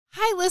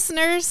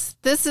listeners.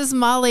 This is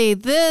Molly.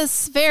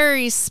 This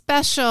very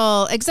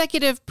special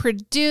executive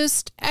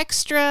produced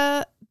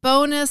extra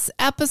bonus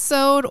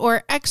episode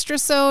or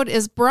extrasode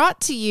is brought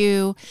to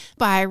you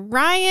by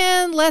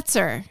Ryan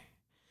Letzer,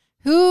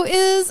 who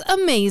is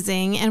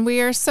amazing, and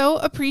we are so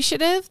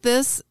appreciative.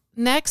 This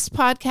next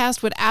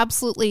podcast would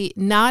absolutely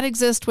not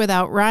exist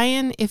without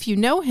Ryan. If you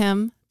know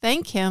him,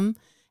 thank him.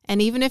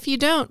 And even if you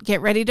don't, get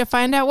ready to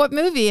find out what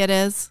movie it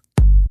is.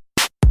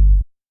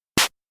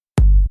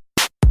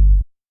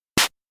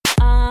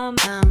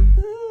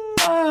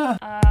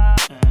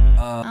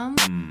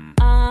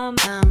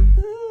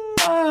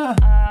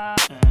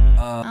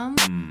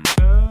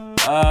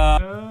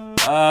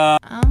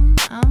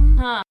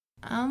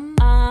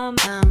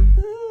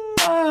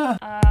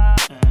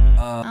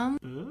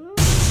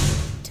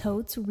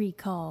 Totes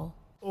Recall.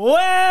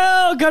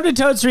 Welcome to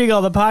Totes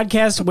Recall, the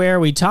podcast where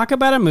we talk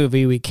about a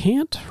movie we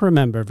can't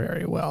remember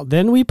very well.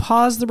 Then we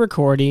pause the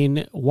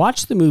recording,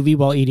 watch the movie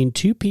while eating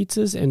 2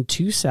 pizzas and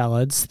 2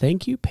 salads.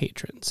 Thank you,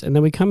 patrons. And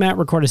then we come out,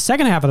 record a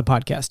second half of the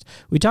podcast.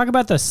 We talk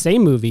about the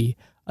same movie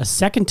a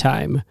second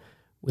time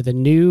with a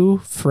new,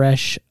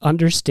 fresh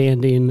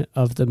understanding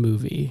of the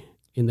movie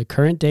in the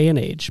current day and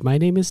age. My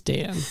name is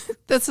Dan.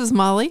 This is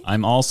Molly.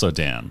 I'm also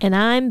Dan. And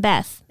I'm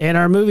Beth. And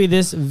our movie,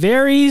 this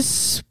very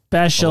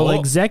special,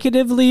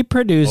 executively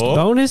produced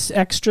bonus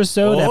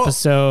extra-sode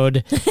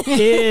episode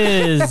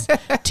is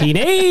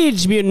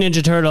Teenage Mutant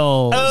Ninja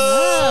Turtles.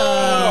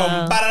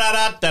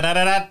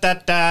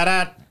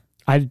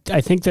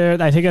 I think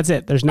that's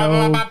it. There's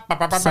no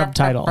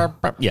subtitle.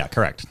 Yeah,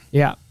 correct.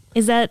 Yeah.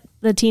 Is that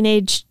the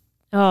teenage...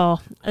 Oh,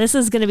 this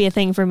is going to be a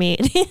thing for me.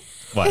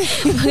 What?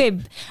 Okay,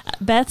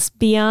 Beth's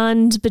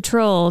Beyond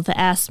Patrol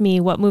asked me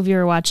what movie we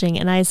were watching,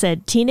 and I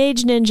said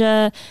Teenage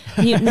Ninja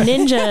Mutant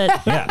Ninja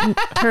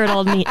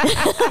Turtle.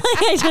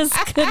 I just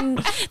couldn't.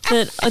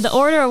 The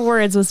order of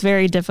words was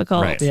very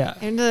difficult. Right. Yeah.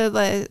 And got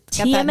that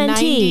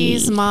TMNT.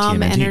 90s mom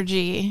TMNT.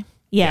 Energy.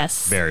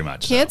 Yes. Very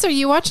much. Kids, so. are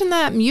you watching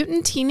that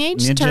Mutant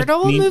Teenage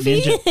Turtle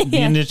movie?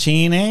 Ninja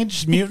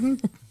Teenage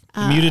Mutant?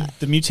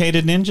 The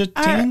mutated ninja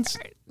teens?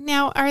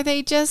 Now, are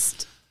they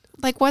just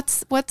like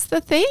what's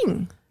the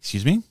thing?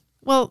 Excuse me?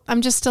 Well,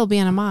 I'm just still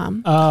being a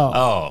mom.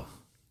 Oh.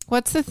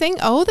 What's the thing?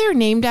 Oh, they're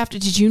named after.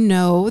 Did you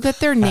know that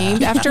they're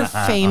named after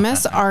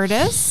famous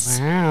artists?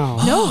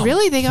 Wow. No,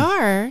 really, they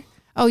are.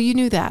 Oh, you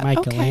knew that.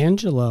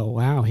 Michelangelo. Okay.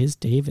 Wow, his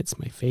David's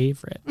my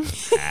favorite.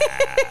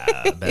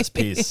 Best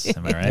piece.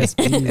 Am I right?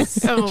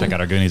 Oh. Check out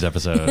our Goonies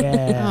episode.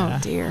 Yeah.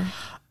 Oh, dear.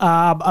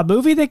 A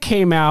movie that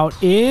came out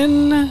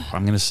in...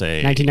 I'm going to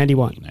say...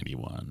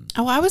 1991.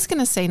 Oh, I was going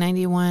to say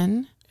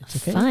 91. It's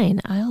okay.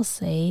 Fine. I'll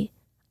say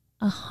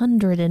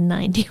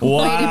 191.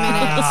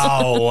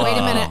 Wow. Wait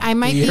a minute. I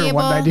might be able...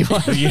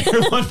 191. Year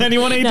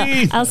 191 AD.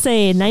 No, I'll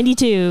say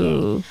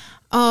 92.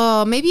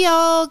 Oh, maybe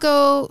I'll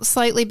go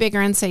slightly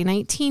bigger and say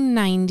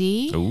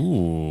 1990.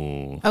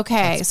 Ooh.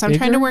 Okay, That's so I'm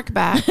trying to bigger? work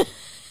back. Boulder.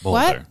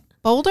 What?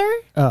 Boulder?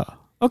 Oh,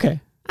 okay.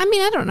 I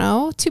mean, I don't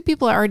know. 2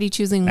 people are already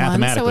choosing one, so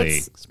Mathematically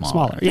it's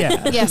Smaller.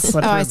 Yeah. yes.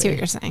 What Oh, it I would see be. what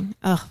you're saying.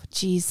 Oh,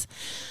 geez.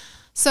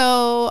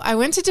 So I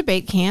went to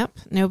debate camp.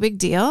 No big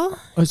deal.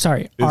 Oh,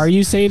 sorry. Are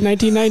you saying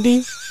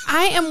 1990?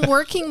 I am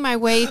working my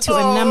way to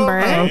a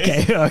number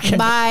Okay.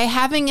 by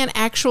having an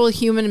actual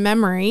human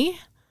memory,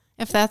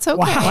 if that's okay.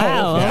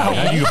 Wow. Yeah.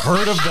 Have you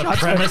heard of the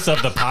premise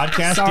of the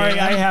podcast? Sorry, Dan?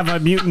 I have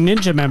a mutant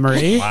ninja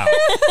memory. Wow.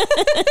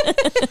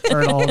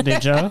 Turtle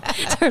ninja.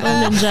 Turtle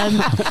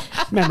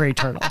Ninja. Memory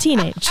turtle.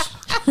 Teenage.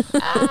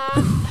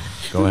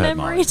 Go ahead, Memory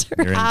Molly.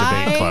 turtle. You're in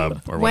debate club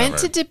or whatever. Went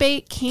to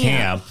debate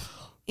camp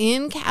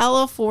in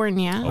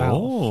California.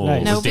 Oh.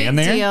 Nice. No Was big Dan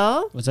there?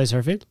 deal. Was I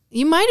surfing?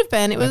 You might have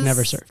been. It was I've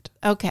never surfed.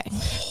 Okay.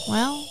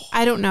 Well,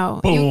 I don't know.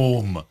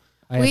 Boom.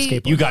 I have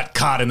skateboard. You got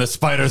caught in the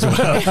spider's web.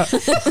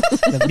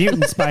 The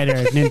mutant spider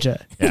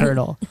ninja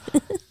turtle.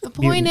 The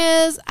point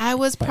is, I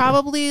was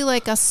probably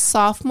like a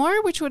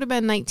sophomore, which would have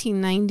been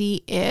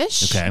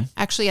 1990-ish. Okay.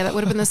 Actually, yeah, that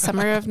would have been the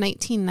summer of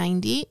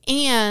 1990.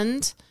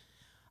 And,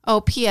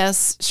 oh,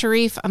 P.S.,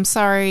 Sharif, I'm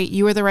sorry.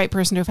 You were the right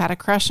person to have had a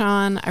crush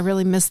on. I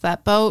really missed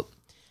that boat.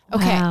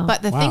 Okay, Wow.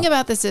 but the thing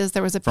about this is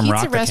there was a From pizza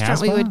Rock the restaurant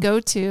we Casbah? would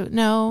go to.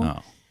 No.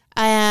 Oh.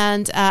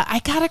 And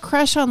I got a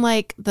crush on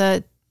like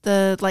the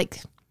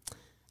like,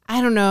 I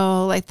don't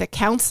know, like the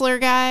counselor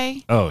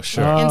guy. Oh,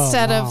 sure. Oh.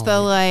 Instead wow. of the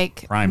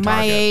like Prime my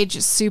target.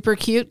 age super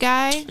cute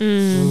guy.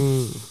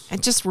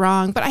 And just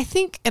wrong. But I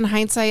think in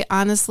hindsight,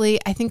 honestly,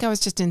 I think I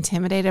was just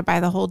intimidated by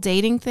the whole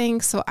dating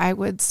thing. So I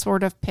would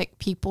sort of pick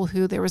people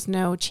who there was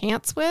no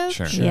chance with.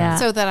 Sure. Yeah.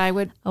 So that I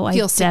would Oh,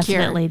 feel I secure.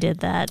 definitely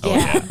did that.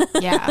 Yeah.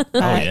 Yeah.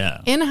 But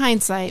yeah. in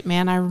hindsight,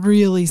 man, I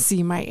really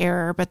see my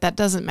error, but that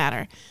doesn't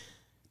matter.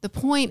 The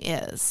point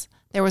is,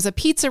 there was a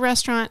pizza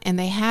restaurant and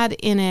they had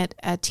in it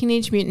a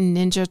Teenage Mutant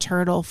Ninja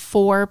Turtle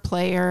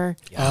 4-player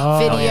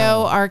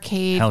video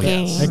arcade Hell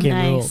game. yes. That game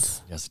Nice.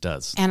 ruled. Yes, it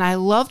does. And I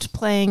loved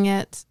playing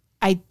it.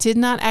 I did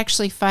not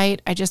actually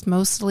fight. I just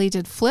mostly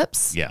did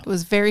flips. Yeah. It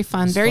was very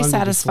fun, It's very fun to do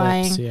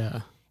satisfying. flips,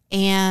 yeah.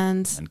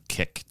 And And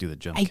kick. Do the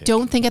jump I kick.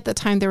 don't think at the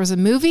time there was a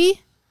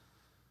movie,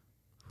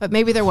 but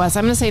maybe there was.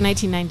 I'm going to say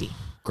 1990.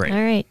 Great. All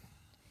right.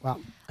 Wow.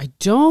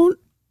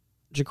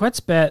 Jaquette's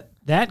bet,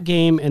 that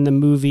game and the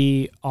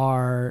movie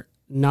are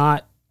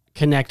not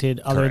connected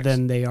other Correct.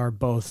 than they are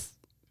both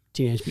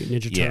Teenage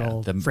Mutant Ninja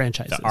Turtle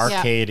franchises. The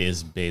arcade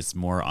is based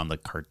more on the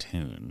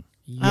cartoon.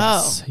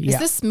 Yes. Is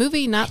this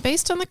movie not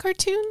based on the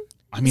cartoon?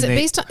 I mean, Is it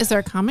based on? Is there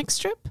a comic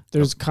strip?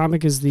 There's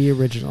comic is the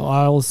original.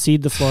 I'll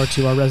cede the floor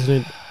to our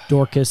resident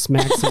Dorcas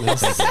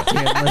Maximus.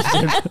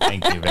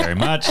 Thank you very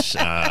much.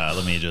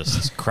 Let me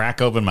just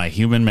crack open my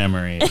human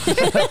memory.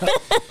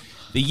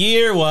 The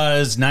year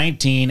was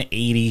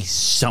 1980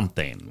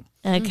 something.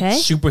 Okay.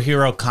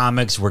 Superhero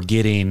comics were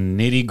getting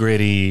nitty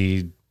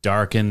gritty,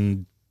 dark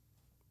and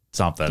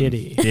something.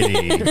 Giddy.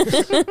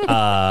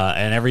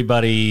 And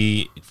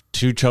everybody,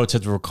 to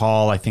Chote's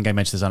recall, I think I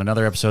mentioned this on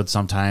another episode,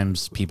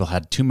 sometimes people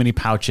had too many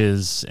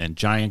pouches and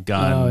giant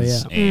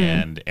guns,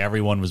 and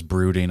everyone was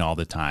brooding all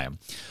the time.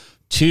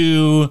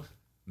 2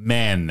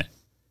 men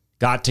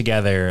got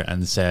together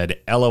and said,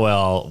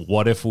 LOL,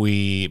 what if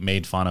we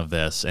made fun of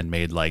this and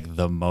made like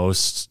the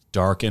most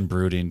dark and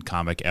brooding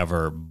comic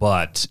ever,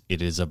 but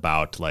it is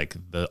about like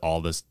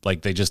all this,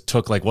 like they just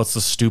took like, what's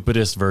the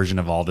stupidest version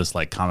of all this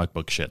like comic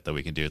book shit that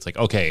we can do? It's like,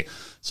 okay,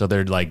 so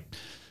they're like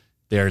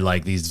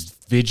these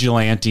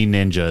vigilante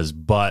ninjas,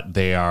 but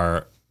they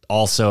are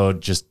also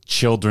just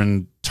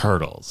children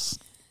turtles.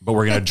 But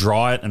we're going to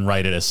draw it and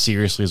write it as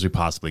seriously as we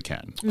possibly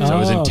can. So it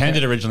was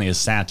intended originally as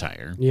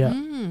satire. Yeah.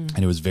 And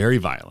it was very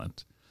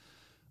violent.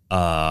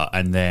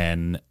 And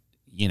then,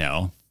 you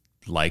know,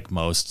 like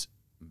most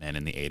men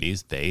in the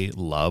 80s, they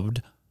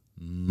loved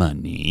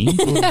money. And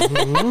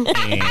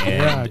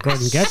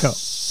Gordon Gekko.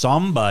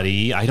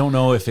 somebody, I don't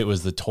know if it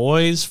was the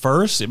toys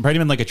first. It might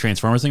have been like a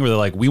Transformers thing where they're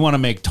like, we want to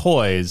make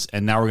toys,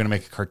 and now we're going to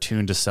make a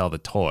cartoon to sell the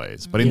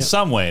toys. But in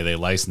some way, they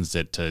licensed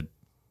it to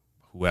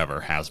whoever,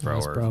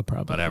 Hasbro or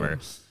probably. whatever.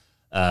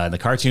 The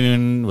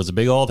cartoon was a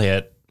big old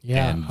hit.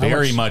 Yeah, and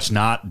very much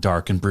not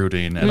dark and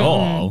brooding at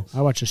all.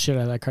 I watched the shit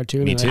out of that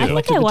cartoon. Me and too. I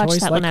collected think I the watched toys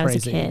that like when I was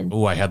crazy. a kid.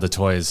 Oh, I had the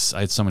toys. I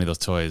had so many of those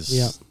toys.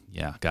 Yeah.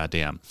 Yeah,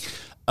 goddamn.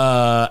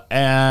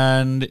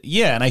 And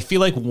I feel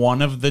like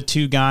one of the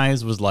two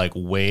guys was like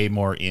way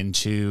more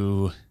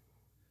into,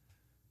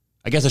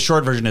 I guess a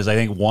short version is I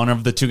think one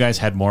of the two guys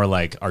had more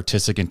like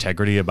artistic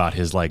integrity about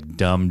his like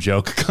dumb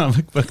joke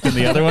comic book than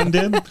the other one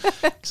did.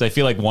 Because I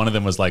feel like one of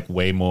them was like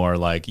way more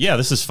like, yeah,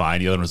 this is fine.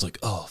 The other one was like,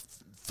 oh,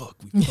 fuck,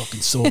 we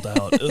fucking sold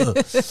out.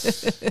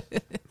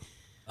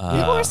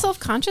 People were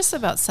self-conscious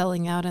about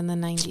selling out in the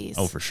 90s.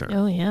 Oh, for sure.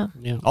 Oh, yeah.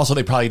 Also,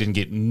 they probably didn't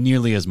get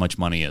nearly as much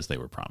money as they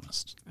were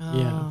promised.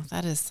 Oh,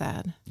 that is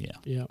sad. Yeah.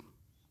 Yeah.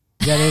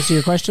 Does that answer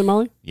your question,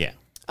 Molly? Yeah.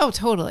 Oh,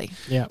 totally.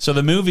 Yeah. So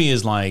the movie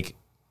is like,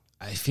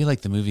 I feel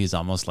like the movie is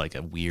almost like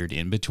a weird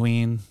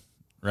in-between,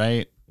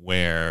 right?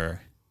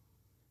 Where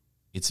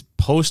it's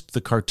post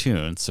the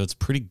cartoon, so it's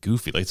pretty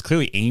goofy. Like it's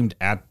clearly aimed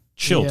at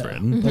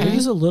children. Yeah. But it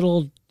is a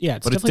little,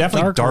 it's But it's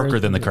definitely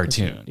darker than the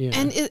cartoon. Yeah.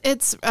 And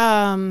it's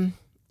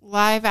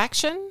live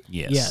action?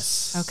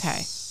 Yes.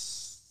 Okay.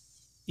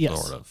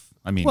 Yes. Sort of.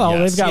 I mean, Well,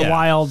 yes, they've got yeah.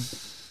 wild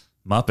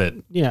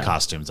Muppet Yeah.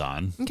 costumes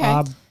on. Okay.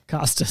 Bob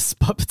Costas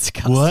puppets.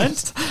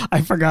 Costas. What?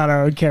 I forgot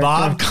our own character.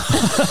 Bob.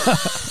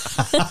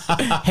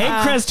 Hey,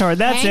 Crestord,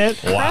 that's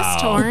Hank it. Wow.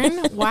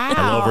 Cresthorn. Wow.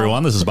 Hello,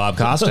 everyone. This is Bob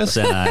Costas,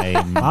 and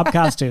I'm Bob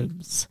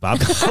Costumes. Bob.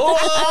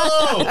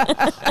 Whoa!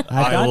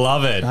 I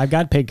love it. I've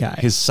got pink eye.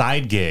 His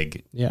side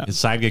gig. Yeah. His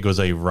side gig was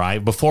a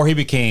rival. Before he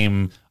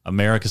became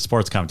America's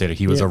sports commentator,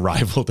 he was a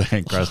rival to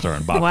Hank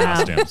Cresthorn. Bob Wow.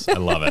 Costumes. I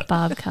love it.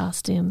 Bob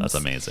costumes. That's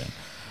amazing.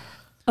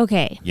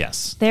 Okay.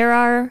 Yes. There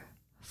are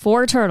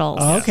 4 turtles.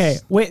 Oh, okay.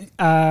 Wait.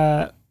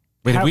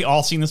 Wait, have we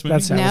all seen this movie?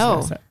 That's what I was No.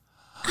 gonna say.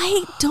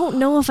 I don't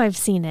know if I've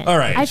seen it. All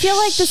right. I feel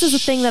like this is a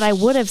thing that I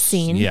would have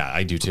seen. Yeah,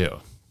 I do too.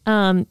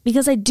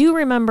 Because I do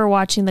remember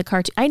watching the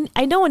cartoon.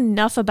 I know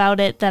enough about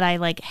it that I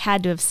like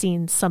had to have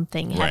seen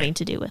something having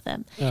to do with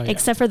them. Oh, yeah.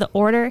 Except for the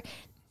order,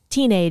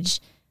 teenage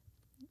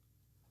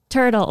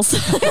turtles.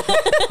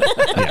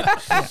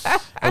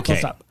 Okay.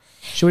 Stop.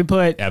 Should we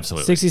put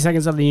Absolutely. 60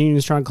 seconds on the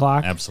Union Strong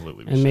clock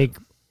Absolutely. we and should. make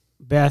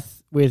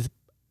Beth, with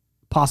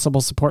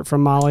possible support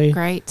from Molly,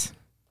 Great.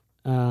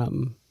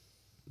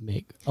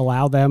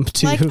 allow them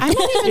to Like, I'm not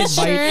even invite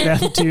sure.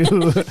 them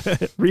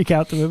to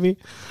recount the movie?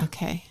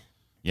 Okay.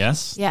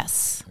 Yes?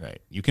 Yes.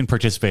 Right. You can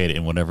participate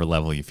in whatever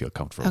level you feel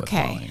comfortable with.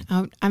 Okay.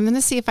 Molly. I'm going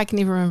to see if I can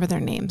even remember their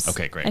names.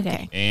 Okay, great.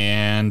 Okay.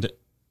 And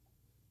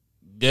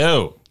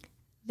go.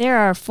 There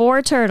are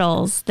 4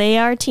 turtles. They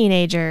are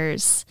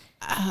teenagers.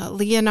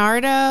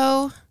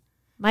 Leonardo.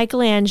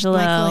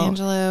 Michelangelo.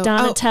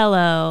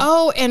 Donatello.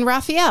 Oh, and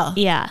Raphael.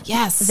 Yeah.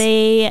 Yes.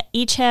 They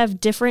each have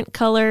different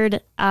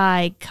colored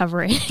eye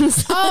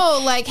coverings.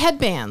 Oh, like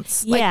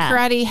headbands. Yeah.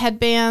 Like karate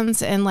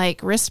headbands and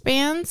like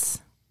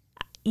wristbands.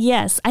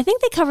 Yes, I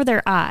think they cover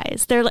their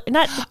eyes. They're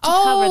not to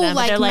cover them. But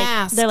like they're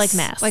masks. They're like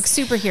masks, Like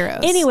superheroes.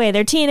 Anyway,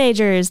 they're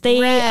teenagers.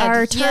 They Red,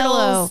 are turtles.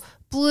 yellow,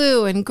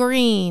 blue, and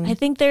green. I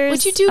think there's.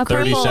 Would you do a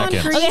 30 purple on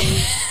seconds.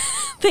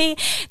 green?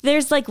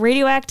 There's like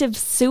radioactive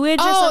sewage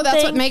or Oh, something.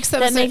 that's what makes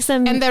them. That makes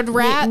them. And the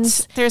rat.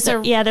 mutants. There's a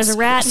there's a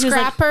rat who's like-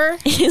 scrapper.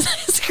 He's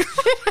like, This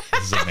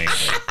is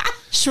amazing.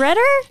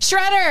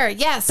 Shredder,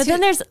 yes. But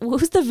then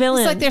who's the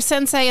villain? It's like their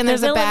sensei and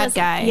there's a bad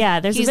guy. Yeah,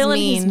 there's a villain.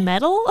 Mean. He's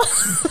metal.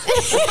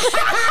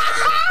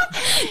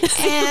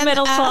 And,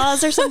 metal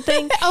claws or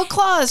something. Oh,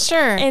 claws, sure.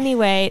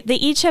 Anyway, they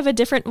each have a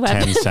different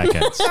weapon. 10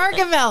 seconds.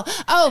 Gargamel.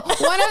 Oh,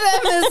 one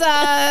of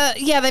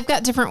them is, they've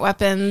got different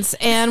weapons.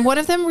 And one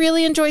of them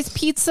really enjoys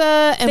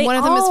pizza. And one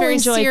of them is very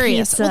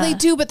serious. Pizza. Well, they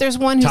do, but there's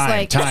one who's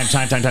like. Time.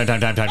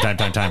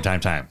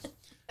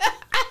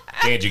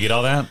 Hey, did you get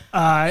all that?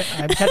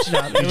 I'm catching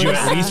up. Did you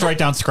at least write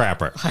down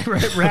Scrapper? I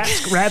wrote rat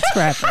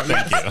scrapper.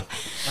 Thank you.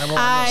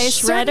 I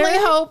certainly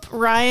hope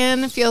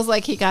Ryan feels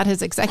like he got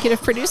his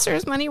executive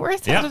producer's money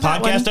worth. Yeah, out of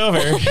that podcast one.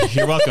 over.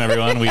 You're welcome,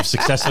 everyone. We've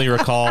successfully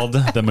recalled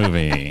the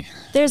movie.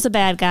 There's a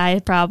bad guy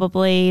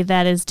probably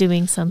that is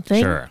doing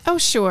something. Sure. Oh,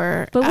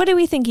 sure. But what do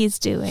we think he's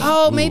doing?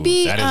 Oh,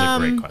 maybe. That is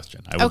a great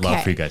question. I would love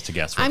okay. for you guys to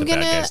guess what I'm the bad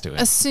gonna guy's doing.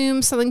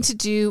 assume something to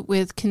do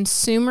with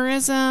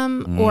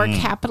consumerism or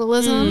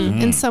capitalism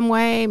in some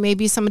way.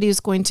 Maybe somebody who's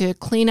going to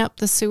clean up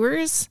the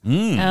sewers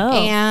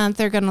and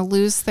they're going to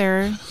lose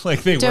their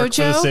Like they work for the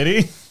dojo.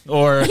 city?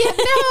 Or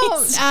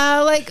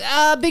like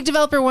a big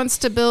developer wants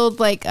to build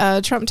like a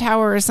Trump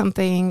Tower or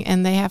something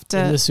and they have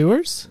In the to.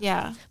 sewers?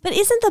 Yeah. But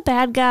isn't the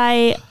bad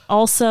guy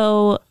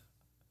also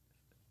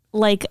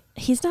like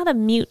he's not a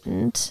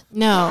mutant?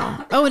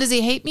 No. Oh, does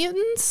he hate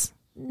mutants?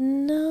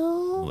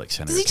 No. like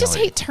Senator Does he just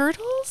Kelly. hate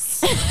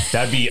turtles?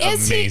 That'd be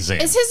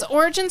amazing. Is his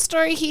origin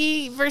story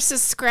he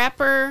versus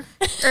Scrapper?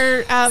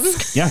 Or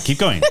Yeah, keep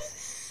going.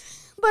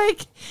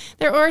 like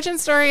their origin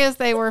story is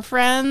they were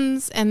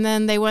friends and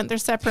then they went their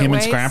separate Him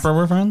ways. and Scrapper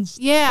were friends?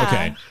 Yeah.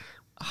 Okay.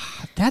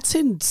 That's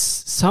in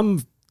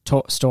some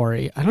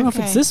story. I don't know if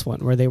it's Okay. this one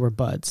where they were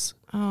buds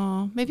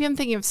Oh, maybe I'm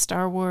thinking of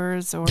Star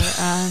Wars or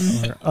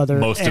or other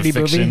Most of Andy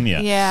fiction, movie. yeah.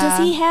 yeah. Does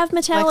he have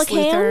metallic Lex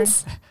Luthor.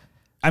 hands?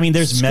 I mean,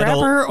 there's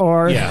metal. Scrapper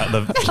or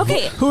Yeah.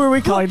 Okay. who are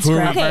we calling Who are we-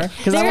 Scrapper? Okay.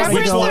 Because I want to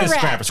Which Scrapper's go one the is rat.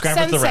 Scrapper?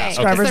 Scrapper's the rat. Sensei. Okay.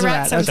 Scrapper's the the rat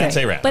rat. sensei. Okay.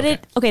 Sensei rat. But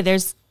Okay.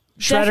 there's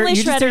Shredder. definitely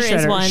You just say Shredder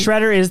is one.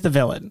 Shredder is the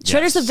villain.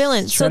 Shredder's the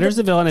villain. Shredder's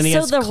the villain, and he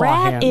so has the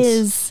claw rat hands.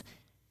 is.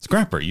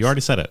 Scrapper. You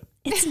already said it.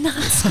 It's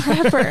not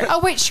Scrapper.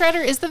 Oh wait,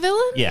 Shredder is the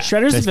villain? Yeah. Shredder's the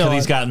That's 'cause villain.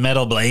 he's got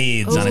metal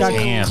blades on He's his got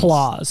hands.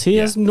 claws. He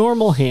Yeah. has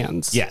normal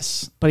hands.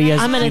 Yes. But he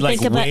has. I'm gonna He like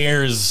think about.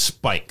 wears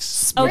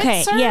spikes.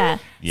 Okay, Spritzer? yeah.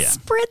 Yeah.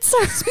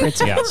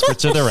 Spritzer. Yeah,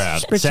 Spritzer the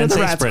rat. Spritzer the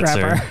Sensei rat Spritzer.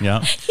 Scrapper.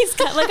 Yeah. He's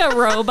got like a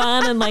robe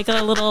on and like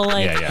a little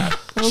Yeah.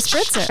 little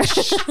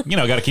spritzer. You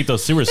know, got to keep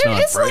those sewers There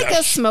smelling is like a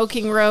fresh.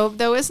 smoking robe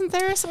though, isn't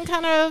there? Some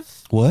kind of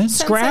What?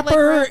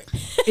 Scrapper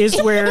is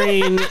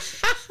wearing.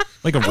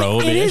 Like a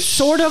robe. It is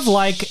sort of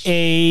like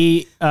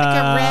a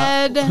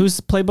red- Who's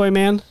Playboy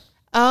Man?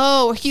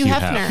 Oh, Hugh Hugh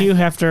Hefner. Hugh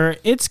Hefner.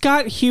 It's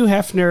got Hugh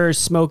Hefner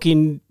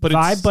smoking But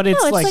it's- vibe, but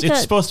it's No, it's like, like It's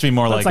a- supposed to be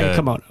more it's like like a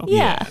kimono.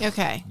 Yeah.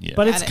 Okay. Yeah.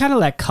 But it's Got it. kind of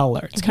that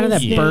color. It's kind of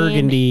that His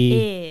burgundy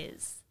name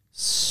is.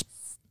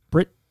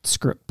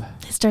 script.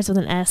 It starts with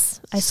an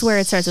S. I swear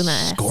it starts with an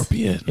S.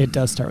 Scorpion. It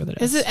does start with an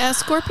S. Is it a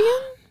scorpion?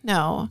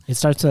 No. It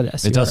starts with an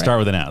S. It does start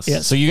with an S.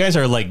 Yes. So you guys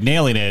are like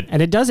nailing it.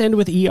 And it does end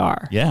with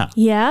ER. Yeah.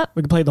 Yeah.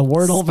 We can play the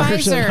Wordle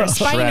version. Spicer. Of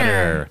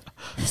Spiner.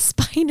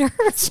 Spiner.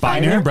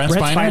 Spiner. Brent Brent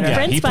Spiner. Spiner. Yeah,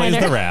 Brent he plays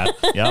Spiner. the rat.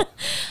 Yep.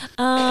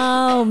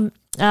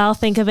 I'll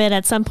think of it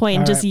at some point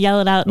and All just right. yell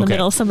it out in the Okay.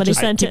 middle of somebody's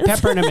Keep sentence.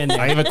 peppering them in I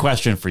there. have a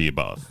question for you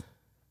both.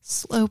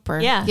 Sloper.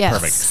 Yeah.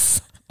 Yes.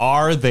 Perfect.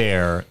 Are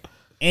there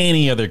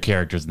any other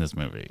characters in this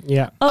movie?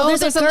 Yeah. Oh,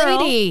 there's a girl.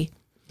 lady.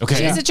 Okay.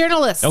 She's a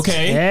journalist.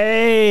 Okay.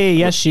 Hey,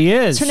 yes, she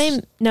is. Her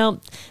name? No.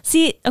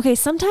 See, okay,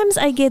 sometimes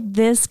I get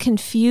this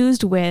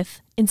confused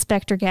with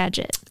Inspector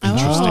Gadget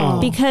Oh.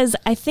 because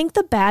I think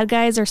the bad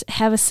guys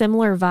have a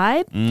similar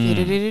vibe.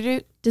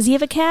 Do-do-do-do-do. Does he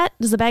have a cat?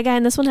 Does the bad guy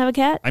in this one have a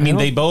cat? I mean,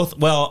 they both.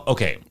 Well,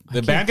 okay.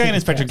 The bad guy in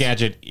Inspector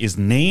Gadget is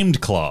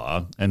named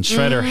Claw, and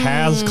Shredder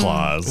has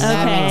claws.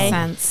 That Okay. makes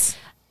sense.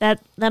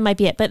 That might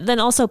be it. But then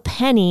also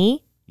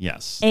Penny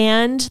Yes.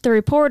 and the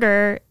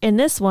reporter in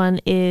this one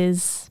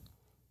is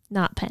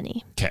not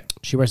Penny. Okay.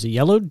 She wears a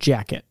yellow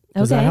jacket.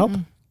 Does that Okay. help?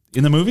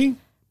 In the movie?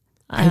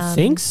 I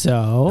think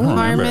so. remember.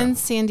 Carmen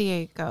San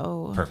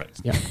Diego.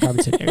 Perfect. Yeah,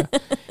 Carmen San Diego.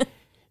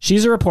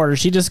 She's a reporter.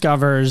 She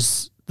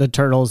discovers the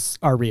turtles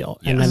are real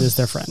and then Yes. is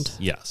their friend.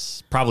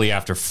 Yes. Probably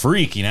after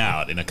freaking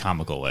out in a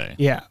comical way.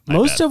 Yeah. I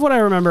Most bet. of what I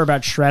remember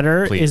about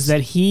Shredder Please. is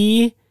that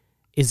he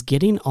is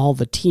getting all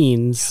the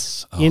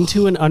teens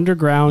into an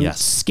underground Yes.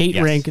 skate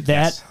Yes. rink that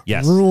Yes.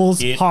 Yes.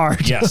 rules It-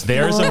 hard. Yes.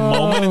 There's a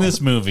moment in this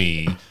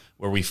movie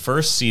where we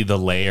first see the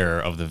lair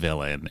of the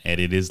villain, and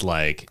it is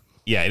like,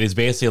 yeah, it is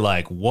basically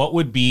like, what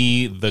would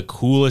be the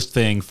coolest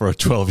thing for a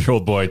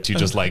 12-year-old boy to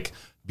just like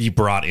be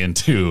brought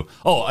into?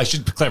 Oh, I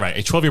should clarify,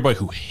 a 12-year-old boy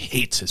who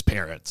hates his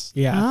parents.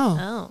 Yeah. Oh,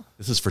 Oh.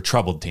 This is for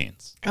troubled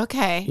teens.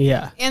 okay.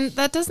 Yeah. And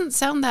that doesn't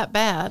sound that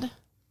bad.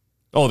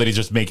 Oh, that he's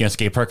just making a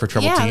skate park for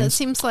troubled Yeah, that teens?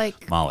 seems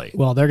like. Molly.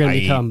 Well, they're going to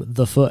I- become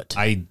the foot.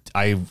 I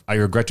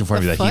regret to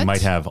inform The you that he foot?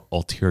 might have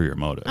ulterior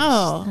motives.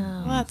 Oh,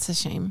 well, that's a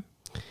shame.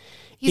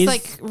 He's Is-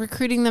 like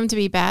recruiting them to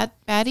be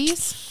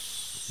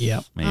baddies.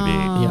 Yep. Maybe.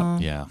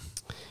 Yep. Yeah.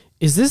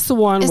 Is this the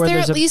one Is where there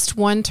there's at least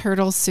one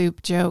turtle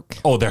soup joke?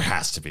 Oh, there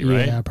has to be,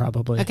 right? Yeah,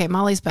 probably. Okay,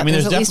 Molly's bet. I mean,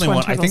 there's at least definitely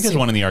one. I turtle think there's soup.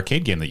 one in the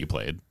arcade game that you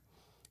played.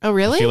 Oh,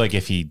 really? I feel like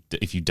if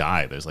you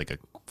die, there's like a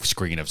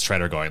screen of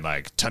Shredder going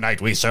like, "Tonight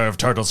we serve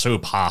turtle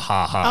soup, ha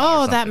ha ha."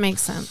 Oh, that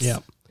makes sense. Yeah.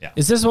 Yeah.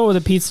 Is this one with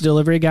a pizza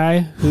delivery guy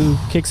who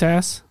kicks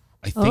ass?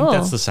 I think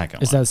that's the second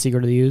one. Is that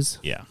Secret of the Ooze?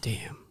 Yeah.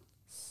 Damn.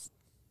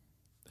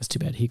 That's too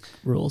bad. He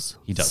rules.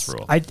 He does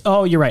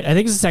rule. You're right. I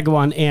think it's the second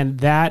one, and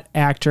that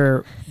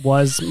actor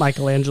was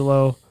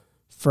Michelangelo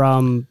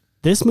from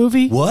this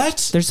movie.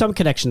 What? There's some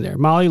connection there.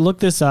 Molly, look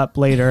this up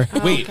later.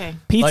 Wait. Okay.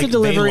 Pizza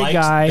delivery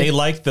guy. They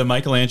liked the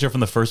Michelangelo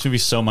from the first movie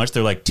so much,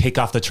 they're like, take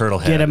off the turtle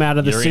head. Get him out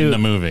of the You're suit. in the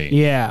movie.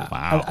 Yeah.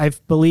 Wow. I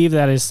believe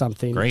that is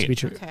something Great. to be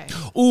true. Okay.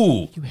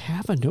 Ooh. You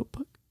have a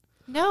notebook?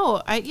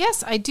 No,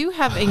 yes, I do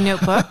have a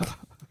notebook.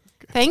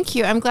 Thank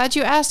you. I'm glad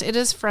you asked. It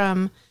is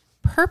from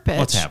Purpose,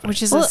 What's happening?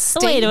 which is Well, a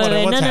state.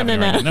 wait. What's No. happening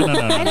right now? No.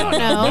 I don't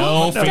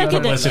know. No fake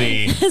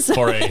publicity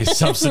for a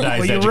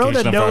subsidized Well, you wrote a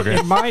educational note program.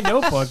 in my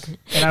notebook,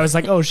 and I was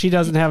like, "Oh, she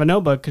doesn't have a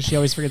notebook because she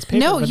always forgets paper."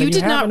 No, but then you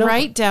did have a not notebook.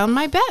 write down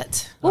my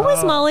bet. What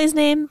was Molly's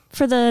name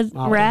for the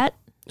rat?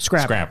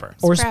 Scrapper. Scrapper.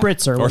 Or Scrap.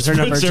 Spritzer Or was her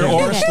number Spritzer two.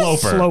 or Okay.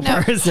 Sloper. No,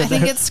 Sloper. I is in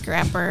think there. it's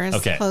Scrapper is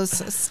Okay.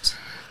 closest.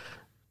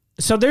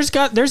 So there's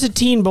a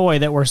teen boy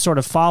that we're sort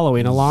of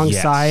following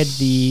alongside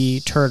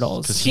the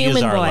turtles. Because he Human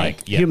is our boy.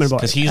 Human boy.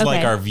 Because he's like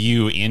Okay. our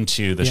view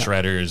into the Yeah.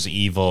 Shredder's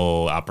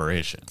evil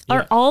operation.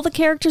 Are all the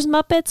characters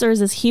Muppets, or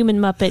is this human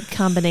Muppet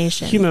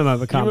combination? Human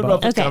Muppet combo. Human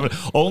Muppets Okay. comedy.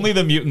 Only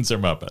the mutants are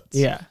Muppets.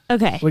 Yeah.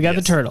 Okay. We got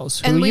Yes. the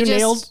turtles, And who we you just-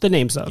 nailed the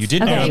names of. You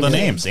did Okay. know the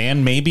names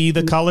and maybe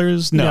the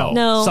colors. No,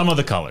 No. some of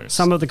the colors.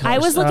 Some of the colors. I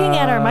was looking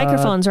at our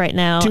microphones right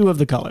now. Two of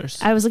the colors.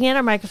 I was looking at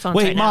our microphones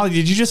Wait, right Molly,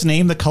 did you just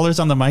name the colors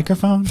on the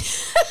microphone?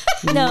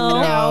 now.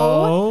 No,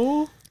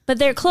 Oh. but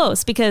they're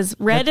close because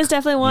red is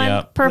definitely one,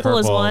 Yep, purple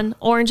is purple. one,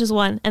 orange is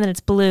one, and then it's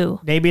blue.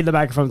 Maybe the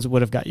microphones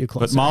would have got you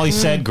closer. But Molly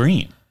said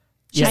green.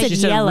 She said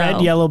yellow.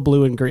 red, yellow,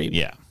 blue, and green.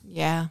 Yeah.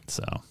 Yeah.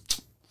 So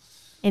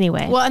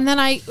Anyway, Well, and then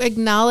I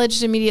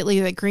acknowledged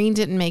immediately that green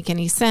didn't make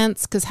any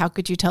sense because how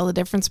could you tell the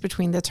difference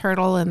between the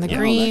turtle and the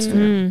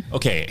green?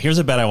 okay, here's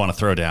a bet I want to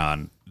throw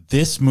down.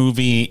 This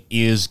movie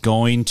is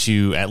going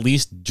to, at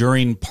least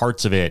during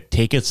parts of it,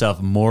 take itself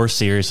more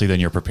seriously than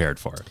you're prepared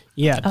for.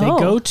 Yeah, they Oh.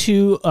 go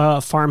to a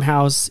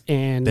farmhouse,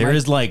 and There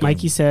is like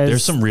Mikey says,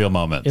 there's some real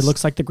moments. it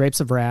looks like the Grapes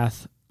of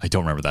Wrath, I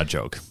don't remember that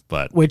joke,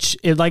 but which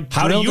it like.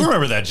 how do drilled- you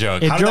remember that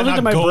joke? It How did that drilled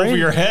into not my go brain. over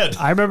your head?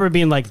 I remember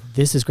being like,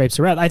 "This is Grapes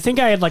of Wrath." I think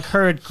I had like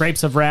heard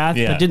Grapes of Wrath,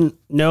 Yeah. but didn't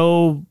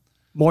know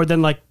more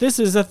than like this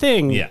is a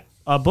thing. Yeah.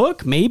 A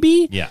book,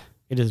 maybe. Yeah.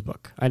 It is a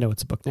book. I know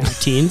it's a book now.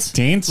 Teens.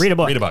 Teens? Read a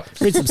book. Read a book.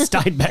 Read some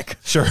Steinbeck.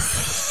 Sure.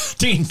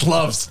 Teens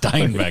love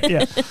Steinbeck.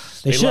 Yeah.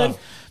 They should. love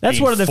That's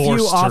being one of the few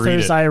forced to read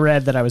authors it. I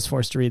read that I was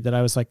forced to read that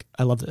I was like,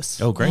 I love this.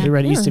 Oh, great. I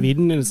read East of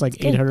Eden, and it's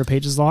like 800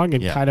 pages long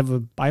and Yeah. kind of a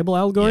Bible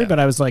allegory, Yeah. but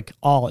I was like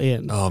all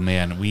in. Oh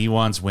man, we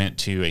once went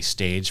to a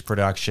stage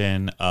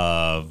production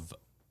of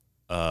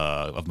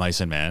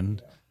Mice and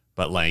Men,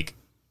 but like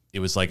it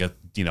was like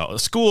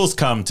schools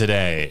come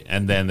today,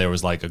 and then there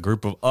was like a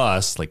group of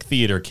us, like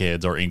theater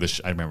kids or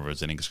English. I remember it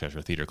was an English class or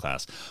a theater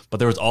class, but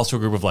there was also a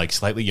group of like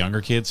slightly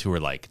younger kids who were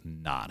like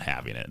not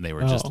having it, and they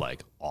were just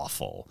like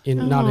awful.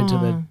 Not into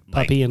the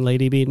puppy and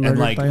lady being murdered And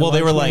like, by a well,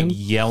 they were large like man.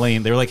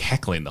 yelling, they were like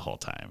heckling the whole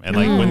time, and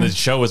like when the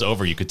show was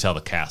over, you could tell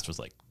the cast was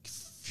like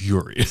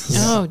furious.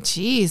 Oh,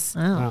 geez.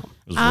 Wow.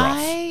 It was rough.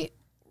 I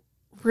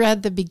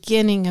read the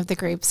beginning of The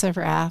Grapes of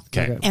Wrath,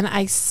 Okay. and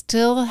I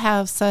still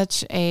have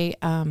such a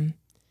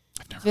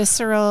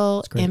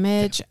visceral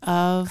image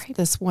of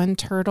this one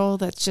turtle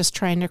that's just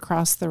trying to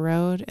cross the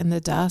road in the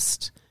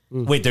dust.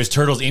 Wait, there's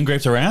turtles in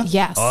Grapes of Wrath?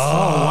 Yes. Oh,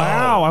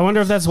 wow. I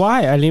wonder if that's why.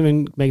 I didn't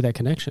even make that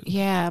connection.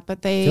 Yeah,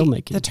 but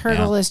Filmmaking. the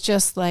turtle is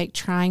just like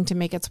trying to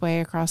make its way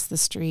across the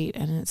street,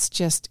 and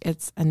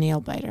it's a nail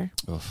biter.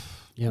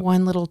 Yep.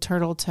 One little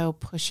turtle toe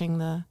pushing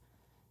the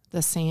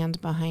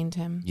sand behind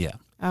him. Yeah.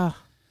 Oh,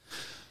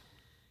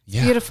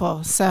 Yeah.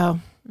 beautiful. So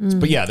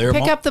But yeah, there are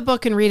pick up the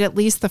book and read at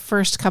least the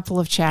first couple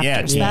of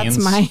chapters. Yeah, That's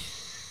teens. my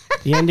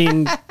The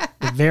ending,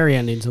 the very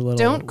ending's a little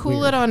don't cool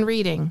weird. it on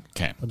reading.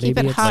 Okay. But Keep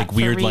maybe it it's hot Like for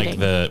weird like reading.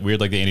 the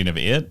ending of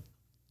It,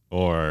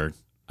 or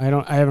I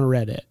haven't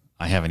read it.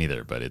 I haven't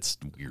either, but it's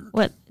weird.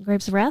 what?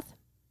 Grapes of Wrath?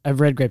 I've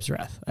read Grapes of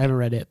Wrath. I haven't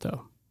read it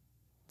though.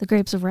 The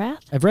Grapes of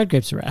Wrath? I've read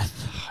Grapes of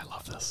Wrath. I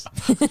love this.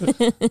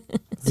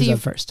 Who's you've- up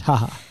first?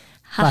 Haha.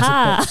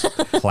 Ha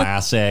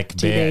Classic bit.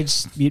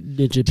 Teenage Mutant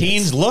Ninja Bits.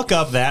 Teens, look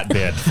up that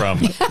bit from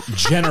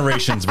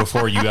generations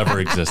before you ever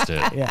existed.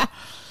 Yeah.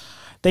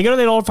 They go to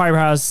the old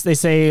firehouse. They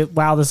say,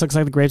 wow, this looks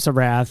like the Grapes of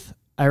Wrath.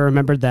 I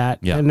remembered that.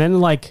 Yeah. And then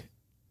like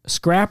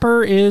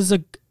Scrapper is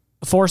a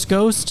force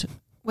ghost.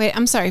 Wait,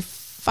 I'm sorry.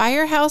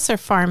 Firehouse or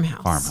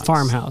farmhouse? Farmhouse.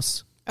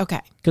 Farmhouse. Okay.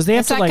 Because they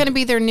have Is to that like going to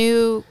be their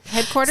new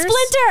headquarters?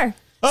 Splinter!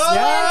 Oh!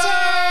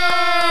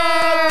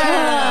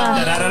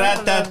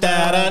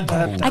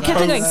 I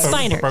kept on going,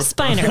 Spiner.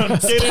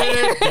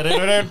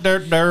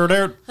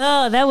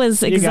 Oh, that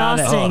was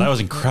exhausting. Oh, that was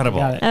incredible.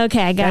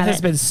 Okay, I got Beth it.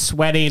 has been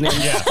sweating and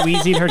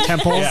squeezing her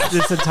temples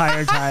this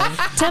entire time.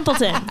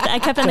 Templeton. I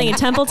kept on thinking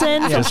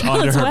Templeton. Just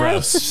under her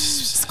breath.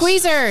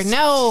 Squeezer.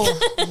 No.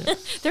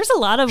 There's a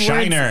lot of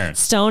Shiner. words.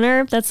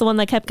 Stoner. That's the one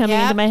that kept coming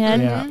into my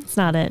head. Yeah. It's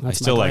not it. I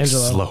still like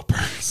Sloper.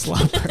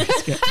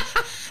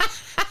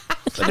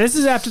 But this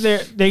is after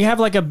they have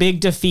like a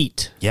big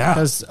defeat. Yeah.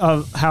 Because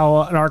of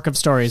how an arc of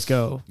stories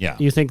go. Yeah.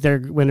 You think they're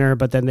winner,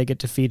 but then they get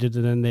defeated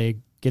and then they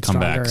get Come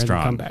stronger back and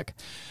strong. come back.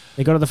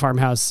 They go to the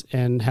farmhouse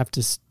and have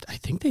to, I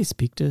think they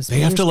speak to They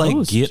have to like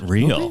Ghost, get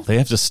real. don't They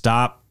have to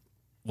stop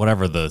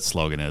whatever the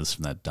slogan is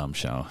from that dumb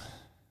show.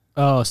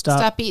 Oh,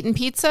 stop. Eating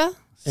pizza.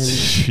 And,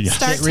 Yeah.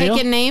 Start Get real?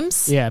 taking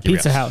names. yeah,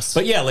 Pizza real. House.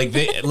 But yeah, like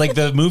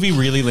the movie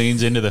really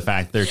leans into the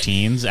fact they're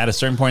teens at a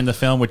certain point in the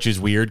film, which is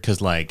weird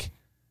because like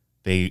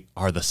they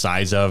are the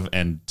size of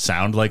and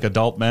sound like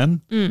adult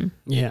men.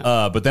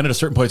 yeah. But then at a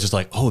certain point, it's just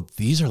like, oh,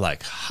 these are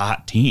like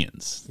hot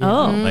teens.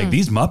 Oh. Like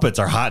these Muppets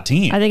are hot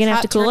teens. Are they going to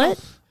have Hot to cool turtle. it?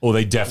 Oh,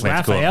 they definitely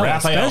have to cool it. Raphael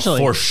Raphael especially.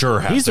 for sure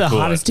has He's to the cool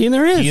hottest it. teen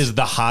there is. He is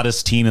the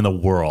hottest teen in the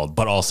world,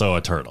 but also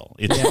a turtle.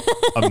 It's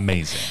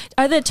amazing.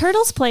 Are the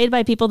turtles played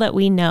by people that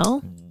we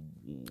know?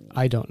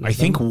 I don't know. I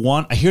think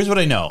here's what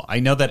I know. I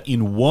know that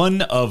in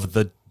one of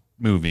the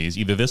movies,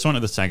 either this one or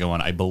the second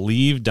one, I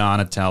believe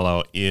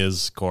Donatello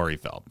is Corey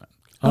Feldman.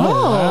 Oh,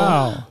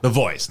 wow. The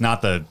voice,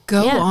 not the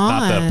Go Yeah. on.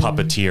 not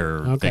the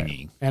puppeteer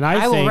thingy. And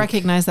I will think,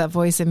 recognize that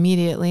voice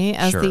immediately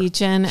as Sure. the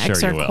Gen Sure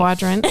Xer you will.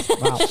 quadrant.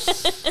 wow.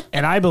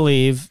 And I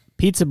believe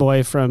Pizza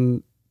Boy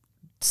from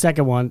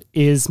second one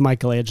is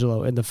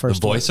Michelangelo in the The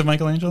first voice of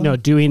Michelangelo? one. No,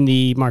 doing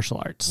the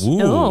martial arts.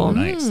 Ooh, Oh.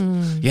 nice.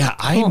 Yeah,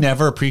 I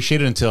never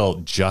appreciated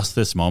until just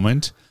this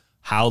moment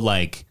how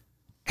like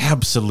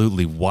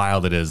absolutely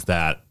wild it is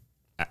that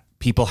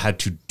people had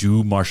to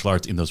do martial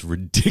arts in those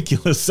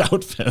ridiculous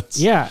outfits.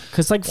 Yeah,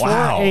 because like for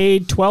Wow. a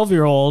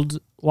 12-year-old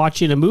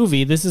watching a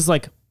movie, this is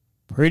like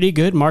pretty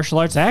good martial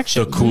arts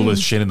action. The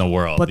coolest shit in the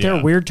world. But they're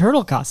Yeah. weird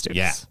turtle costumes.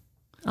 Yeah.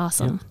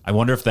 Awesome. I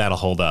wonder if that'll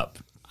hold up.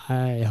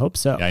 I hope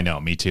so. Yeah, I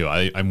know, me too.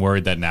 I'm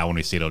worried that now when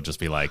we see it, it'll just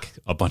be like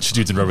a bunch of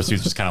dudes in rubber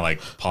suits just kind of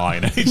like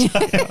pawing at each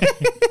other.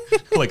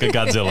 Like a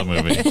Godzilla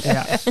movie,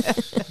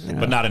 Yeah.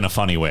 but not in a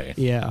funny way.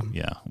 Yeah.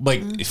 Yeah.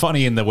 Like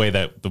funny in the way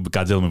that the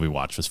Godzilla movie we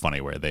watched was funny,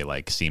 where they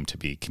like seem to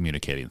be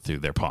communicating through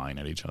their pawing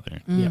at each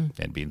other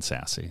and being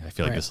sassy. I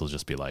feel like this will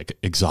just be like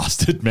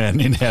exhausted men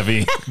in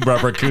heavy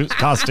rubber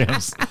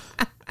costumes.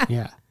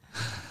 Yeah.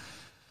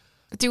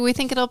 Do we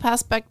think it'll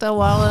pass Bechdel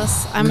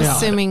Wallace? I'm No.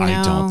 assuming no.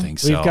 I don't think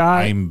so. We've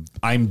got-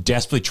 I'm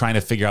desperately trying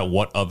to figure out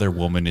what other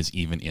woman is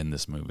even in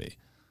this movie.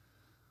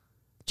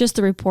 Just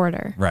the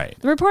reporter. Right.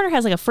 The reporter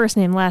has like a first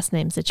name, last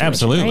name situation.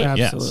 Absolutely. Right?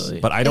 Yes.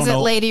 Absolutely. But I don't Is it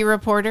know. Lady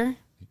Reporter?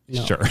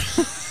 No. Sure.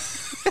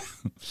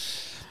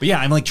 But yeah,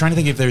 I'm like trying to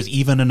think if there's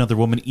even another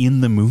woman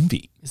in the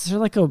movie. Is there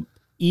like a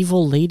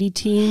evil lady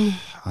team?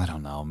 I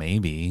don't know.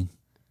 Maybe.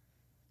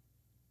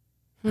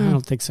 I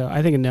don't think so.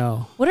 I think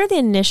no. What are the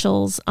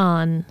initials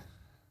on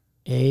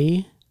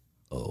A.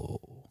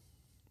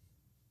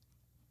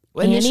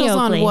 Initials Annie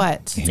on Oakley?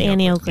 It's It's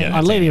Annie Oakley. Yeah.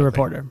 On Lady Annie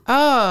Reporter.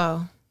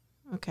 Oh,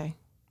 okay.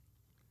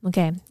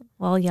 Okay.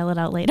 Well, I'll yell it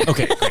out later.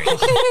 Okay, great.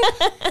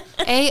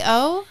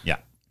 A.O. Yeah.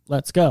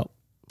 Let's go.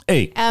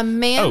 Hey,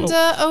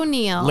 Amanda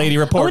O'Neill. Lady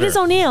Oh, Reporter. it is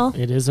O'Neill.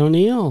 It is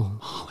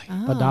O'Neill.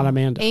 But not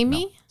Amanda.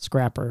 Amy? No.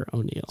 Scrapper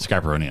O'Neill.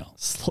 Scrapper O'Neill.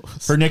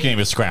 Her nickname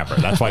is Scrapper.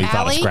 That's why you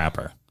thought of Allie?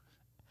 Scrapper.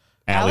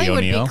 Allie would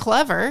O'Neill. be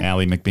clever.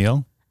 Allie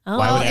McBeal. Oh.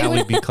 Why would Well, it Allie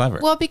would- be clever?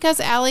 Well, because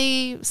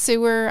Allie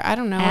Sewer, I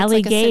don't know. It's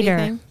like a city Alligator.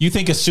 thing. You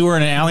think a sewer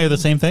and an alley are the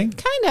same thing?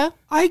 Kind of.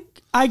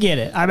 I get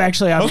it. I'm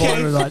actually on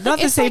board with that. Not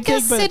the It's same like thing,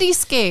 a but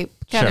cityscape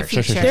kind Sure, of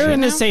sure, feature. sure, they're sure. in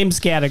you the know? same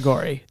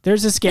category.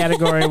 There's a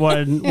category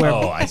one where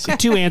Oh, I see.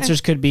 two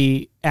answers could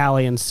be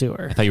alley and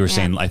sewer. I thought you were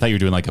saying. I thought you were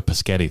doing like a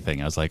Pescetti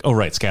thing. I was like, oh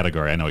right,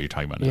 category. I know what you're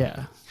talking about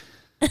now.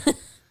 Yeah.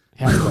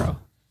 Hasbro.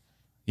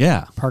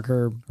 Yeah.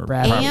 Parker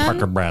Bradley. Ann? Anne,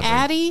 Parker Bradley.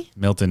 Addie,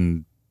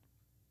 Milton.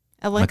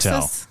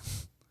 Alexis,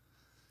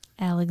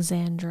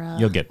 Alexandra.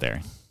 You'll get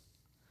there.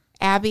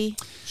 Abby.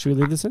 Should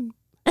we leave this in?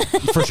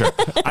 For sure.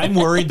 I'm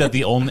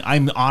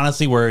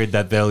honestly worried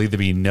that there'll either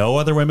be no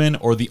other women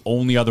or the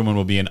only other one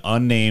will be an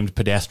unnamed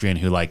pedestrian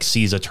who like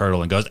sees a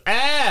turtle and goes,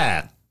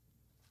 ah!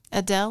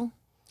 Adele.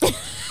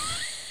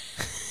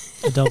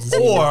 Adults.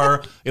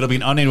 Or it'll be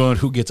an unnamed woman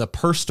who gets a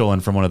purse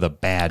stolen from one of the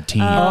bad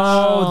teams.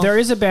 Oh, there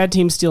is a bad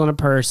team stealing a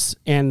purse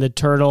and the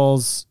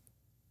turtles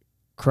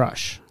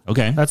crush.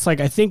 Okay. That's like,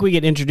 I think we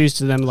get introduced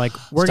to them like,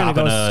 we're going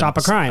to go stop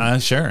a crime.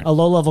 Sure. A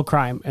low-level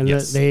crime. And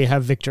Yes. they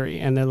have victory.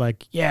 And they're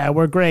like, yeah,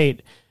 we're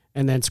great.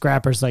 And then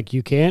Scrapper's like,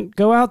 you can't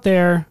go out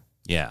there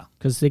Yeah.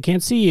 because they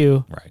can't see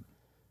you. Right.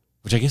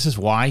 Which I guess is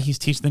why he's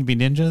teaching them to be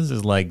ninjas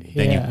is like,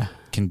 then Yeah. you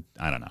can,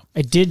 I don't know.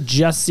 I did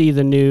just see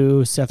the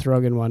new Seth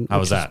Rogen one. How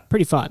which was that?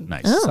 Pretty fun.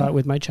 Nice. Saw it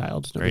with my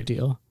child. No Great. big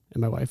deal.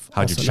 And my wife.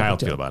 How'd your also no child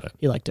big feel deal. about it?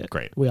 He liked it.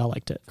 Great. We all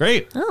liked it.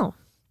 Great. Oh.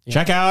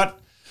 Check out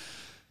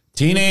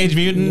Teenage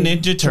Mutant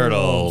Ninja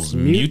Turtles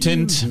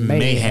Mutant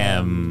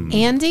Mayhem.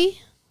 Andy.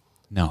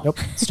 No. Nope.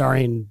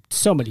 Starring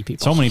so many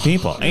people. So many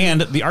people.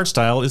 And the art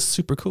style is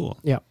super cool.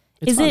 Yeah.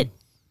 Is it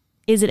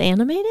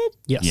animated?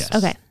 Yes.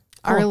 Okay.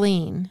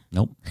 Arlene.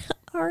 Nope.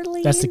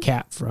 Arlene. That's the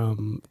cat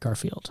from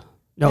Garfield.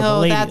 No, No, the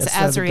lady. that's it's the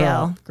Azriel.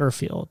 girl.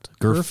 Garfield.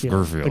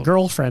 Garfield. The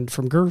girlfriend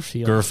from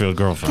Garfield. Girlfriend.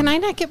 Can I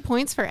not get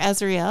points for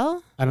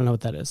Azriel? I don't know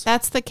what that is.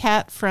 That's the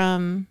cat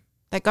from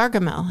that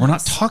Gargamel. We're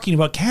not has. talking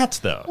about cats,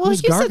 though. Well,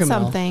 Who's you said Gargamel?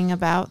 something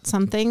about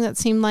something that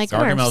seemed like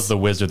Gargamel's Smurfs. the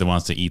wizard that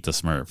wants to eat the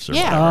Smurfs. Or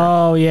Yeah. whatever.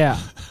 Oh, yeah.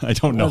 I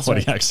don't know That's what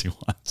right. he actually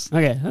wants.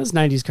 Okay. That was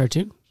 90s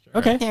cartoon.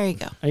 Okay. There you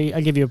go.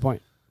 I give you a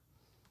point.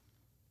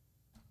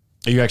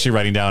 Are you actually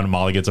writing down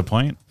Molly gets a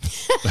point?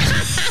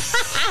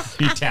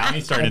 You tally? I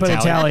Starting put to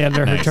a tally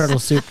under her Nice. turtle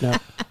soup note.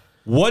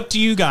 What do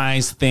you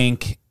guys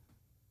think?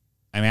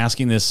 I'm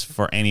asking this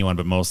for anyone,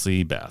 but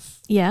mostly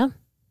Beth Yeah.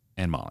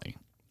 and Molly.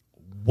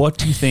 What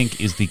do you think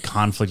is the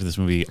conflict of this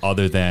movie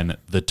other than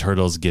the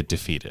turtles get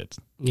defeated?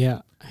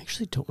 Yeah. I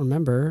actually don't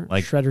remember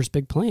Like- Shredder's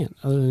big plan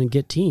other than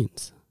get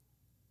teens.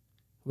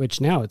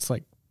 Which now it's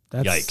like,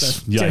 that's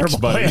Yikes. a terrible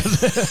Yikes, buddy.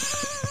 plan.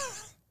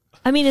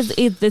 I mean,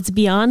 it's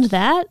beyond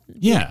that.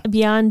 Yeah.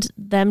 Beyond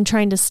them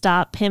trying to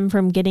stop him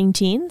from getting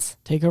teens.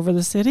 Take over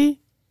the city?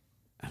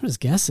 I'm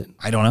just guessing.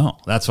 I don't know.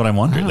 That's what I'm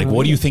wondering. I Like, don't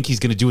what do know. you think he's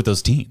going to do with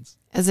those teens?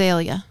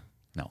 Azalea.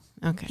 No.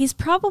 Okay. He's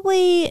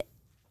probably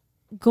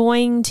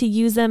going to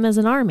use them as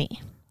an army.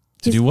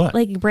 To do what?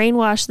 Like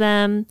brainwash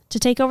them to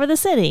take over the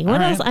city.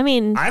 What All else? right. I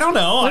mean, I don't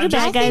know. what do I'm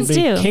bad guys Be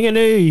do? King of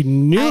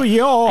New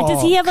York.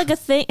 Does he have like a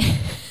thing?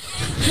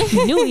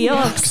 New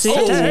York City.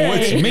 Oh,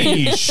 it's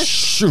me,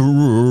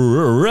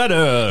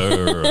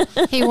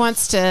 Shredder. He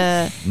wants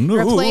to New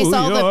replace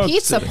all the York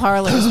pizza City.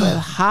 parlors with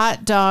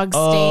hot dog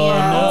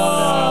stands.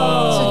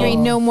 So there'll be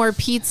no more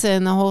pizza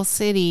in the whole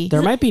city.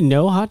 There might be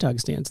no hot dog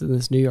stands in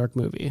this New York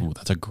movie. Ooh,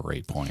 that's a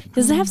great point.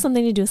 Does it have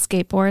something to do with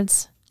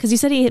skateboards? Because you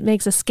said he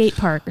makes a skate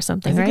park or I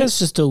something, think right? that's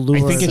just a lure.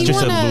 I think it's You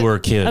just wanna- a lure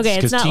kids. Okay,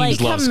 it's 'cause not teens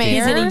like love Come skating.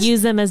 He's here. going to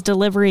use them as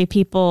delivery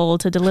people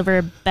to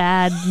deliver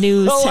bad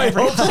news to I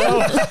everyone. hope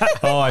so.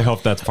 Oh, I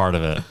hope that's part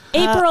of it.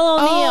 April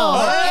O'Neil.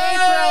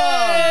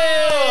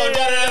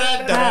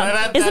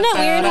 Wow. Isn't it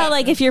weird how,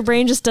 like, if your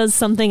brain just does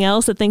something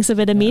else, it thinks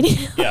of it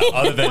immediately? Yeah,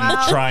 other than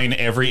trying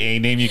every A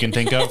name you can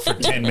think of for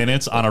 10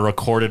 minutes on a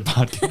recorded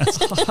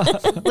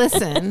podcast.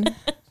 Listen,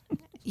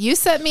 you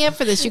set me up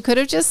for this. You could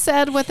have just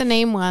said what the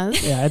name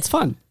was. Yeah, it's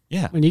fun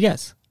Yeah. when you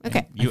guess.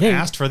 Okay. You think.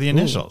 asked for the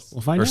initials.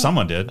 we'll find or out.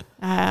 someone did.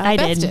 I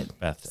Beth did.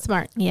 Beth did.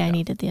 Smart. Yeah, I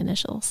needed the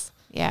initials.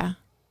 Yeah.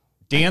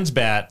 Dan's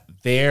bet,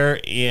 there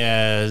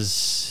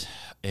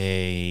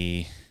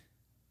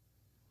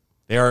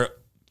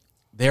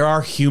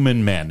are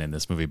human men in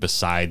this movie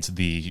besides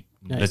the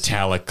Nice.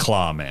 metallic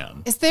claw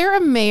man. Is there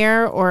a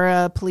mayor or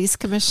a police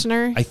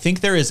commissioner? I think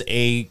there is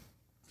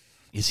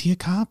is he a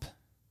cop?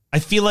 I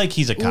feel like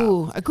he's a cop.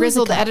 Ooh, a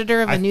grizzled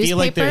editor of a I newspaper. feel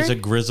like there's a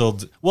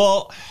grizzled.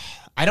 Well,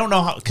 I don't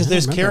know how because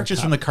there's remember a characters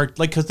cop. from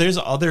the because there's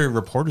other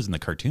reporters in the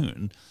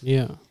cartoon.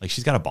 Yeah. Like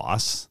she's got a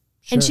boss.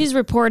 And Sure. she's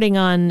reporting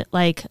on,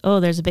 like, oh,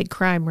 there's a big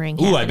crime ring.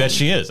 Ooh, I happening. bet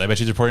she is. I bet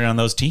she's reporting on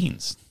those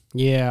teens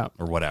Yeah.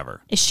 or whatever.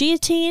 Is she a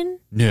teen?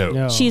 No,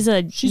 No. She's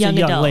a young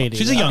adult. lady.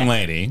 she's a young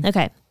lady.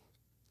 Okay.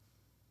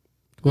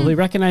 Will we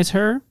recognize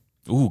her?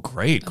 Ooh,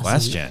 great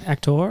question.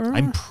 Actor?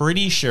 I'm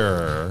pretty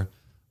sure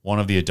one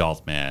of the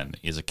adult men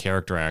is a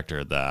character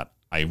actor that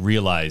I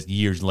realized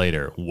years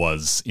later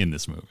was in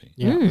this movie.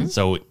 Yeah.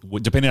 So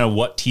depending on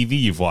what TV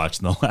you've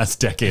watched in the last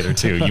decade or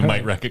two, you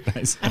might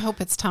recognize I him.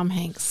 hope it's Tom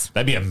Hanks.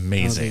 That'd be That would be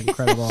amazing.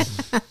 incredible.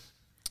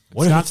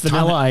 What It's not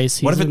Vanilla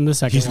Ice. What He's if in the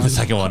second He's in one. the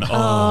second one.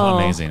 Oh,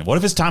 amazing. What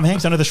if it's Tom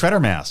Hanks under the Shredder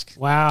mask?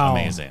 Wow.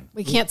 Amazing.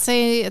 We can't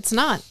say it's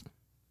not.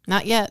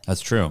 Not yet.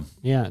 That's true.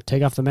 Yeah.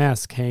 Take off the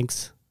mask,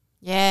 Hanks.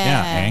 Yeah.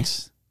 Yeah,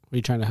 Hanks. What are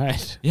you trying to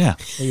hide? Yeah.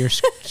 Are you a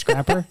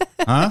scrapper?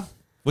 Huh?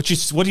 What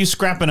are you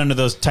scrapping under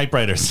those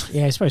typewriters?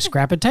 Yeah, he's probably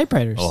scrapping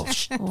typewriters. Oh,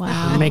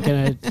 Wow. Making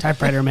a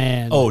typewriter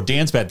man. Oh,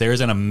 Dan's bet. There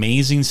is an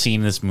amazing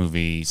scene in this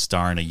movie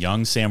starring a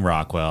young Sam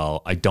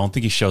Rockwell. I don't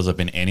think he shows up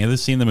in any of the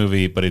scene in the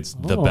movie, but it's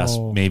the best,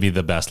 maybe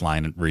the best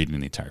line read in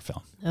the entire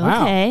film.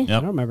 Wow. Okay. I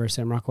don't remember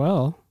Sam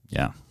Rockwell.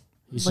 Yeah.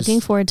 He's Looking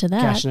just forward to that.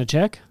 cashing a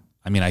check.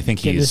 I mean, I think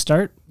Getting his he's,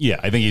 start. yeah,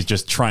 I think he's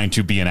just trying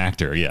to be an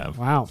actor. Yeah.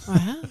 Wow.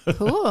 Wow.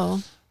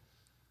 Cool.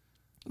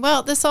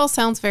 Well, this all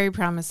sounds very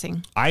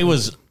promising. I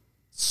was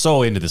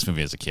so into this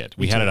movie as a kid.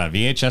 We had it on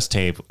VHS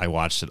tape. I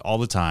watched it all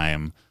the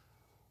time.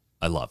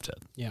 I loved it.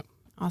 Yeah.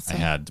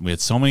 Awesome. We had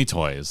so many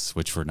toys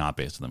which were not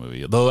based on the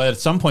movie. Though at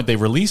some point they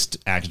released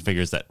action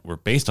figures that were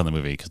based on the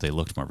movie because they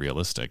looked more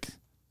realistic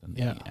than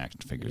Yeah. the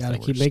action figures. Gotta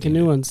that keep were making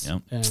new stated. ones.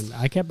 Yep. And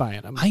I kept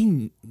buying them.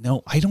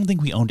 I don't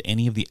think we owned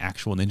any of the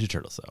actual Ninja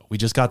Turtles though. We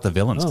just got the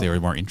villains. 'Cause they were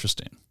more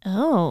interesting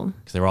Oh.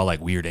 because they were all like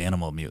weird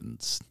animal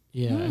mutants.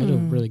 Yeah, I had a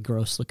really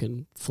gross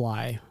looking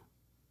fly.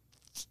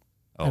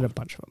 I had Oh, a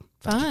bunch of them.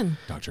 Fun.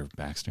 Dr.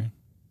 Baxter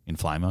in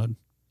fly mode.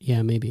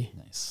 Yeah, maybe.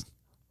 Nice.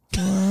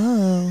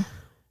 Whoa.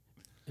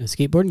 And a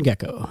skateboarding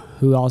gecko,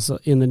 who also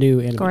in the new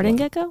anime. Gordon one.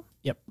 Gecko?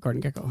 Yep,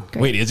 Gordon Gecko.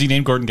 Great. Wait, is he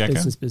named Gordon Gecko?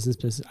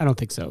 Business. I don't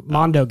think so.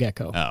 Mondo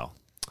Gecko. Oh,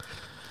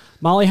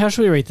 Molly, how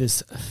should we rate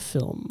this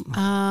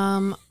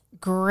film?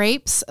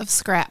 Grapes of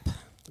scrap.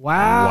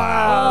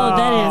 Wow. Oh,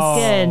 that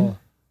is good.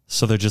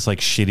 So they're just like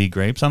shitty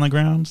grapes on the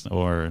ground,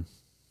 or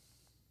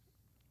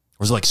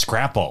is it like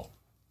Scrapple?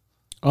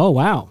 Oh,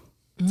 wow.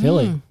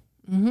 Philly.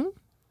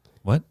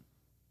 What?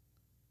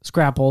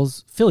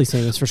 Scrapples. Philly's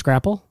famous for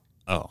Scrapple.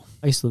 Oh,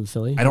 I used to live in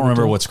Philly. I don't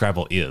remember what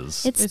Scrapple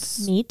is.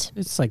 It's meat.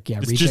 It's like, It's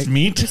reject. just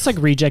meat? It's like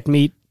reject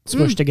meat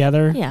smushed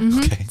together. Yeah.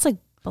 Okay. It's like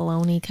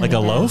bologna kind Like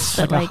of. a loaf?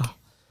 But Like like,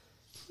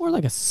 Or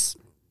like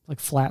like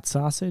flat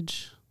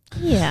sausage.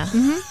 yeah.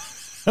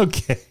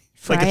 Okay.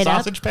 It's like Fry a it up.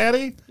 sausage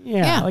patty?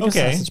 Yeah, Yeah. like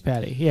Okay. a sausage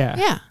patty. Yeah.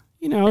 Yeah.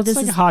 You know, it's This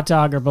like is- a hot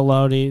dog or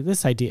bologna.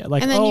 This idea.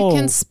 Like, And then you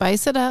can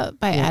spice it up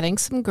by adding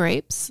some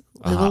grapes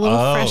with a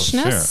little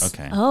freshness. Sure.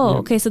 Okay. Oh,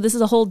 okay. So this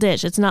is a whole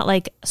dish. It's not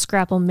like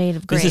Scrapple made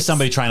of grapes. This is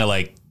somebody trying to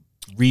like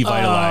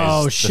revitalize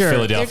Oh, the sure.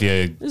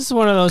 Philadelphia. This is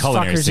one of those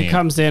Culinary fuckers scene. who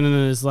comes in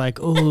and is like,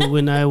 "Oh,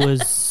 when I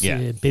was Yeah.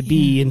 a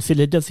baby in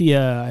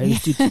Philadelphia, I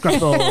used to eat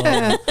Scrapple.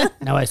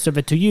 Now I serve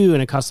it to you,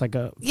 and it costs like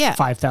a Yeah.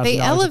 $5,000 They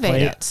a elevate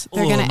plate." it.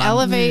 They're going to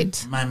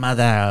elevate. My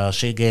mother,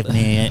 she gave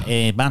me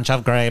a bunch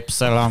of grapes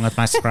along with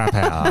my scrapple,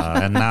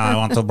 and now I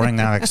want to bring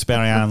that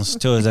experience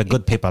to the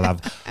good people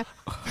of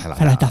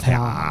Philadelphia.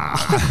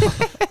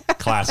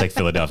 Classic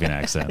Philadelphian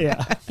accent.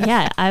 Yeah,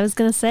 Yeah, I was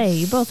gonna say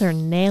you both are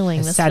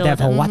nailing this. sad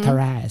Philadelphia. water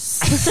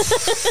ice.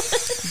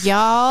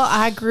 Y'all,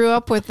 I grew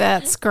up with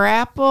that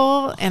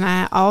Scrapple, and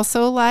I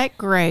also like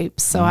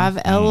grapes. So I've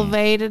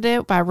elevated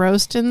it by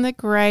roasting the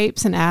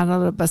grapes and added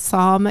a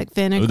balsamic Ooh,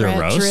 vinaigrette they're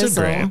roasted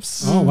drizzle.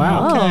 grapes. Oh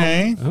wow.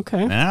 Okay.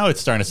 Okay. Now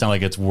it's starting to sound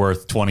like it's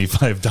worth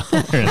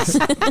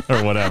 $25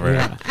 or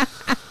whatever.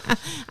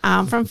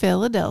 I'm from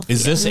Philadelphia.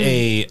 Is this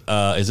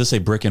a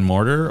brick and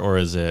mortar, or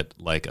is it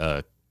like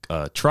a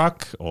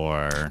truck,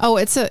 or Oh,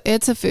 it's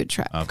a food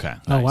truck. okay?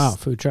 Oh Nice. wow,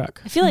 food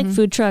truck. I feel like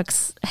food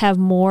trucks have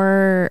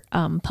more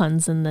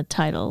puns in the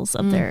titles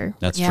of their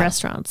That's Yeah.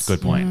 restaurants.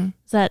 Good point.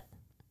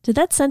 Did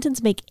that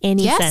sentence make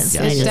any Yes, sense?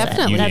 it I just said?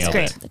 definitely That's did.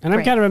 great. And I'm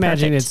Great. kind of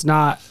imagining Perfect. it's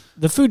not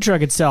the food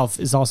truck itself.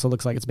 Is also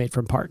looks like it's made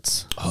from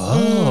parts.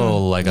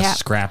 Oh, like a Yeah.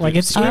 scrap. Like it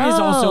is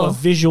also Oh. a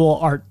visual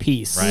art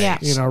piece. Right. Yeah.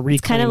 You know, It's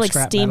kind of like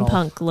scrap metal.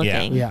 steampunk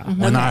looking. Yeah.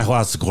 When I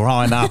was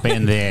growing up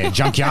in the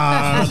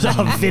junkyard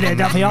of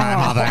Philadelphia.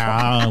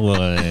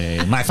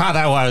 my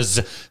father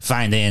was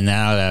finding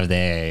out of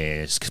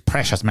the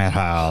precious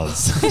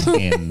metals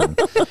in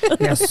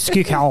Yes,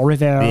 Schuylkill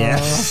River.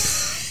 Yeah.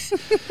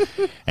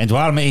 And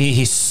while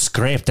he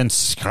scraped and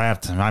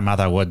scrapped, my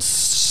mother would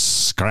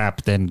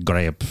scrap and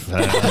grape.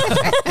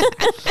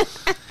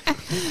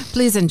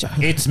 Please enjoy.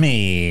 It's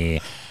me,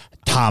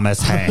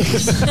 Thomas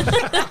Hanks.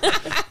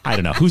 I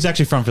don't know. Who's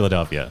actually from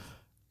Philadelphia?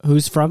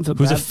 Who's from?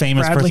 Who's a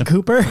famous Bradley person?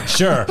 Cooper.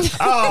 Sure.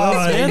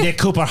 Oh, in the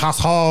Cooper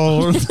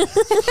household.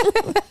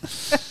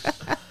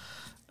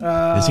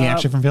 Is he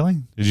actually from Philly?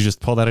 Did you just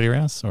pull that out of your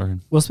ass? Or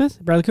Will Smith,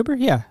 Bradley Cooper.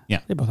 Yeah,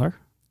 Yeah. they both are.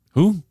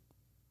 who?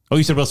 Oh,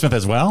 you said Will Smith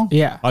as well?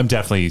 Yeah. We're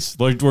definitely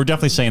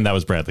saying that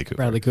was Bradley Cooper.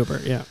 Bradley Cooper.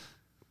 Yeah.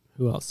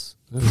 Who else?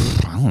 I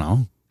don't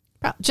know.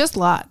 Just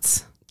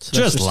lots. Just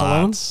Sylvester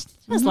Stallone? lots.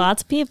 There's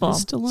lots of people.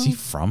 Stallone? Is he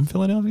from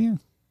Philadelphia?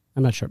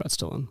 I'm not sure about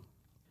Stallone.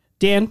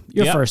 Dan,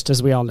 you're Yep. first,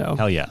 as we all know.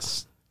 Hell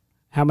yes.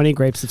 How many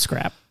grapes of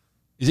scrap?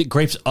 Is it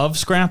grapes of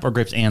scrap or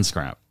grapes and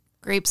scrap?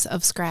 Grapes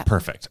of scrap.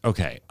 Perfect.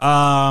 Okay.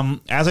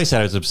 As I said,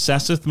 I was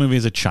obsessed with the movie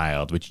as a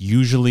child, which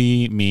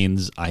usually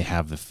means I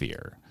have the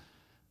fear.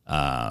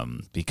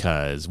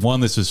 Because one,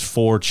 this was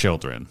for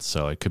children,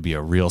 so it could be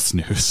a real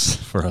snooze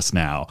for us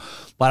now.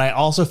 But I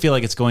also feel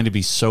like it's going to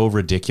be so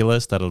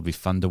ridiculous that it'll be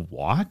fun to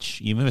watch,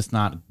 even if it's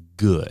not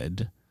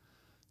good.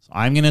 So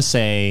I'm going to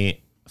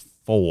say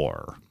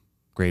 4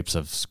 grapes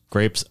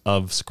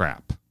of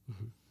scrap,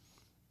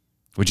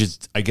 which is,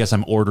 I guess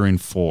I'm ordering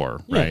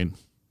 4, Yeah. right?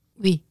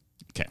 Oui.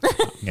 Okay.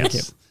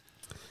 Yes.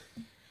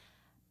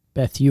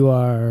 Beth, you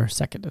are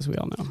second, as we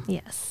all know.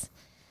 Yes.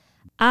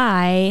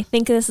 I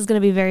think this is going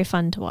to be very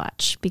fun to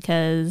watch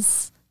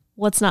because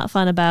what's not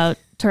fun about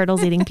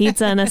turtles eating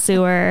pizza in a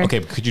sewer? Okay,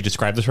 could you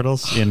describe the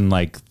turtles in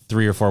like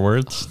 3 or 4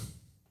 words?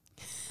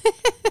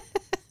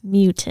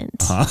 Mutant.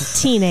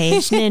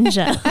 Teenage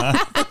ninja.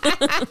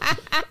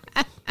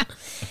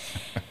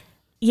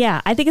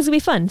 Yeah, I think it's going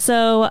to be fun.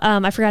 So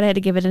I forgot I had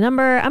to give it a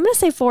number. I'm going to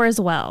say 4 as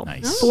well.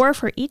 Nice. 4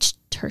 for each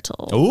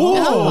turtle. Oh,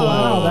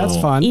 Wow, that's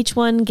fun. Each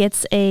one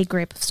gets a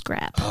grape of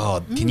scrap.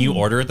 Oh, can you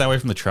order it that way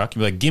from the truck? You'd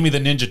be like, give me the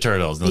Ninja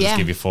Turtles. And they'll Yeah. just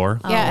give you 4.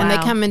 Yeah, and they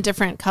wow. come in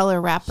different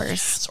color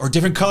wrappers. Or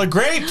different colored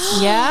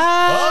grapes.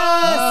 Yeah.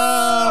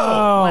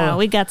 Oh. Wow,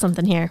 we got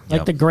something here. Like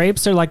Yep. the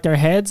grapes are like their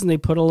heads, and they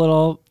put a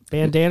little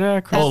bandana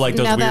across. Oh, like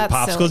those Now weird that's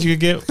popsicles silly. you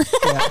could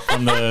get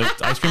from the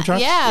ice cream truck?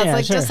 Yeah, it's Yeah,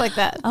 like sure. just like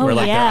that. Oh, Where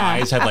like their yeah.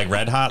 eyes had like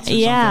red hots or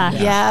Yeah.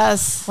 something?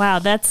 Yes. Wow,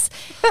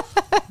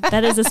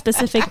 that is a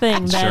specific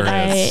thing that Sure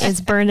is.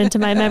 is burned into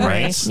my memory.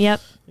 Right.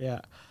 Yep. Yeah.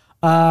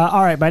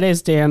 All right. My name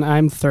is Dan.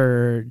 I'm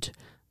third.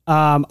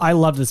 I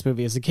loved this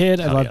movie as a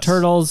kid. I Oh, loved yes.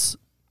 Turtles,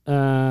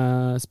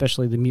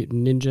 especially the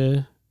Mutant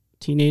Ninja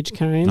teenage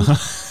kind.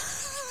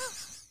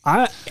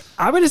 I'm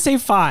going to say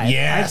 5.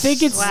 Yes. I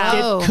think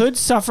Wow. it could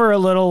suffer a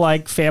little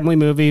like family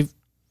movie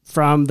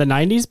from the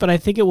 90s, but I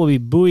think it will be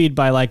buoyed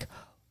by like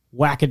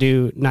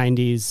wackadoo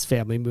 90s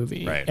family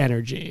movie Right.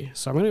 energy.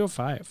 So I'm going to go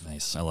 5.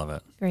 Nice. I love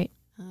it. Great.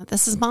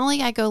 This is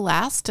Molly. I go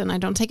last, and I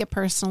don't take it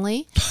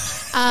personally.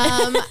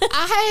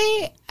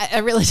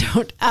 I really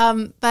don't.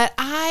 But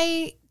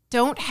I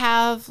don't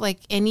have like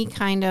any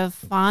kind of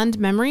fond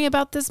memory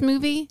about this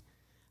movie.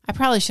 I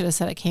probably should have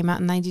said it came out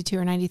in 92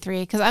 or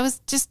 93 because I was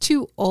just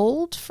too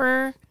old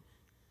for,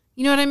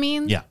 you know what I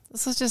mean? Yeah.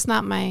 This was just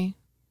not I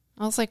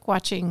was like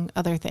watching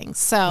other things.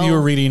 So You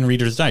were reading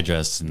Reader's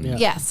Digest and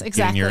yes,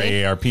 exactly. getting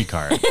your AARP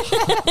card.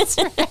 That's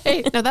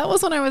right. No, that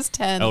was when I was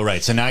 10. Oh,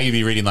 right. So now you'd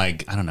be reading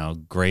like, I don't know,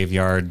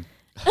 Graveyard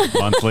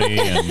Monthly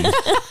and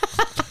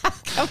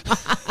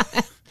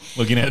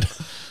looking at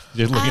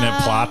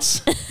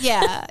plots.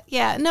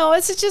 Yeah. No,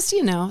 it's just,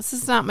 this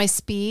is not my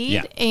speed,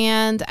 Yeah.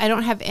 and I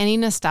don't have any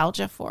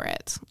nostalgia for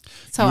it.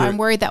 So I'm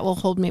worried that will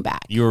hold me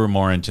back. You were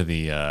more into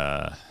the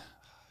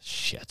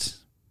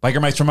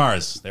Biker Mice from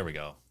Mars. There we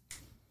go.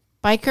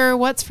 Biker,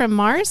 what's from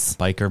Mars?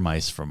 Biker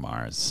Mice from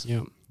Mars.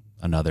 Yeah.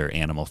 Another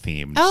animal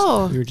themed.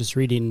 Oh, We were just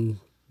reading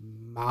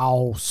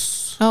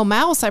Mouse.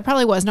 Mouse. I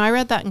probably was. No, I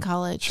read that in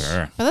college.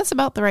 Sure. But that's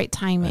about the right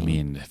timing. I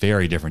mean,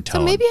 very different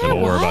tone maybe than I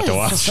what we're about to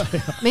was.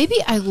 watch. Maybe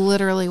I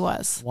literally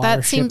was. That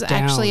Watership seems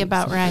actually Down.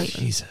 about right.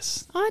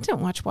 Jesus. Oh, I didn't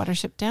watch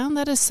Watership Down.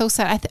 That is so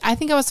sad. I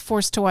think I was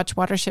forced to watch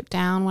Watership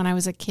Down when I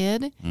was a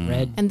kid.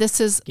 Red. And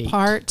this is Gate.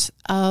 part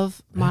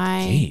of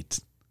my Kate.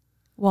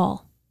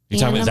 Wall. Is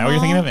that what you're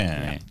thinking of?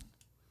 Animal.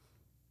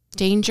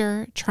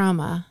 Danger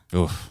trauma.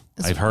 Oof.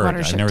 It's I've heard. I've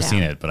Watership never Down.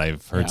 seen it, but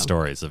I've heard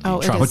stories of being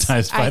it is.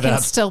 traumatized by I can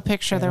that. still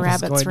picture the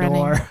What's rabbits going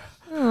running.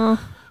 on?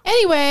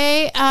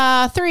 Anyway,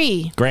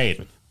 3.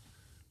 Great.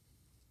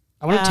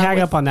 I want to tag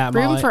with up on that,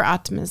 Room Molly. for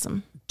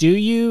optimism.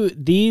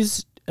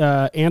 These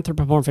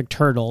anthropomorphic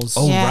turtles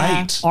Oh, Yeah.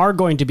 right. are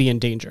going to be in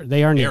danger.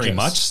 They are ninjas. Very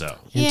much so.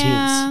 And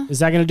Yeah. teens. Is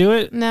that going to do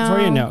it No, for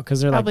you? No,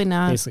 because they're probably like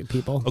not. basically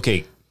people.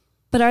 Okay.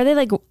 But are they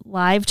like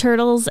live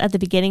turtles at the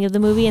beginning of the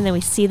movie and then we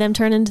see them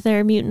turn into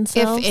their mutant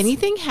selves? If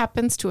anything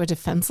happens to a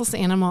defenseless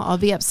animal, I'll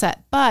be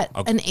upset. But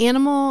an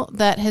animal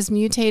that has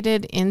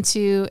mutated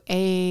into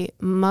a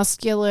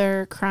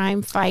muscular,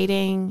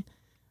 crime-fighting,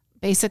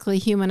 basically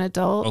human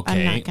adult, I'm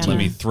Okay. not gonna. Let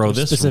me throw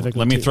this. Specifically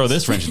Let me teens. throw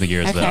this wrench in the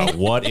gears, Okay. though.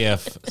 What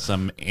if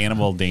some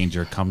animal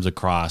danger comes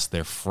across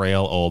their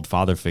frail old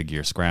father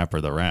figure,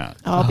 Scrapper the rat?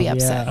 I'll be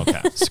upset.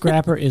 Yeah. Okay.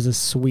 Scrapper is a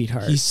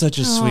sweetheart. He's such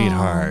a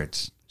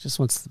sweetheart. Just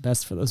wants the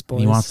best for those boys.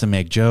 He wants to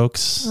make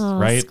jokes,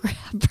 right?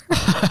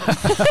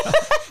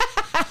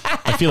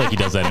 I feel like he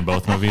does that in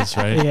both movies,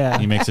 right? Yeah.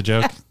 He makes a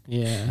joke,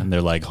 Yeah. and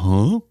they're like,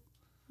 "Huh?"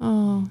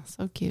 Oh,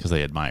 so cute. Because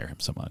they admire him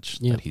so much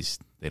Yeah. that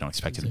they don't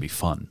expect it to be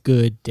fun.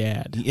 Good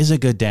dad. He is a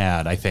good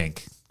dad, I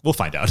think. We'll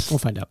find out. We'll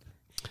find out.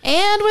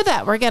 And with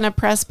that, we're going to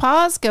press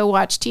pause, go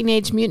watch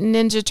Teenage Mutant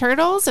Ninja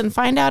Turtles, and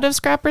find out if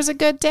Scrapper's a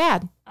good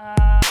dad.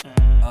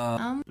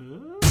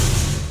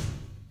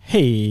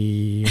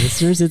 Hey,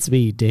 listeners, it's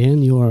me,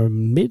 Dan, your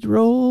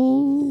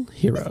mid-roll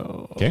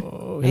hero. Okay.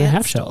 In a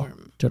half shell.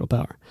 Turtle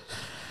power.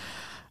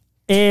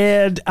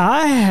 And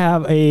I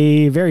have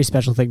a very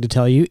special thing to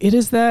tell you. It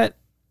is that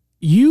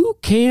you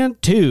can,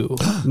 too,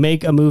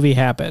 make a movie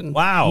happen.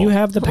 Wow. You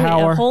have the Wait,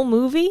 power. a whole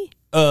movie?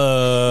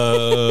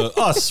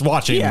 Us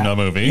watching Yeah. a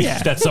movie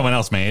that someone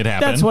else made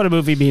happen. That's what a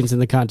movie means in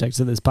the context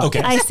of this podcast.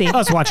 Okay. I see.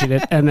 Us watching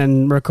it and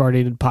then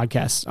recording a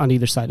podcast on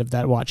either side of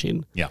that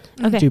watching. Yeah.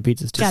 Okay. 2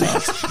 pizzas, 2 Got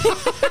salads.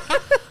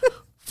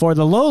 For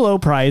the low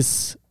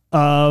price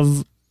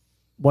of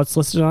what's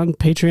listed on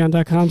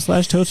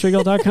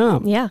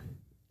patreon.com/toastregal.com. Yeah.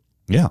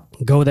 Yeah.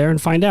 Go there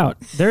and find out.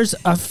 There's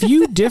a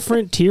few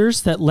different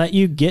tiers that let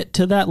you get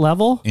to that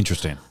level.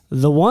 Interesting.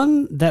 The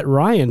one that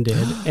Ryan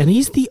did, and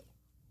he's the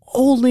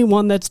only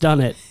one that's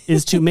done it,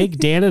 is to make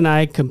Dan and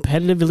I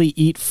competitively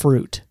eat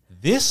fruit.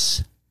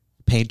 This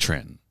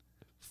patron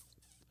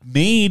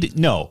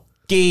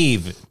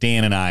gave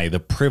Dan and I the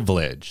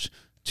privilege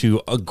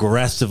to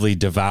aggressively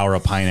devour a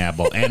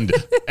pineapple and,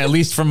 at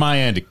least from my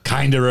end,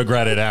 kind of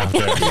regret it after.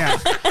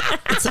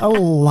 It's a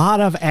lot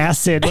of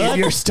acid in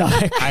your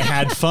stomach. I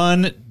had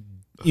fun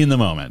in the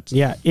moment.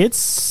 Yeah,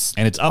 it's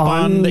And it's up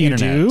on the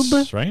YouTube.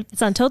 internet, right?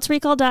 It's on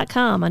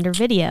totesrecall.com under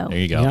video. There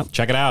you go. Yep.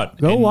 Check it out.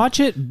 Go And watch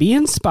it. Be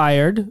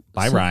inspired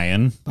by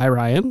Ryan. by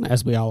Ryan,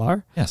 as we all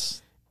are,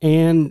 Yes.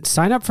 and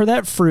sign up for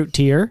that fruit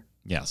tier.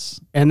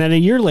 Yes. And then a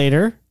year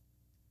later,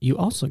 you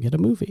also get a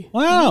movie.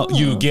 Well,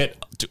 you get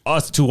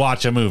us to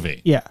watch a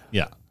movie. Yeah,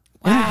 Yeah.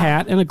 and a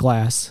hat and a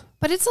glass.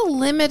 But it's a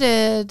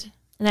limited,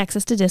 And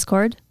access to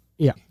Discord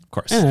Yeah, Of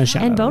course. and a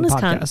shout and out on the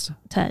bonus podcast.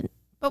 content.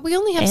 but we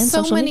only have And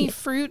so social many media.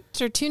 fruit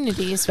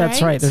opportunities, right?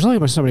 That's right. There's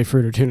only so many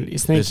fruit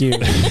opportunities. Thank you,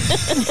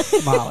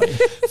 Molly.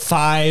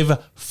 5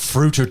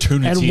 fruit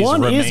opportunities And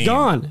one remain. is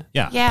gone.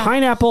 Yeah. Yeah.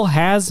 Pineapple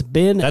has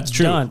been That's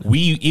true. done.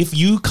 If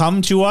you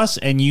come to us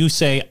and you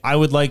say, I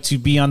would like to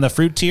be on the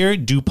fruit tier,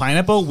 do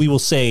pineapple, we will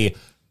say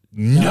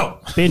no.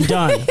 Been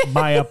done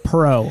by a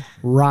pro,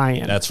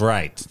 Ryan. That's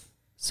right.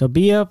 So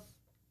be a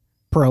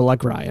pro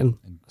like Ryan.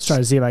 Let's try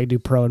to see if I can do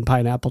pro and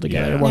pineapple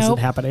together. Yeah. It wasn't Nope.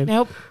 happening.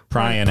 Nope.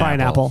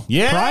 Pineapple.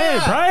 Yeah.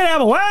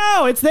 Pineapple.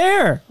 Wow, it's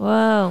there.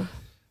 Whoa.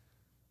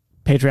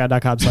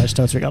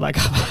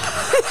 Patreon.com/toastregal.com.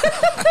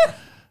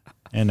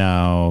 And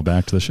now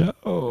back to the show.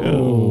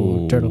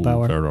 Oh, turtle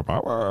power. Turtle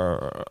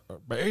power.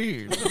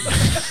 Babe.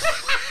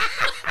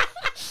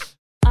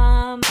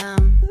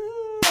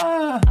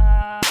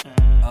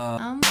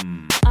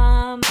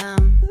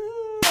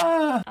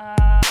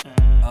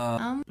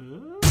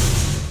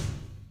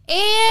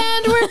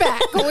 And we're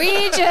back.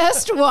 We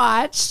just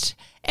watched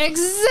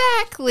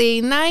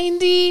exactly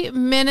 90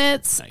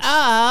 minutes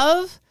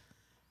of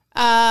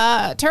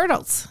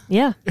Turtles.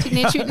 Yeah.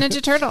 Teenage Mutant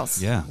Ninja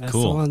Turtles. Yeah, That's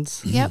cool. the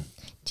ones. Yep.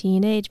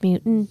 Teenage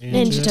Mutant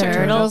Ninja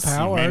Turtles.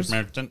 Powers.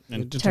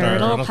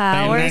 Turtle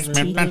powers.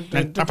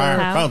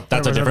 Oh,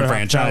 that's a different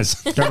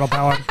franchise. Turtle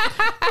power.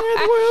 We're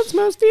the world's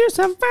most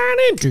fearsome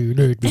fighting. And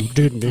they're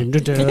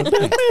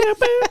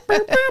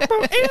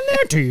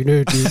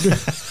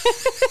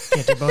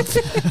can't do both.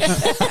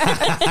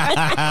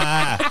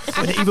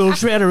 When the evil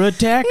shredder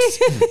attacks.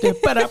 I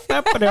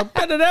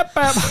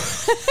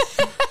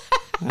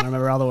don't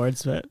remember all the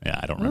words, but Yeah,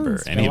 I don't remember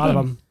it's any a lot of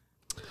of them.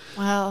 them.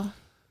 Well,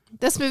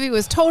 this movie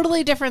was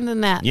totally different than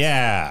that.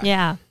 Yeah.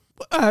 Yeah.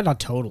 Not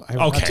totally.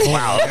 Okay,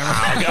 wow.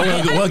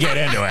 We'll get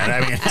into it.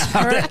 I mean,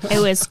 It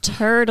was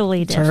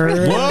totally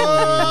different.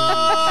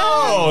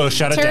 whoa!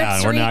 Shut it Turds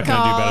down. We're not going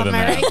to do better than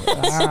that. recall, am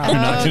I right? We're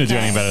not going to do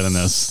any better than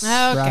this.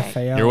 Okay.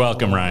 Raphael. You're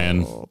welcome,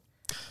 Ryan.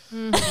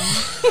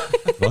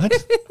 What?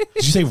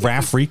 Did you say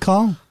RAF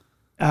recall?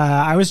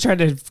 I was trying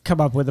to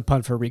come up with a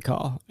pun for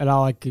recall, and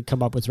all I could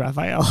come up with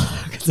Raphael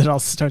because it all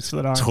starts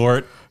with an R.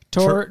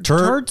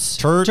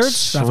 Turts,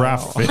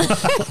 Raphael.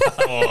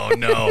 Oh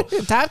no,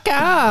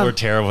 .com. we're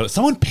terrible.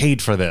 Someone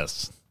paid for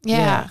this.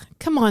 Yeah.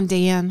 Come on,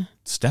 Dan.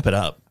 Step it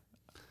up.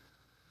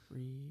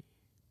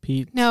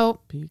 Pete. No.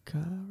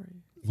 Peacock.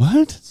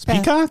 What? Beth,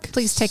 Peacock?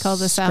 Please take all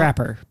this out.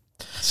 Scrapper.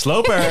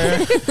 Sloper.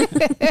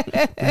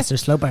 Master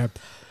Sloper.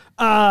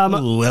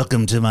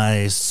 Welcome to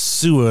my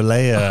sewer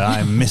lair.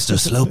 I'm Mr.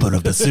 Sloper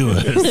of the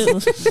sewers.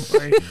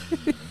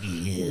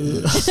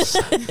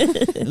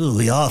 Ooh,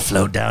 we all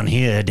float down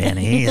here,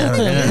 Danny.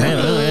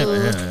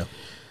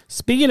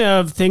 Speaking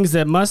of things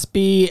that must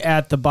be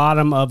at the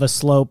bottom of a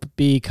slope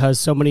because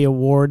so many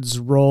awards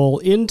roll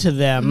into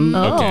them,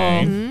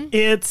 Okay.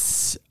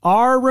 it's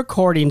our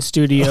recording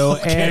studio,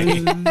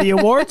 and the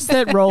awards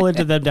that roll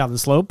into them down the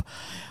slope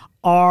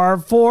are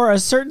for a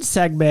certain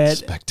segment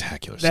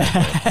Spectacular.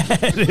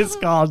 that is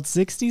called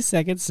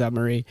 60-Second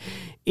Summary,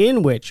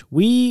 in which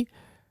we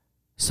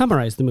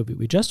summarize the movie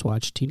we just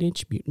watched,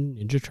 Teenage Mutant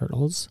Ninja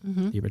Turtles,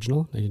 the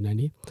original,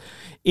 1990,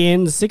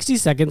 in 60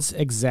 seconds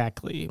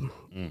exactly.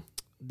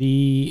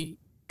 The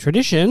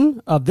tradition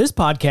of this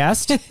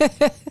podcast,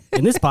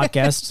 in this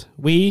podcast,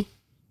 we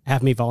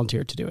have me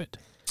volunteer to do it.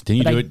 Didn't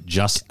you But do it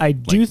just? I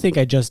do think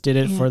I just did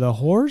it for the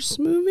horse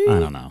movie. I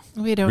don't know.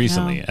 We don't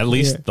Recently, know. at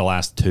least the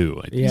last two.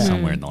 I think Yeah.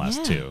 somewhere in the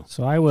last two.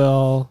 So I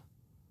will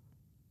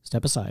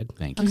step aside.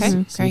 Thank you. Okay.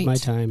 Cede Great. my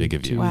time Big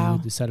of you. to Wow.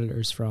 the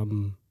senators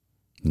from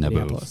Naboo.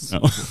 Minneapolis.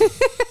 No.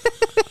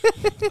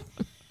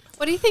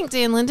 What do you think,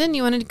 Dan Linden?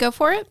 You wanted to go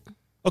for it?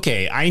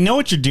 Okay, I know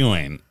what you're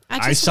doing. I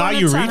I just saw want a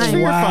you reach time. for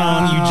your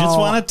phone. You just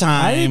want a I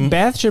time. think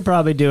Beth should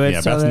probably do it. Yeah,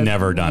 so Beth's that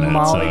never done it,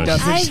 Molly so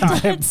doesn't I've time.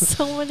 done it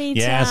so many times.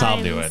 Yes,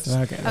 I'll do it.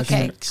 Okay.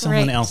 Okay.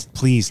 Someone great. else,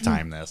 please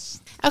time this.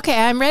 Okay,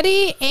 I'm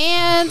ready.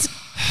 And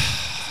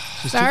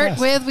start fast.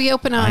 with we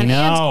open on. I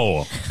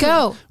know. And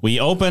go. We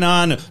open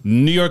on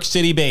New York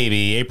City,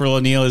 baby. April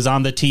O'Neil is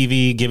on the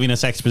TV giving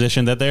us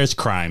exposition that there's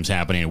crimes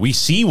happening. We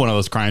see one of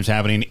those crimes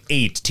happening.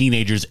 8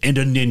 teenagers and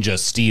a ninja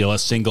steal a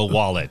single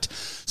wallet.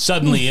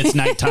 Suddenly, it's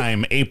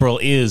nighttime. April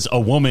is a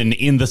woman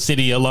in the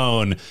city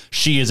alone.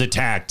 She is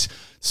attacked.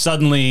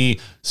 Suddenly,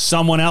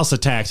 someone else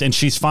attacks, and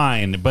she's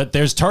fine. But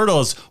there's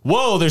turtles.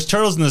 Whoa, there's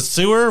turtles in the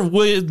sewer?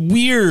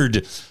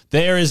 Weird.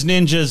 There is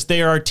ninjas.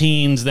 There are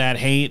teens that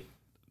hate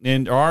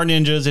or are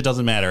ninjas. It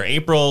doesn't matter.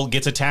 April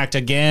gets attacked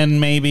again,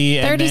 maybe.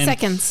 30 then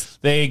seconds.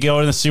 They go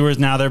in the sewers.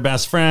 Now they're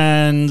best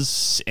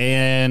friends.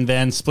 And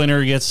then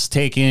Splinter gets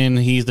taken.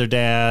 He's their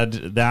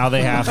dad. Now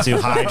they have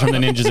to hide from the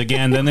ninjas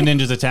again. Then the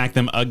ninjas attack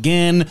them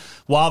again.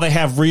 While they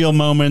have real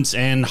moments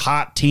and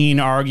hot teen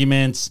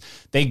arguments,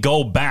 they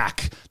go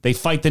back. They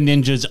fight the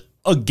ninjas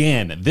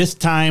again. This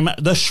time,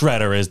 the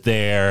Shredder is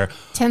there.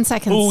 10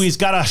 seconds. Ooh, he's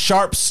got a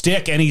sharp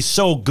stick, and he's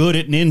so good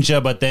at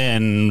ninja, but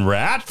then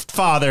Rat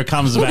Father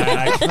comes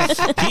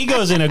back. He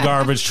goes in a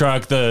garbage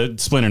truck. The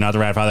Splinter, not the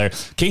Rat Father.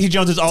 Casey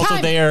Jones is also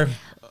Time. there.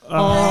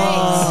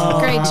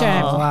 Great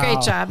job. Wow.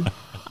 Great job.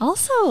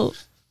 Also,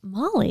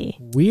 Molly.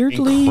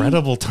 Weirdly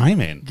Incredible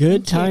timing.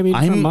 good timing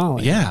from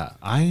Molly. Yeah,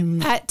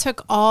 I'm... It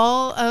took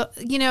all,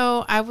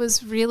 I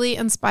was really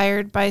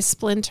inspired by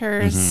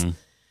Splinter's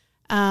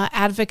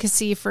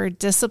advocacy for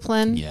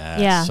discipline. Yes,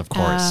 Yeah. of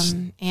course.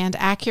 And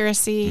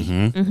accuracy.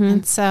 Mm-hmm.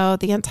 And so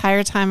the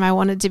entire time I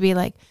wanted to be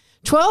like,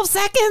 12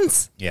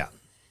 seconds. Yeah.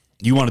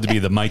 You wanted to be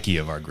the Mikey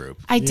of our group.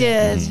 I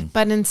did,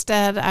 but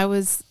instead I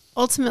was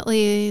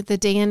ultimately the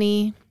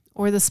Danny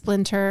or the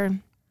Splinter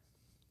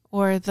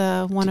or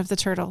the one of the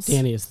turtles.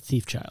 Danny is the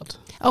thief child.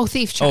 Oh,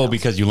 Thief Child. Oh,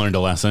 because you learned a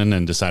lesson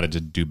and decided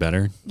to do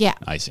better? Yeah.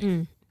 I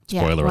see.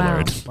 Yeah. Spoiler Wow.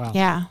 alert. Wow.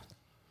 Yeah.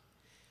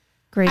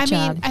 Great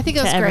job. I think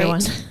it was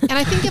great. And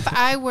I think if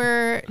I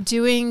were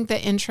doing the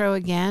intro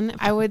again,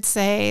 I would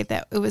say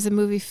that it was a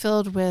movie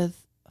filled with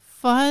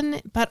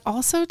fun, but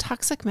also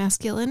toxic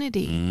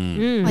masculinity.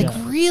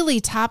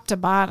 Really top to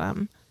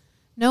bottom.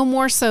 No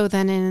more so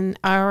than in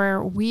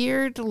our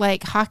weird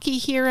hockey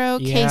hero,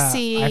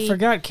 Casey. I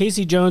forgot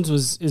Casey Jones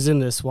is in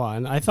this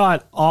one. I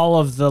thought all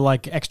of the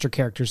extra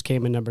characters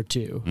came in number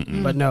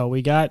 2. But no,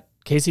 we got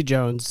Casey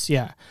Jones.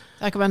 Yeah.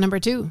 Talk about number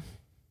 2.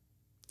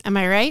 Am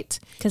I right?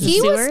 Because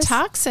he was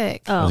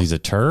toxic. Oh, he's a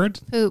turd?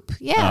 Poop.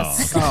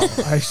 Yes. I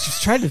was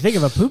just trying to think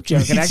of a poop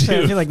joke, and actually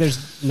I feel like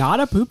there's not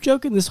a poop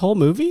joke in this whole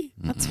movie.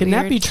 Can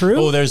that be true?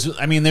 Oh, there's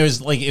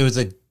it was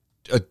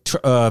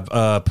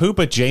a poop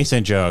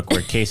adjacent joke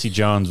where Casey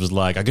Jones was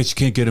like, I guess you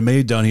can't get a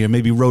maid down here,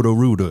 maybe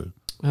Roto-Rooter.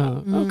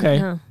 Oh,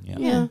 okay.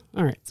 Yeah.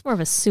 All right. It's more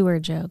of a sewer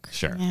joke.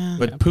 Sure. Yeah.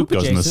 But poop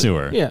goes in the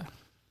sewer. Yeah.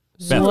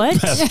 What?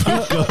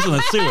 Poop goes in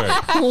the sewer.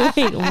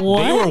 Wait,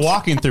 what? They were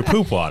walking through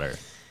poop water.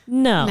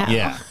 No.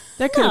 Yeah.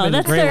 That could have been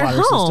that's a gray their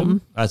water home.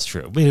 system. That's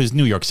true. But it was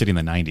New York City in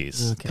the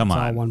 90s. Okay, Come it's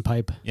on. all one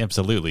pipe.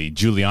 Absolutely.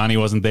 Giuliani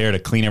wasn't there to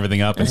clean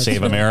everything up and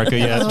save America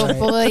yet. Oh,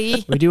 boy.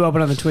 We do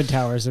open on the Twin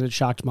Towers, and it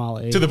shocked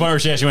Molly. To the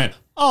point where she went,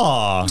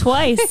 "Aw."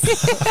 Twice.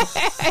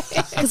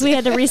 Because we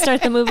had to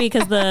restart the movie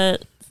because the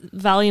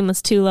volume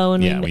was too low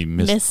and we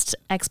missed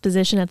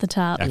exposition at the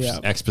top.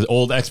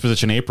 Old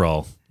Exposition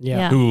April,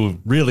 Yeah. who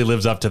really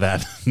lives up to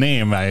that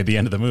name at the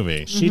end of the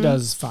movie. She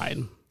does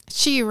fine.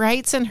 She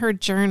writes in her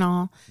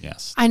journal.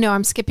 Yes. I know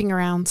I'm skipping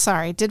around.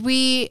 Sorry. Did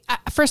we,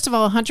 first of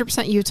all,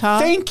 100% Utah?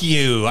 Thank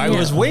you. I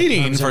was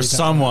waiting for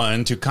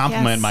someone to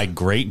compliment Yes. my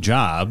great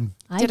job.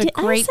 I did a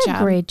great I said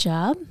job. great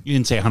job. You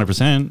didn't say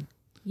 100%.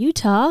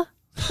 Utah.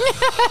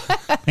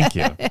 Thank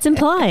you. It's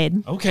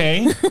implied.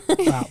 Okay.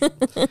 Wow.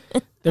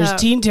 There's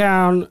Teen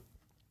Town.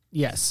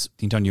 Yes.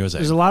 Teen Town USA.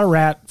 There's a lot of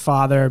rat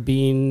father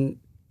being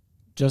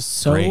just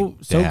so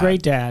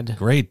great dad.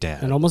 Great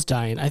dad. And almost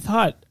dying.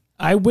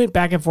 I went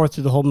back and forth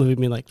through the whole movie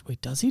being like,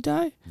 wait, does he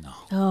die? No.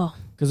 Oh.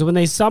 Because when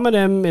they summon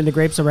him in the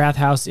Grapes of Wrath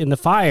house in the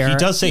fire. He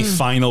does say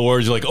final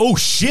words. You're like, oh,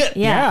 shit.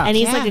 Yeah. And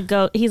he's Yeah. like a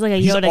goat. He's like a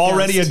He's Yoda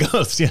already ghost. a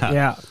ghost. Yeah.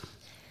 Yeah.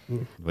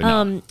 But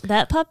no.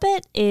 That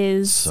puppet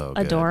is So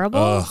good. adorable.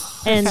 Ugh.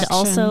 And Perfection.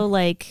 also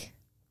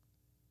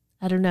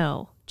I don't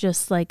know,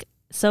 just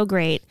so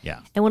great.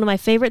 Yeah. And one of my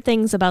favorite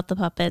things about the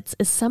puppets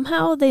is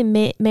somehow they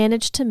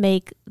managed to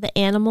make the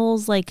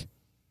animals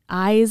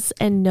eyes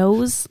and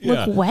nose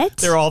look wet.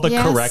 They're all the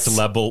Yes. correct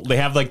level. They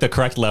have the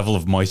correct level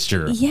of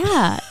moisture.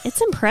 Yeah, it's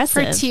For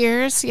impressive.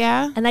 tears,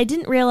 yeah. And I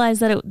didn't realize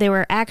that they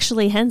were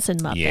actually Henson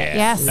Muppets. Yeah.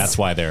 Yes. That's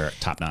why they're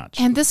top notch.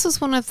 And this was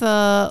one of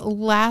the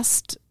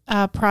last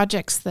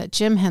projects that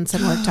Jim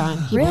Henson worked on.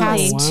 He Really?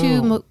 passed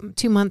Wow.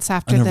 2 months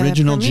after An the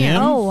original premiere.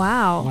 Jim? Oh,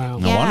 wow. Wow.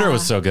 No Yeah. wonder it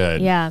was so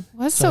good. Yeah.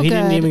 Was So so he good.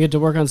 didn't even get to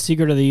work on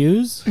Secret of the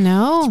Ooze?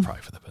 No,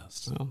 Probably for the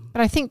best.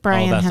 but I think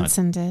Brian that's not-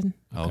 Henson did.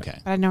 Okay.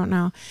 But I don't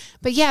know.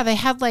 But yeah, they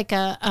had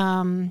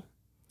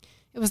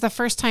it was the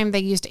first time they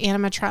used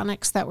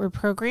animatronics that were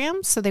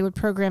programmed. So they would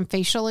program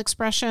facial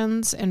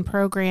expressions and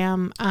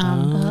program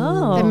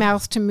the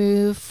mouth to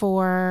move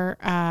for,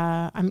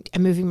 I'm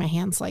moving my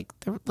hands like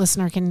the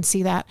listener can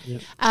see that,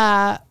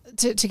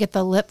 to get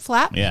the lip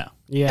flap Yeah.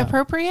 Yeah.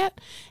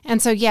 appropriate.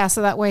 And so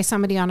that way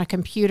somebody on a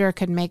computer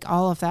could make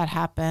all of that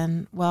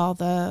happen while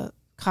the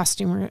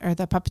costume or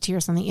the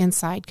puppeteers on the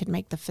inside could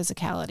make the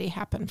physicality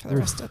happen for the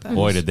rest of the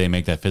Boy, did they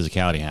make that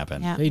physicality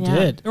happen. Yeah. They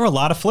did. There were a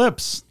lot of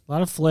flips. A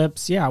lot of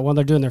flips. Yeah. When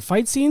they're doing their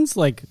fight scenes,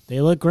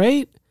 they look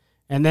great.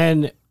 And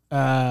then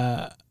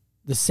the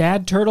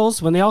sad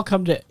turtles, when they all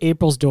come to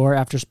April's door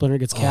after Splinter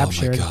gets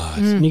captured. Oh, my God.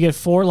 And you get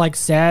 4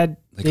 sad.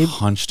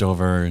 Hunched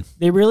over.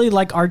 They really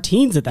are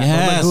teens at that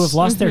point, Yes. who have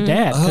lost their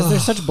dad because they're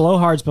such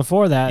blowhards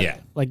before that. Yeah.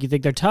 You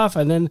think they're tough,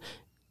 and then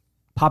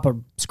Papa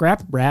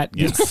Scrap Rat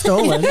gets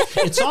stolen.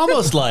 It's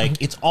almost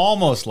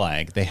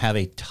like they have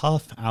a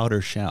tough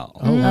outer shell.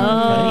 Oh,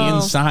 But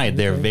inside,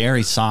 they're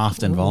very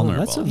soft and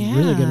vulnerable. That's a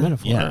really good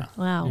metaphor. Yeah.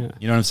 Wow. Yeah.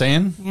 You know what I'm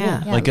saying?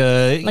 Yeah. Yeah. Like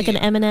an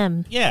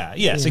M&M. Yeah.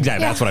 Yes.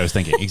 Exactly. That's what I was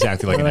thinking.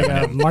 Exactly like an Like a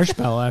M&M.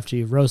 marshmallow after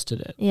you've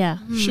roasted it. Yeah.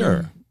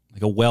 Sure.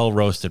 Like a well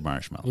roasted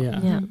marshmallow. Yeah.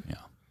 Yeah. Yeah.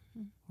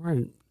 Or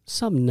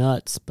some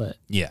nuts, but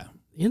Yeah.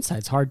 the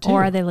inside's hard too.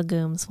 Or are they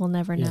legumes? We'll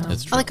never know.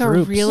 That's true. like a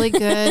Groups. really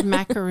good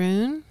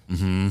macaroon.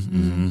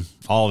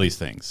 All these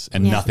things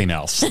and nothing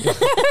else.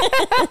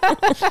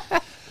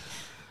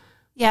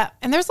 Yeah,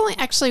 and there's only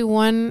actually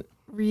one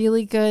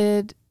really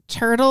good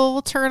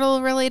turtle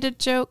related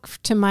joke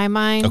to my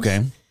mind.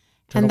 Okay.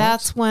 And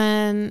that's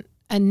when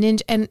a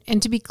ninja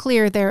and to be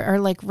clear, there are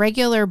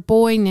regular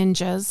boy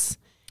ninjas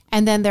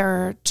and then there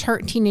are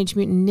Teenage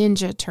Mutant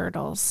Ninja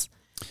Turtles.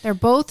 They're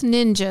both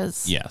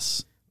ninjas.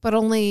 Yes. But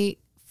only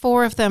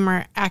 4 of them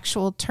are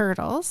actual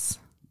turtles.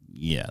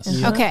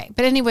 Yes. Okay,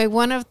 but anyway,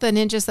 one of the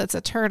ninjas that's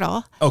a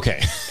turtle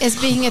Okay. is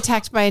being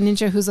attacked by a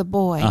ninja who's a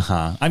boy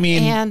I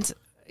mean, and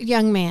a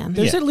young man.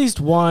 There's at least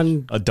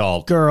one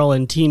adult. girl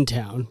in Teen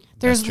Town.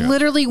 There's true.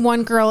 literally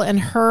one girl and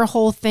her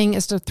whole thing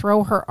is to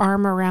throw her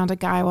arm around a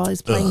guy while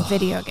he's playing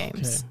video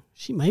games.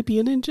 She might be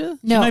a ninja.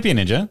 She might be a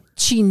ninja.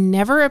 She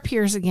never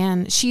appears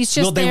again. She's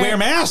just They there. wear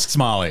masks,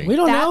 Molly. We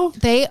don't know.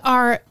 They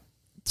are.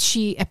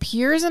 She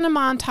appears in a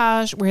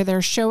montage where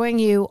they're showing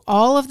you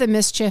all of the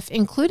mischief,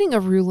 including a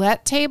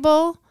roulette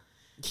table,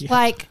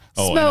 like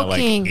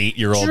smoking, and a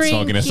 8-year-old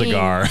smoking a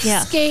cigar,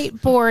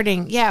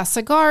 skateboarding,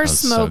 cigars,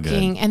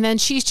 smoking, and then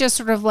she's just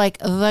sort of like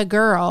the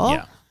girl.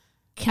 Yeah.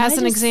 As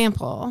an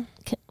example.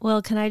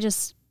 Can I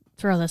just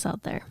throw this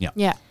out there?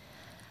 Yeah.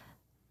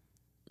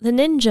 The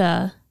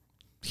ninja.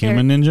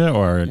 Human ninja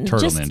or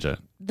turtle ninja?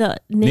 The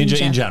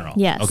ninja in general.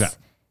 Yes. Okay.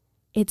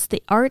 It's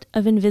the art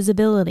of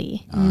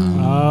invisibility.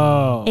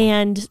 Oh.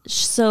 And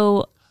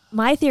so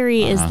my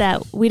theory is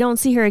that we don't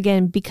see her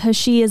again because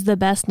she is the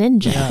best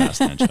ninja. Yeah. Best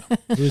ninja.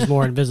 Who's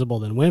more invisible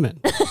than women?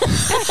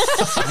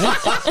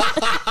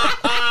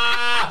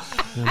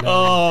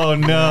 Oh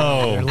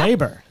no! Their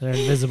labor, their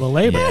invisible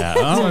labor. Yeah.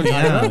 Oh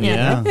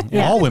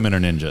yeah. All women are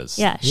ninjas.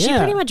 Yeah, she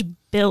pretty much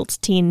built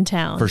Teen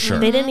Town. For sure.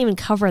 They didn't even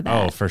cover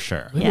that. Oh, for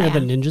sure. Women are the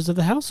ninjas of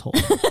the household.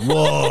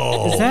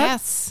 Whoa! Is that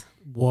Yes.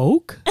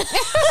 woke?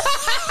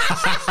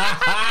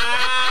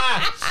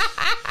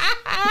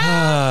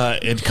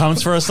 It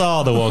comes for us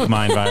all, the woke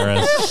mind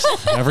virus.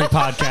 Every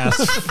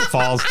podcast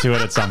falls to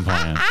it at some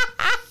point.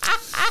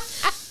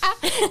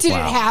 Did it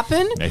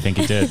happen? I think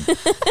it did.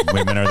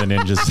 Women are the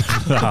ninjas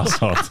of the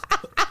household.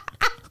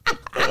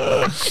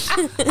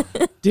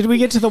 Did we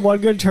get to the one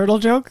good turtle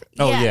joke?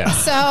 Oh, yeah.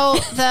 So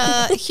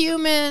the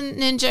human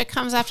ninja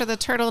comes after the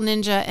turtle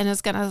ninja and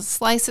is going to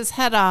slice his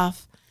head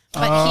off.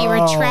 But he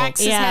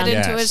retracts his head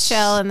into his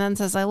shell and then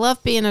says, I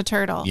love being a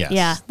turtle. Yes.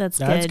 Yeah, that's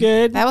That's good.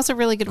 good. That was a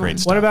really good Great one.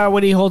 stuff. What about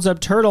when he holds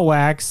up turtle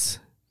wax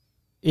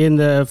in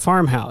the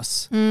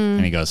farmhouse?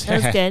 And he goes,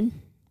 That was good.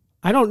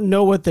 I don't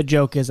know what the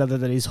joke is other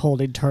than he's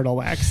holding turtle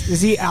wax.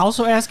 Is he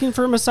also asking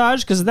for a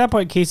massage? Because at that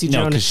point, Casey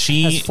No, Jones 'cause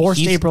has forced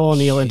he's- April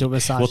O'Neil into a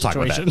massage We'll talk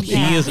situation. about that.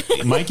 He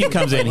is, Mikey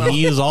comes in,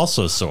 he is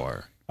also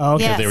sore. Oh,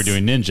 okay. Yes. They were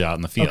doing ninja out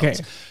in the fields. Okay.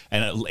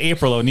 And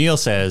April O'Neil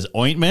says,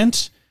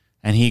 ointment?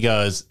 And he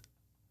goes,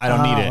 I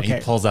don't need it. okay.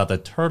 He pulls out the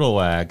turtle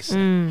wax.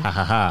 Ha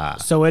ha ha.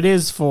 So it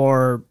is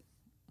for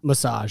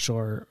massage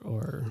or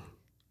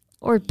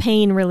Or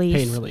pain relief.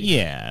 pain relief.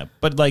 Yeah.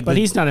 But like, But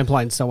he's not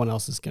implying someone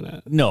else is going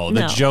to. no, the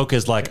No. joke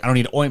is like, I don't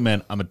need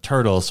ointment. I'm a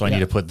turtle, so I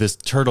need to put this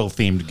turtle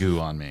themed goo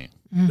on me.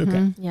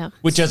 Okay. Yeah.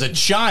 Which as a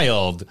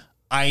child,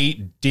 I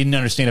didn't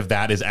understand if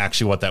that is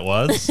actually what that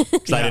was.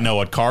 Because I didn't know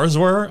what cars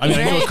were. I mean,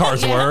 I knew what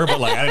cars were, but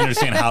like, I didn't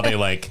understand how they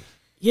like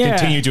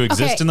continue to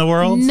exist in the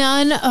world.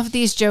 None of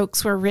these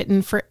jokes were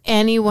written for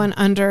anyone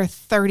under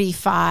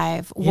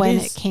 35 when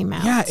it came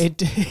out. Yeah,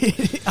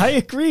 I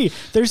agree.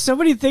 There's so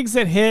many things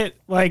that hit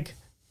like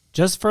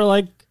just for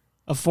like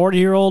a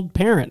 40-year-old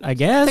parent, I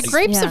guess. The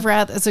Grapes of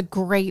Wrath is a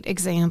great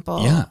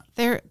example. Yeah.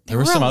 There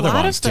were some a other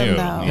lot ones, of them, too.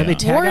 though. Yeah. They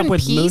tag War up and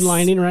with Peace.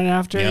 moonlighting right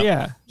after. Yep.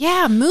 Yeah.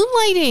 Yeah,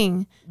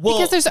 moonlighting. Well-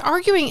 because there's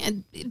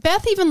arguing.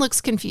 Beth even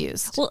looks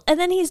confused. Well, and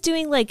then he's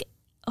doing like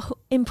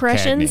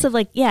impressions Cagney. of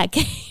like, yeah.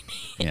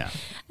 Yeah.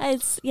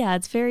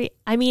 It's very,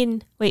 I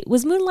mean, wait,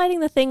 was Moonlighting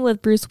the thing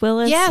with Bruce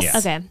Willis? Yes.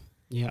 Yes. Okay.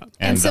 Yeah.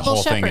 And the Sybil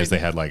whole thing Shepherd. is they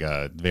had like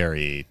a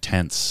very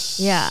tense,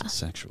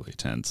 sexually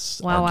tense,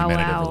 Wow,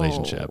 argumentative wow.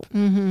 relationship.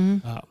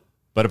 Oh.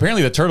 But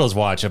apparently the Turtles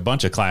watch a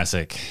bunch of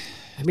classic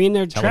I mean,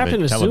 they're trapped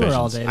in a sewer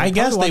all day. I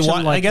guess they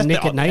watch. I guess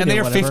Nick at Night and they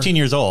or are whatever. 15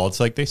 years old. It's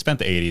like they spent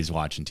the 80s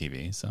watching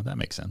TV, so that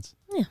makes sense.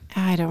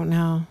 I don't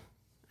know.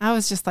 I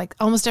was just like,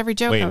 almost every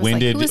joke. I Wait, was when like,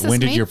 did who is this when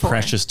did made your for?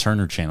 precious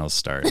Turner channels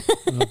start?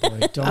 Oh, boy.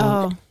 Don't.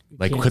 Oh,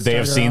 Like, Can't could they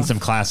have start her seen off. some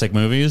classic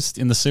movies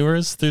in the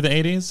sewers through the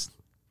 80s?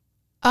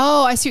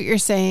 I see what you're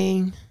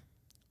saying.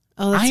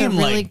 Oh, that's I a am,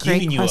 really like, great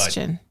giving you a-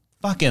 question.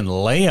 Fucking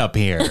layup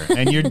here,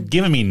 and you're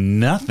giving me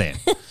nothing.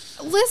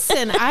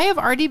 Listen, I have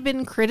already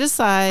been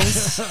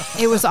criticized.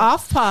 It was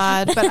off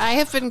pod, but I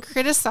have been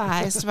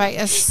criticized by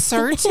a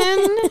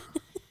certain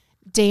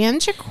Dan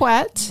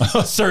Jaquette.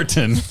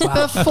 Certain.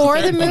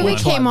 Before the movie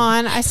Which came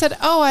one? on, I said,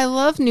 I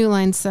love New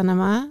Line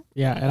Cinema.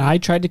 Yeah, and I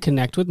tried to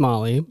connect with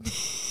Molly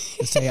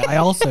to say I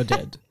also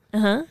did.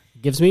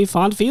 Gives me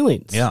fond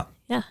feelings. Yeah.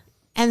 Yeah.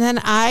 And then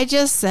I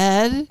just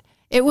said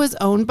it was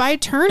owned by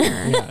Turner.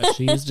 Yeah,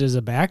 she used it as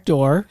a back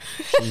door.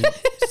 She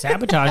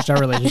sabotaged our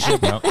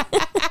relationship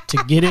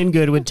to get in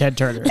good with Ted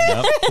Turner.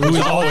 Yep. Who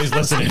is always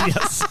listening.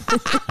 Yes.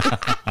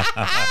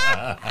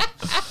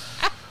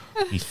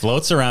 He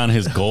floats around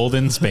his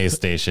golden space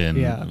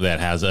station that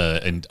has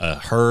a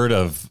herd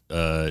of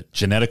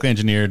genetically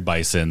engineered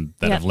bison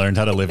that have learned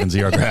how to live in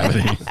zero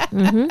gravity.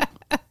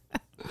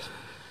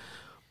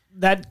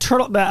 That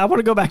turtle. I want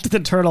to go back to the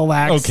turtle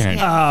wax. Okay.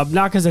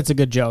 Not because it's a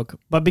good joke,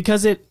 but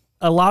because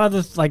a lot of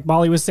the, like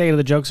Molly was saying,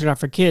 the jokes are not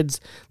for kids.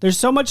 There's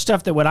so much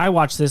stuff that when I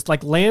watch this,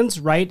 like lands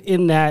right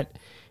in that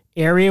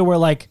area where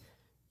like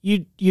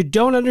you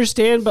don't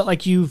understand, but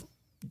like you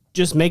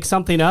just make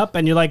something up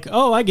and you're like,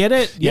 oh, I get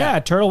it. Yeah,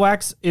 turtle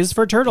wax is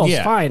for turtles.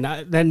 Yeah. Fine.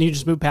 Then you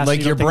just move past it. Like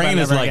You your don't think brain about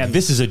it is ever like, again.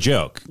 this is a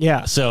joke.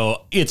 Yeah.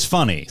 So it's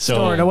funny. So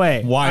Store it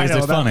away. Why I is know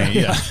it about funny? that.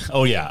 Yeah.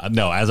 Oh yeah.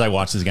 No, as I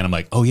watch this again, I'm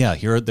like, oh yeah,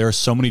 there are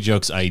so many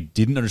jokes I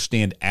didn't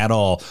understand at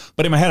all.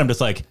 But in my head, I'm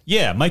just like,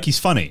 yeah, Mikey's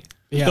funny.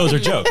 Yeah. Those are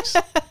jokes.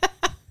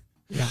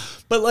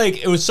 But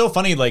like, it was so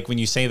funny, like when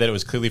you say that it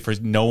was clearly for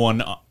no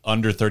one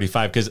under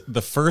 35, because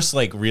the first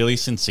like really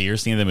sincere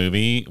scene of the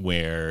movie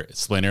where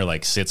Splinter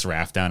like sits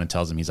Raph down and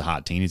tells him he's a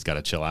hot teen, he's got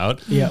to chill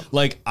out. Yeah.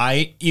 Like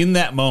in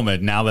that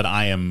moment, now that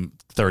I am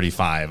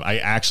 35, I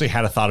actually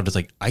had a thought of just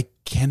like, I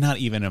cannot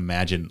even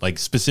imagine, like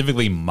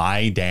specifically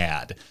my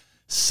dad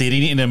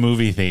sitting in a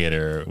movie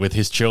theater with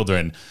his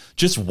children,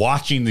 just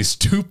watching these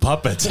two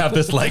puppets have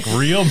this like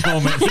real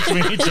moment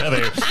between each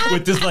other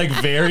with this like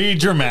very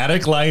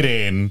dramatic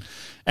lighting.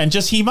 And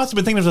just, he must have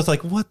been thinking of just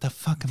like, what the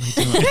fuck am I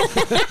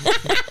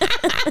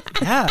doing?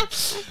 Yeah.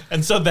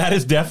 And so that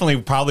is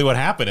definitely probably what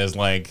happened is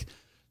like,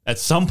 at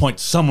some point,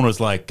 someone was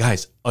like,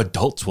 guys,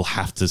 adults will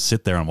have to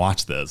sit there and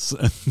watch this.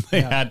 And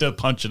they had to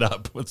punch it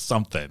up with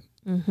something.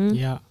 Mm-hmm.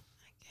 Yeah.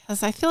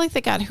 Yes, I feel like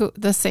they got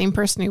the same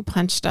person who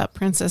punched up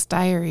Princess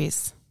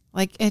Diaries.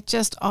 Like, it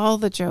just, all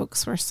the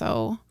jokes were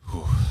so...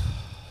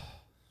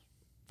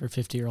 For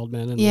 50-year-old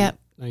men in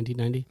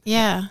 1990.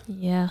 Yeah.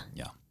 Yeah.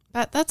 Yeah.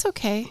 But that's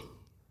okay.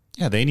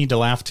 Yeah, they need to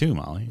laugh too,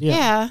 Molly.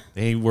 Yeah.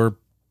 They were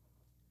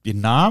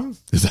Vietnam?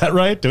 Is that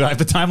right? Do I have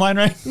the timeline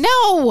right?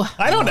 No.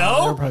 I don't They're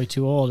know. probably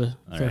too old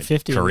for Right.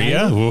 50.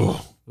 Korea? Ooh.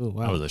 Ooh,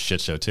 wow. That was a shit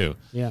show too.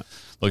 Yeah.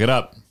 Look it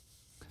up.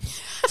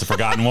 It's a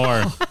forgotten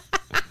war.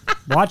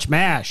 Watch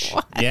MASH.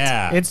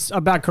 Yeah. It's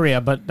about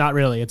Korea, but not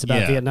really. It's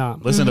about Yeah.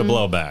 Vietnam. Listen to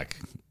Blowback.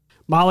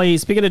 Molly,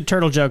 speaking of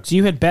turtle jokes,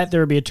 you had bet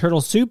there would be a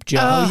turtle soup joke.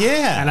 Oh,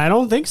 yeah. And I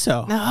don't think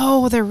so.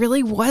 No, there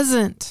really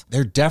wasn't.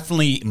 There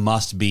definitely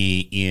must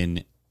be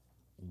in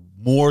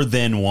more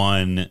than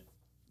one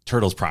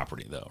Turtles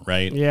property, though,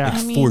 right? Yeah. Like,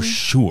 I mean- for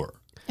sure.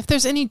 If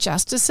there's any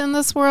justice in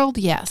this world,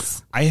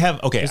 yes. I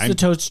have, okay. It's the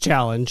Toast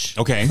Challenge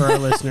Okay. for our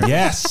listeners.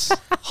 Yes.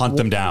 Hunt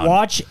them down.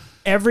 Watch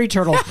every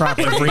Turtles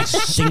property. Every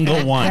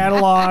single one.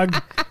 Catalog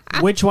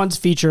which ones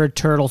feature a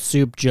turtle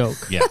soup joke.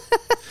 Yeah.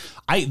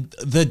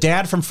 The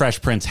dad from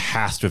Fresh Prince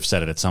has to have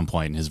said it at some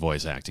point in his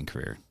voice acting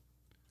career.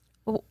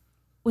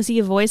 Was he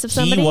a voice of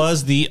somebody? He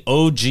was the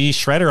OG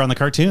Shredder on the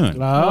cartoon.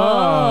 Oh.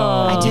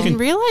 I didn't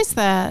realize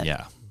that.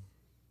 Yeah.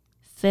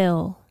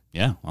 Phil.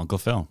 Yeah. Uncle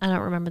Phil. I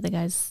don't remember the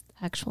guy's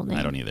actual name.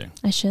 I don't either.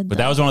 I should. But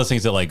that was one of those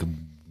things that like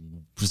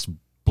just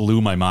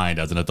blew my mind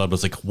as an adult. I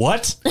was like,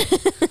 what?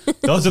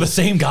 Those are the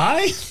same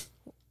guy?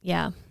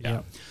 Yeah.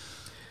 Yeah.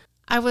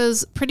 I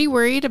was pretty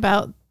worried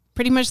about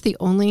pretty much the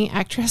only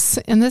actress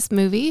in this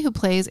movie who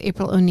plays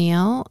April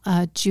O'Neil,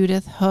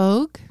 Judith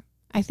Hoag,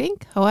 I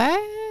think.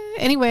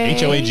 Anyway.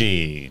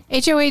 HOAG.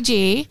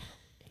 HOAG.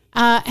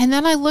 And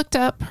then I looked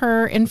up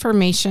her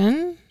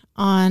information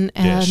on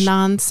a Dish.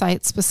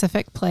 non-site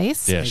specific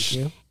place Dish.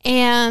 Thank you.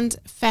 and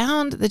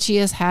found that she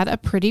has had a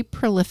pretty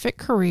prolific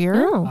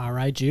career. Oh. All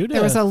right, Judith.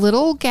 There was a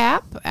little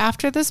gap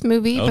after this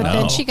movie, Oh, but no.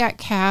 then she got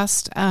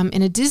cast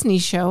in a Disney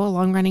show, a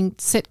long-running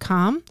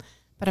sitcom.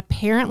 But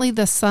apparently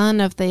the son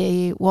of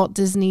the Walt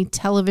Disney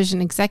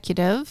television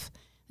executive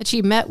that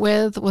she met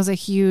with was a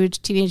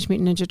huge Teenage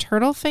Mutant Ninja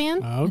Turtle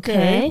fan.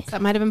 Okay.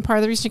 That might have been part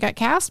of the reason she got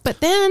cast.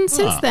 But then,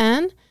 since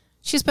then,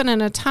 she's been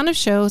in a ton of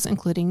shows,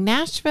 including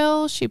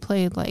Nashville. She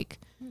played like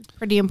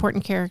pretty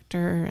important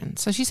character. And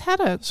so she's had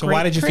a So great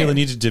why did you feel career. the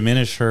need to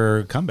diminish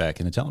her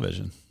comeback in the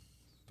television?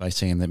 By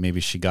saying that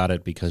maybe she got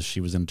it because she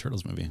was in a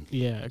Turtles movie.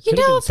 Yeah. it You could've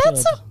know, been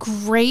that's skilled. a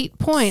great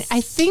point.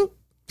 I think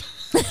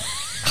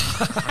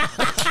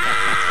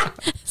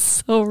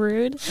So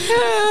rude.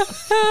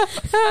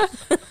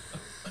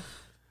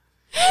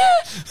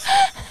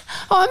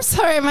 Oh, I'm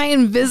sorry. Am I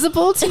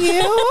invisible to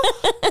you?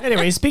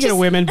 Anyway, speaking of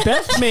women,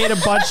 Beth made a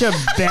bunch of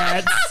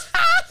bets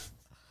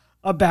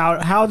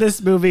about how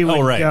this movie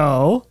would right.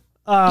 go.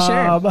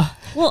 Sure.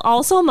 Well,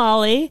 also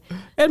Molly.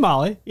 And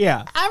Molly,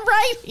 yeah. I'm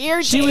right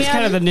here, She was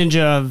kind of the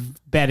ninja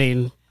of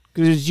betting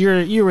because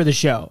you were the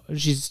show.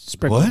 She's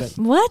sprinkled What? it.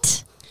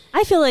 What?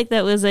 I feel like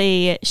that was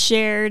a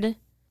shared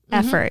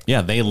effort.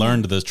 Yeah, they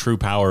learned the true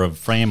power of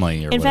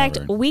family or In fact,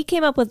 whatever. we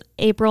came up with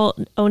April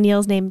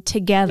O'Neil's name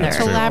together. That's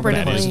true.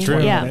 collaboratively. That is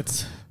true. Yeah.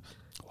 It's-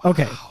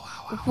 Okay.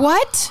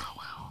 What?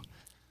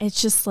 It's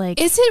just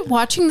like Is it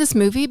watching this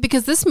movie?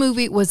 Because this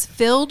movie was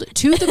filled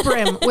to the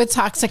brim with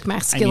toxic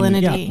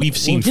masculinity. yeah, We've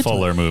seen get to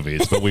fuller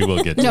movies, but we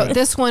will get to No, it.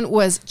 this one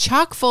was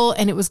chock full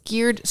and it was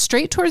geared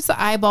straight towards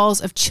the eyeballs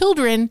of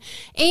children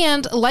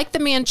and, like the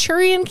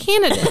Manchurian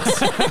Candidates,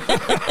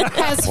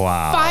 has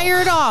Wow.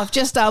 fired off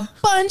just a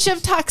bunch of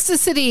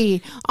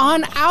toxicity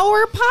on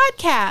our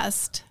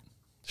podcast.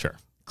 Sure.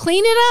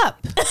 Clean it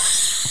up.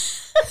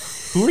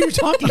 Who are you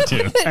talking to?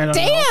 I don't know.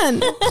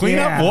 Dan, Clean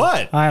Yeah. up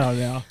what? I don't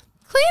know.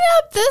 clean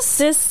up this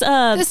this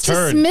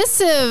Turd.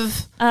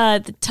 dismissive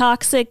the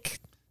toxic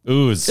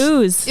Ooze.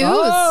 ooze. ooze.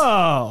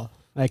 Oh.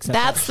 I accept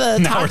That's the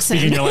Now we're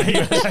speaking toxin. your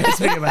language. that.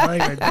 Speaking my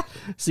language.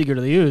 Secret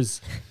of the ooze.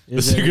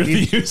 The secret of the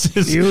use The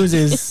is... ooze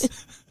is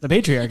the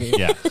patriarchy.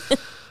 Yeah.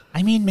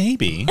 I mean,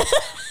 maybe.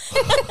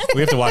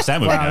 We have to watch that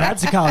movie Wow, now.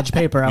 that's a college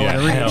paper I Yeah, want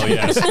to read. hell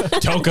yes.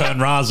 Toka and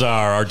Razar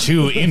are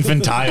two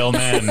infantile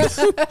men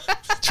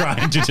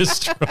trying to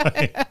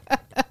destroy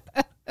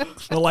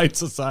the light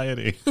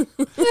society.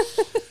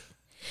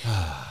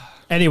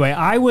 Anyway,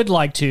 I would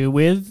like to,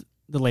 with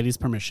the lady's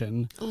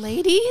permission.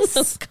 Ladies?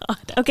 Oh,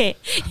 God. Okay.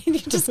 You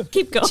just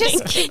keep going.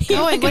 Just keep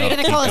going. What are you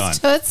going to call us,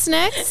 Toots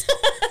next?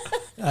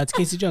 It's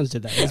Casey Jones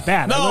did that. It was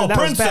bad. No, that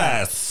was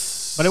bad.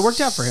 princess. But it worked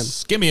out for him.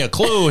 Give me a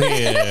clue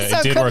here. So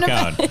It did work couldn't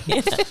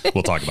out.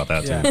 We'll talk about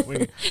that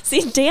too.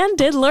 See, Dan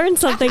did learn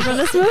something from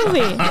this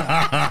movie.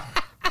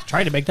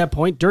 Tried to make that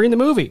point during the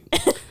movie.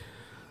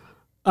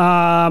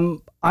 I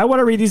want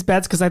to read these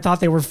bets because I thought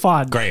they were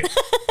fun. Great.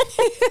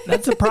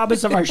 That's the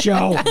promise of our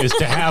show. Is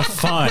to have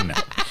fun.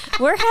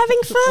 We're having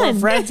We're fun.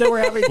 friends that we're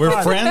having We're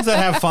fun. friends that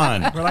have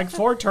fun. We're like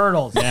 4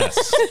 turtles.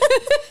 Yes.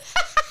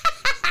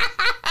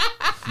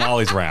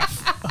 Molly's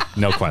Raph.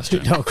 No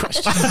question. No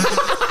question.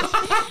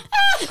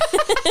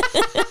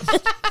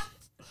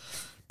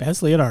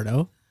 Best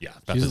Leonardo. Yeah,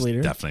 that She's is a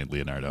leader. definitely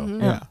Leonardo.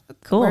 Yeah.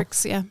 Cool.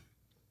 Works, yeah.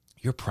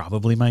 You're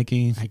probably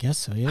Mikey. I guess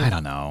so, yeah. I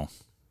don't know.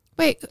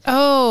 Wait,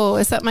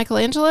 is that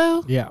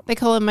Michelangelo? Yeah. They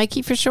call him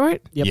Mikey for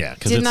short? Yep. Yeah,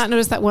 because Did not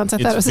notice that once. I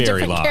thought it was a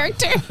very different long.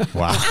 character.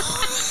 Wow.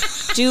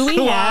 Do we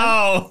have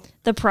Wow.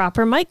 the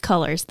proper mic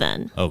colors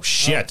then? Oh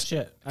shit.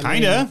 Shit. I mean,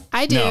 Kinda.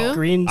 I do. No.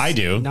 Green's I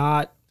do.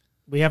 not.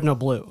 We have no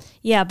blue.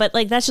 Yeah, but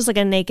like that's just like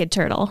a naked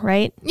turtle,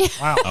 right?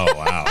 Wow. Oh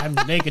wow. I'm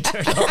naked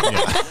turtle.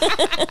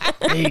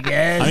 Hey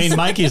guys. I mean,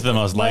 Mikey's the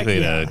most likely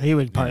yeah, to. he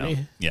would you party.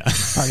 know, yeah.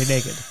 Party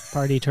naked.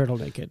 Party turtle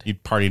naked.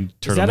 He'd party Is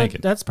turtle that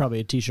naked. that's probably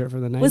a t-shirt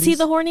from the 90s. Was he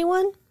the horny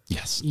one?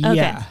 Yes. Okay.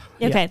 Yeah.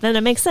 Okay, then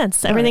it makes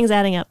sense. Everything's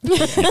adding up.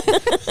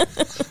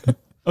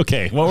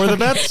 Okay. What were the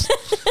bets?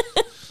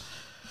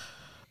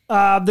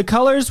 The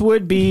colors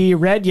would be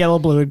red, yellow,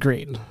 blue, and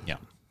green. Yeah.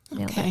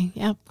 Okay,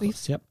 yeah.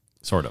 Yep.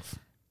 Sort of.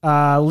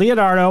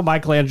 Leonardo,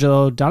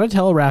 Michelangelo,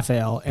 Donatello,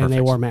 Raphael, and they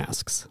Perfect. wore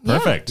masks.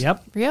 Perfect.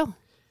 Yep. Real.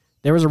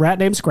 There was a rat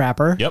named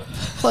Scrapper. Yep.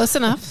 Close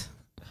enough.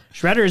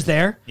 Shredder's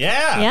there.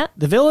 Yeah. Yeah.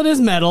 The villain is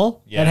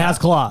metal Yeah. and has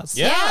claws.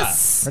 Yeah.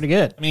 Yes. Pretty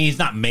good. I mean, he's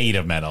not made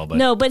of metal, but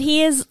No, but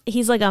he's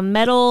like a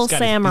metal He's got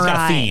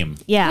samurai. a theme.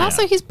 Yeah. And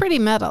also, he's pretty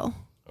metal.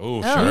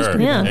 oh, he's sure.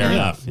 pretty Yeah. Fair Yeah.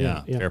 enough.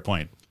 Yeah. Yeah. Fair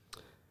point.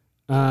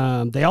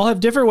 They all have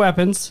different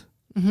weapons.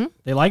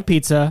 They like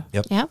pizza.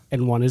 Yep. Yeah.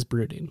 And one is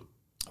brooding.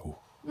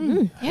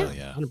 Yeah. Hell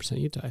yeah. 100%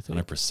 Utah, I think.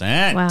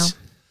 100%. Wow.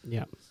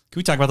 Yeah. Can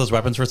we talk about those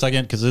weapons for a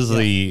second? Because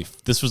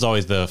this was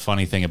always the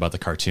funny thing about the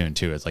cartoon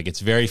too. It's like it's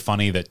very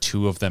funny that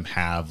 2 of them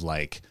have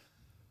like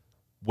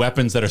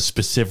weapons that are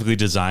specifically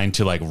designed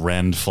to like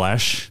rend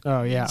flesh.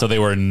 Oh, yeah. So they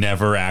were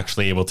never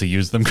actually able to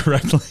use them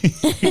correctly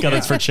because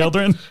it's for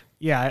children.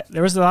 Yeah,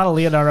 there was a lot of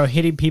Leonardo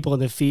hitting people in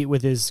the feet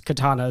with his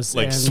katanas.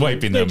 Like and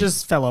swiping they them.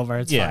 just fell over.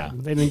 It's Yeah. fine.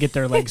 They didn't get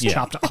their legs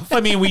chopped off.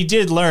 I mean, we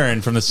did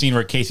learn from the scene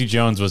where Casey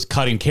Jones was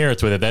cutting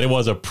carrots with it that it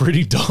was a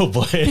pretty dull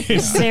blade.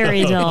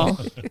 Very dull.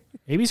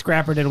 Maybe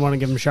Scrapper didn't want to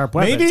give him sharp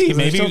weapons. Maybe, 'cause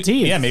they're maybe, still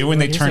teens. yeah, maybe when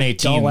they He's turn a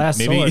 18, dull-ass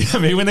maybe,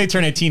 sword. maybe when they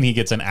turn 18, he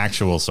gets an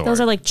actual sword. Those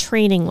are like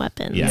training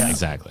weapons. yeah,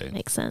 exactly.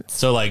 Makes sense.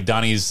 So like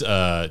Donnie's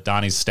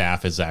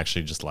staff is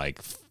actually just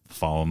like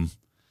foam.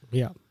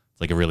 Yeah.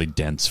 It's like a really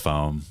dense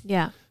foam.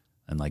 Yeah.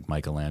 And like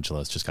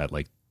Michelangelo's just got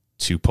like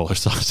 2 polar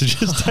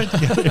sausages tied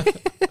together.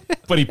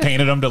 But he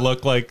painted them to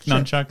look like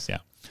nunchucks. Yeah.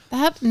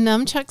 That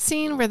nunchuck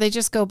scene where they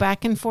just go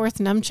back and forth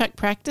nunchuck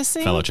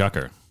practicing. Fellow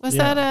chucker. Was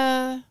Yeah.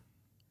 that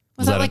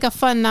Was that like a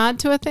fun nod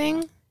to a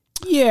thing?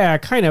 Yeah,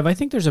 kind of. I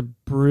think there's a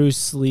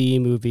Bruce Lee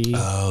movie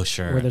Oh,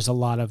 sure. where there's a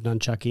lot of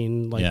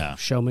nunchucking, like Yeah.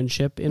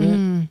 showmanship in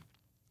it.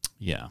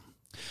 Yeah.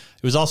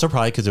 It was also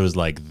probably because it was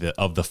like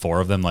of the 4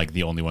 of them, like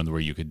the only one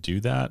where you could do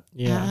that.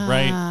 Yeah.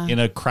 Right. In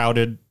a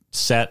crowded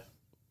set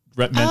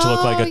meant to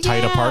look like a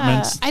tight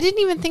apartment. I didn't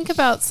even think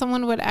about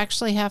someone would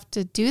actually have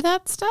to do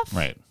that stuff.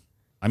 Right.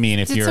 I mean,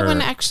 if Did you're,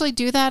 someone actually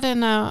do that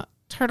in a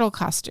turtle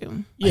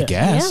costume? Yeah. I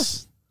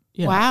guess.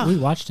 Yeah. Wow. We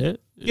watched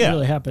it. It Yeah.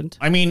 really happened.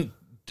 I mean,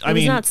 It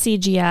was not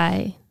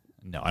CGI.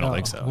 no, I don't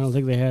think I so. don't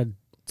think they had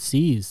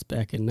C's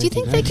back in Do you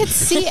think they could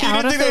see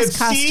out of those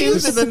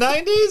costumes? in the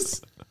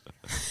 90s?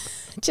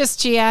 Just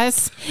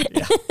GIs?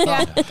 Yeah.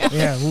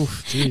 Yeah,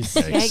 oof, jeez.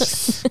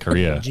 Yikes.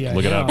 Korea. GI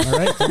Look it Joe, up. All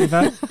right,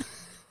 35?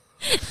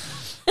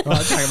 Oh,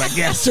 I'm talking about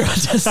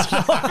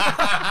gastrointestinal.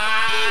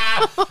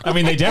 I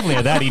mean, they definitely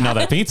had that eating all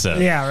that pizza.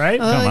 Yeah, right?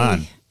 Come on.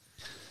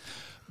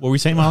 What were we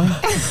saying, Molly?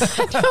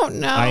 I don't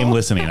know. I am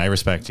listening. I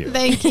respect you.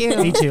 Thank you.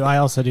 Me too. I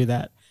also do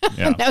that.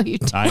 Yeah. No, you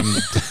don't. I'm.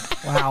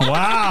 Wow.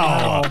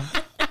 Wow.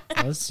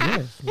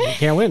 Yeah, you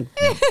can't win.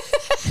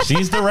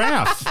 She's the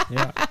Raph.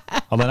 Yeah.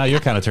 Although now you're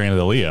kind of turning into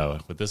the Leo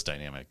with this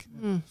dynamic.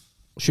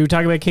 Should we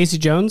talk about Casey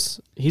Jones?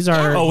 He's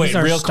our, Oh, wait, he's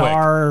our real quick.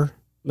 star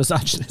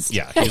misogynist.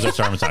 Yeah, he's a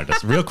star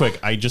misogynist. Real quick,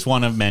 I just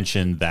want to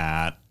mention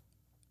that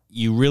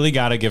you really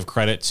got to give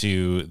credit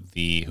to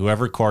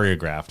whoever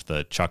choreographed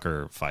the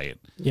Chucker fight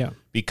Yeah.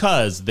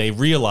 because they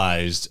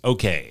realized,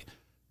 okay,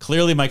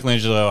 clearly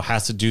Michelangelo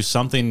has to do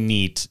something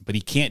neat, but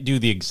he can't do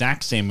the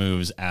exact same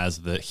moves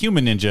as the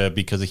human ninja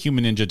because the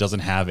human ninja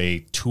doesn't have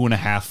a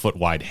 2.5 foot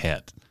wide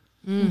head.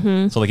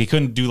 Mm-hmm. So like he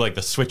couldn't do like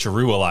the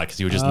switcheroo a lot because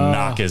he would just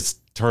knock his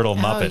turtle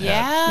Muppet head.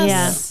 Yes.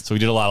 Yeah. So he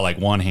did a lot of like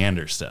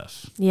one-hander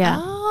stuff. Yeah.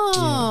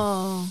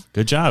 Oh.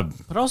 Good job.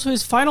 But also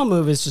his final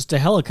move is just to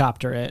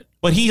helicopter it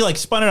But he like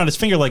spun it on his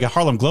finger like a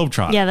Harlem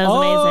Globetrot. Yeah, that was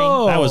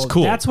amazing. That was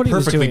cool. That's what he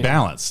was Perfectly doing.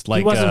 balanced. Like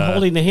He wasn't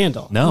holding the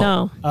handle.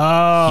 No.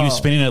 Oh. He was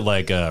spinning it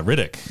like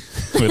Riddick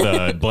with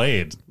a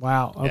blade.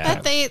 Wow. Okay.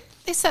 But they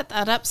set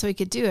that up so he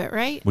could do it,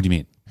 right? What do you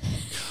mean?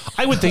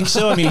 I would think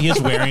so. I mean,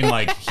 he's wearing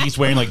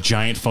like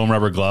giant foam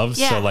rubber gloves.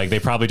 Yeah. So like they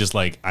probably just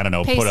like, I don't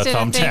know, put a Pasted a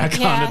thumbtack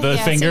thing. onto the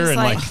Yeah, finger seems and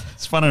like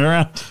spun it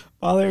around.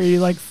 Father, are you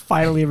like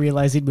finally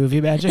realizing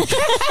movie magic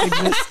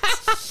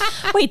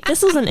exists? Wait,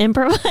 this was an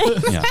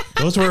improvise? Yeah.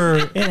 Those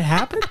were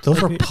happened?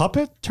 those were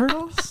puppet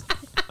turtles?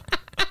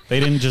 They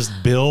didn't just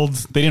build,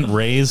 they didn't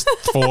raise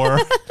 4.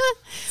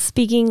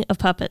 Speaking of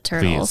puppet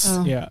turtles,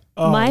 Please. Yeah.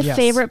 Oh, my yes.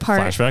 favorite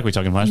part. Flashback? We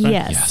talking flashback?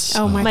 Yes.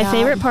 Oh my God.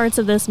 favorite parts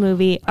of this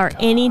movie are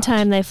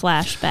anytime they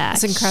flash back.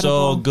 It's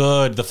incredible. So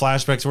good. The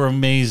flashbacks were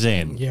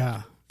amazing.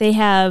 Yeah. They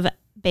have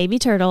baby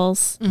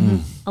turtles,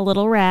 a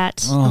little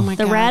rat. Oh my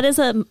The God. rat is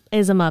a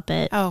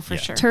Muppet. Oh, for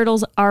sure.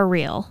 Turtles are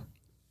real.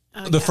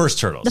 The first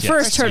turtles. The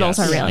first turtles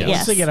are real, yes.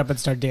 Once they get up and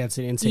start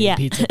dancing and saying Yeah.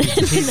 pizza,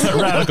 pizza, pizza.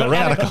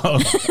 Radical.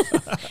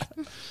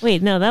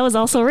 Wait, no, that was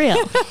also real.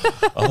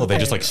 Oh, they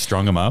just like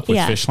strung them up with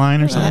Yeah. fish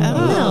line or something?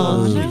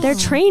 No, they're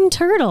trained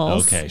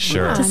turtles. Okay,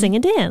 sure. To sing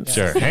and dance.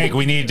 Sure. Hank,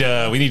 we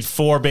need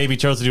 4 baby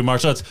turtles to do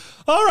martial arts.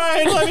 All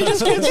right, let me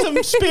just get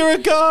some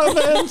spirit gum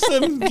and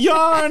some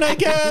yarn, I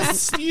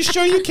guess. You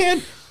sure you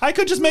can't? I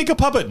could just make a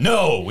puppet.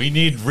 No, we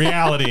need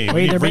reality. we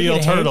Wait, need they're real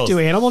making Hank turtles. do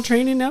animal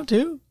training now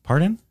too?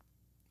 Pardon?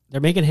 They're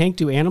making Hank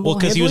do animal Well,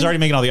 because he was handling? already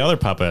making all the other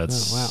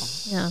puppets. Oh,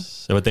 wow. Yeah.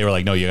 So, but they were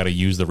like, no, you got to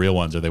use the real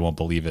ones or they won't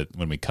believe it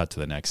when we cut to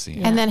the next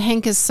scene. And then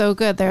Hank is so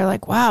good. They're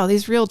like, wow,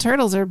 these real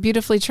turtles are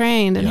beautifully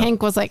trained. And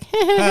Hank was like,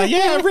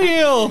 Yeah,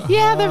 real.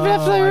 yeah, they're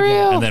definitely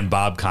real. And then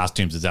Bob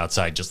Costumes is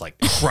outside just like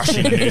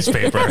crushing a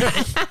newspaper.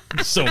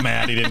 So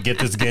mad he didn't get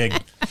this gig.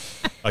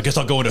 I guess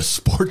I'll go into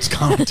sports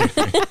commentary.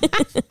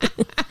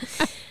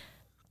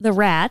 The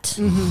rat,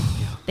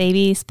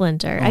 baby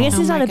Splinter. I guess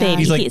he's Oh not my a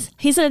baby. God.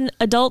 He's an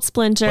adult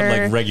Splinter, But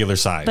like regular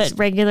size. but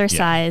regular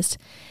sized.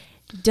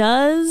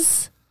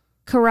 Does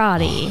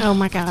karate Oh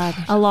my God.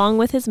 along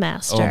with his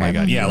master. Oh my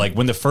God. Yeah. Like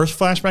when the first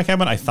flashback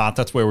happened, I thought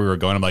that's where we were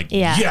going. I'm like,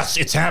 Yeah. yes,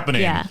 it's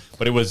happening. Yeah.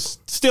 But it was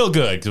still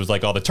good because it was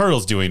like all the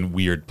turtles doing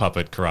weird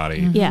puppet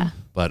karate. Yeah.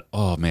 But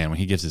oh man, when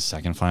he gives his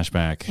second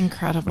flashback,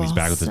 Incredible. when he's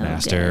back with his So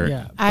master.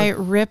 Yeah. I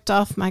ripped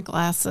off my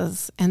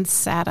glasses and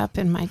sat up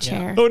in my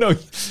chair. Oh no,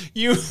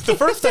 the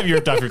first time you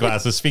ripped off your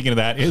glasses, speaking of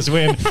that, is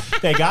when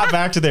they got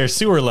back to their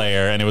sewer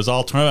lair and it was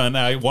all torn.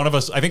 And one of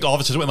us, I think all of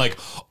us just went like,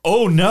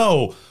 oh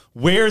no,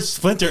 where's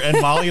Splinter?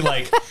 And Molly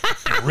like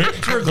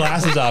ripped her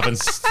glasses off and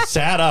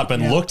sat up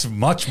and looked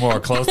much more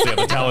closely at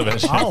the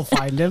television. I'll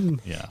find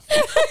him. Yeah.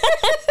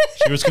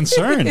 She was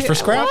concerned for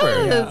Scrapper.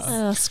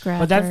 Oh, Scrapper.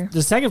 But that's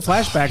the second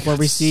flashback where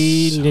we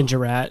see Ninja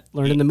Rat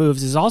learning the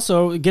moves is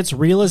also, it gets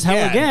real as hell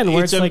Yeah, again,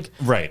 where it's like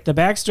right. the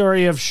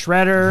backstory of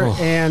Shredder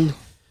and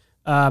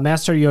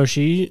Master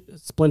Yoshi,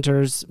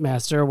 Splinter's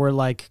master, were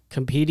like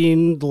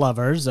competing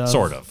lovers of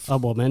Sort of. a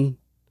woman.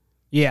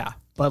 Yeah.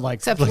 But like,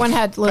 Except one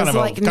had kind of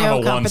like a no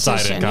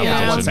one-sided competition.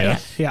 competition. Yeah.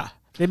 yeah.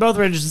 They both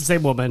were interested in the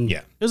same woman.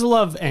 Yeah. There's a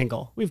love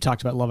angle. We've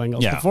talked about love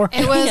angles Yeah. before.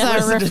 It was Yeah, a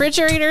listen to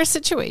refrigerator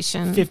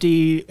situation.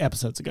 50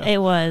 episodes ago. it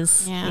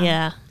was. Yeah.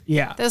 Yeah.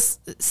 Yeah.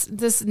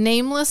 This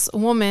nameless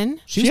woman.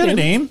 She's had a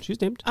named. name?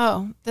 She's named.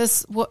 Oh,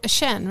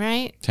 Shen,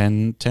 right?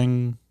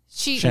 Teng.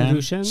 She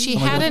Shen? Shen? she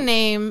had a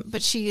name,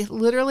 but she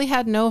literally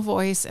had no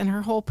voice, and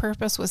her whole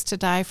purpose was to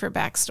die for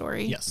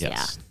backstory. Yes.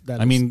 Yes. That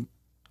I is mean,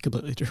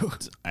 completely true.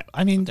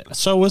 I mean,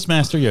 so was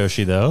Master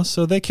Yoshi though.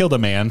 So they killed a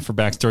man for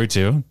backstory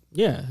too.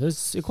 Yeah,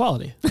 there's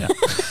equality. Yeah.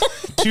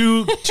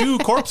 two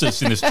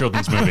corpses in this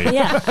children's movie.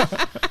 Yeah.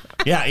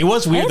 Yeah, it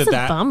was weird That's a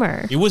that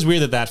bummer. It was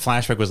weird that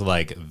flashback was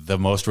like the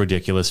most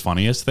ridiculous,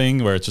 funniest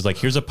thing, where it's just like,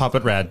 here's a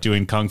puppet rat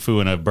doing kung fu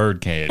in a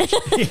bird cage.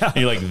 And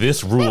you're like,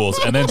 this rules,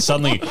 and then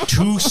suddenly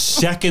 2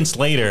 seconds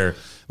later,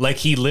 like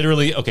he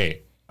literally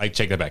I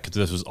take that back because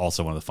this was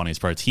also one of the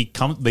funniest parts.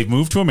 They've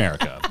moved to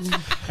America,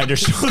 and they're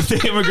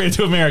they immigrated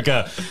to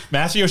America.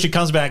 Master Yoshi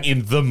comes back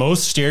in the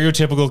most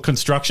stereotypical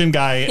construction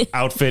guy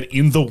outfit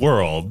in the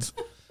world,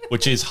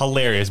 which is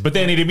hilarious. But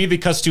then it immediately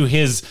cuts to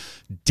his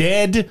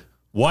dead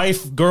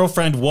wife,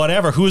 girlfriend,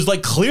 whatever, who's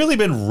like clearly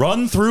been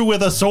run through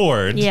with a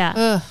sword.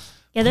 Yeah.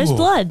 Yeah, there's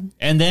blood.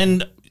 And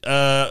then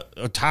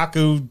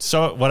Otaku,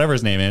 so whatever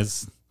his name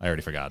is, I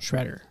already forgot.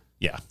 Shredder.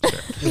 Yeah,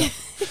 sure.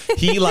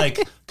 He like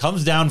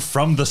comes down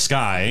from the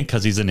sky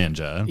because he's a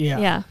ninja. Yeah.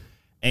 Yeah.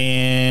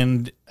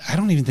 And I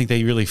don't even think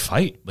they really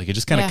fight. Like it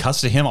just kind of Yeah.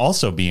 cuts to him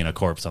also being a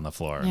corpse on the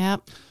floor.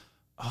 Yep.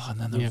 Oh, and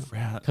then the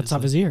rat Cuts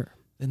off his ear.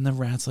 Then the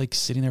rat's like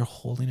sitting there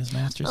holding his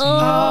master's hand.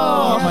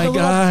 Oh, Oh my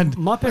God.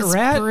 Muppet That's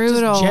rat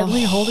brutal. just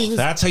gently holding his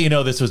That's how you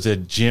know this was a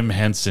Jim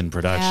Henson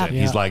production.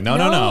 Yeah. He's like,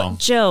 no.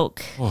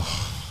 Joke.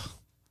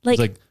 He's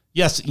like,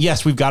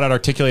 yes, we've got it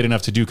articulate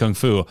enough to do kung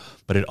fu,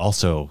 but it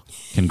also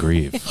can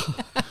grieve.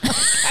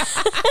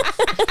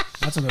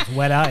 That's when those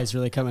wet eyes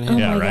really come in Oh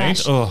handy. Yeah, my right?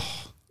 gosh. Oh,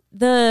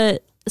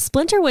 The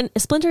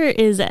Splinter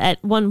is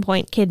at one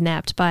point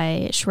kidnapped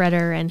by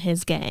Shredder and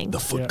his gang, the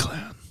Foot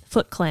Clan.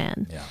 Foot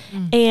Clan. Yeah.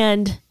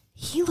 And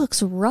he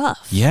looks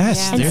rough. Yes,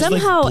 Yeah. And there's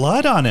somehow- like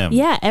blood on him.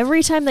 Yeah,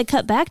 every time they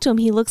cut back to him,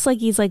 he looks like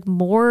he's like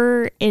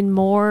more and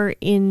more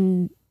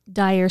in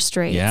dire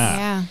straits. Yeah.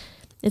 Yeah.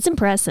 It's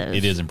impressive.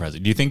 It is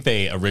impressive. Do you think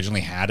they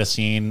originally had a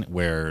scene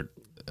where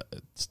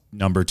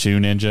number 2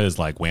 ninja is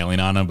like wailing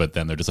on him, but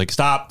then they're just like,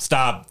 stop,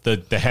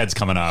 the head's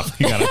coming off.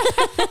 You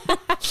gotta.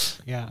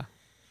 Yeah.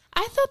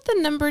 I thought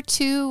the number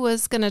 2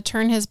 was going to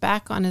turn his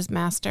back on his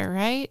master,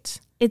 right?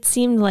 It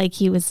seemed like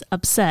he was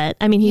upset.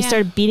 I mean, he Yeah.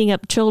 started beating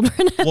up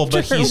children. Well,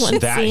 but after one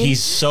scene.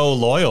 he's so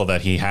loyal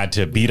that he had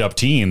to beat up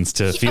teens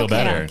to feel Okay,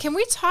 better. Can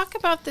we talk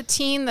about the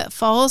teen that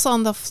falls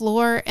on the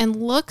floor and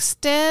looks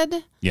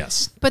dead?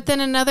 Yes. But then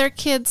another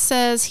kid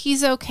says,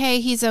 he's okay,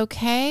 he's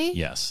okay.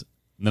 Yes.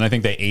 And then I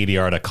think they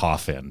ADR'd a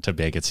coffin to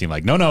make it seem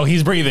like, no,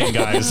 he's breathing,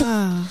 guys.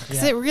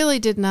 Because it really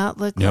did not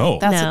look No.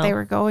 like that's No. what they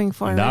were going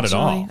for Not at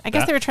all. originally. I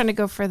guess they were trying to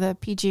go for the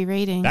PG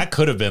rating. That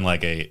could have been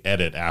like a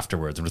edit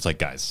afterwards. I'm just like,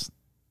 guys,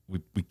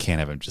 we can't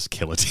have him just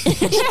kill a teen.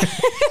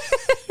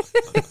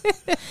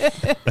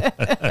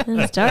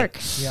 It's dark.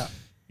 Yeah.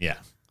 Yeah.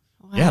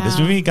 Yeah, this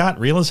Wow. movie got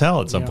real as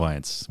hell at some Yeah.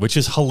 points, which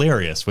is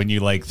hilarious when you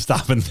like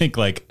stop and think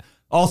like,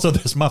 also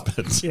there's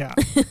Muppets. Yeah.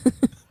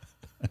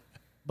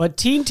 But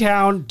Teen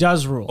Town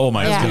does rule. Oh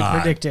my Yeah. We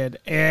God. predicted,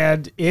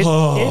 and it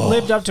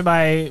lived up to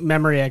my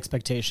memory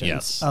expectations.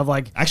 Yes. Of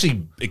like,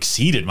 Actually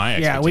exceeded my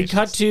expectations. yeah, we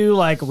cut to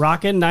like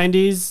rockin'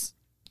 90s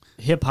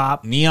hip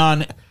hop.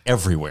 neon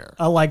everywhere.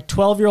 A like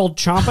 12-year-old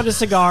chomping a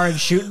cigar and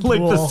shooting Like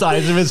pool. the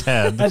size of his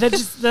head. And then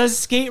just the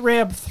skate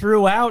ramp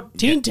throughout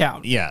Teen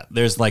Town. Yeah,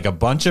 there's like a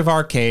bunch of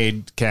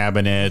arcade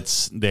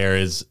cabinets.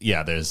 There's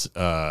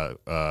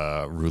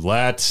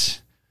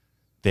roulette.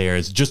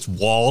 There's just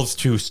walls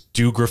to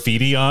do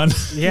graffiti on.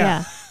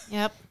 Yeah.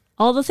 Yep.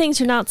 All the things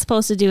you're not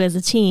supposed to do as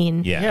a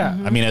teen. Yeah. Yeah.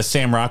 I mean, as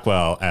Sam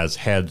Rockwell, as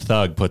head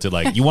thug, puts it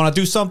like, you want to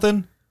do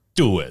something?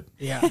 Do it.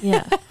 Yeah.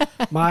 Yeah.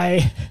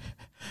 My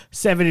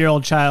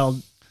 7-year-old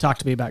child talked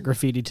to me about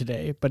graffiti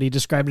today, but he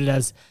described it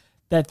as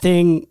that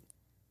thing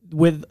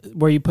with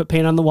where you put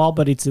paint on the wall,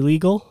 but it's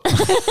illegal.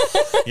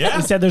 Yeah.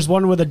 He said there's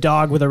one with a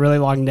dog with a really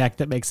long neck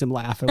that makes him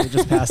laugh, and we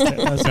just passed it.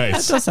 I was like,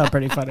 Nice. that does sound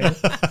pretty funny.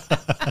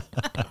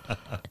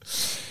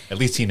 At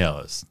least he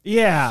knows.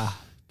 Yeah.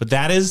 But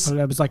that is, But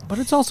I was like, but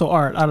it's also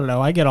art. I don't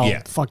know. I get all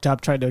Yeah. fucked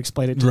up trying to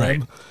explain it to Right.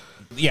 him.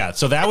 yeah.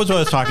 So that was what I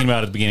was talking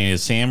about at the beginning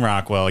is Sam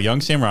Rockwell, young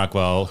Sam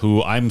Rockwell,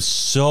 who I'm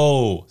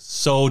so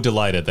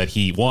delighted that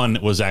he, 1,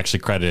 was actually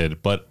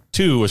credited, but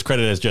 2, was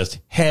credited as just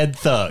head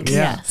thug.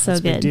 Yeah, so that's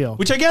a big good. deal.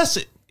 Which I guess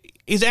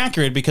is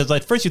accurate because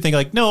at first you think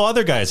like, no,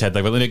 other guys head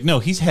thug, but like, no,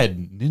 he's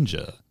head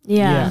ninja.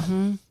 Yeah.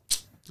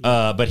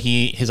 But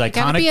his Gotta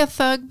iconic. be a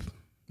thug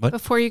What?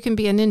 before you can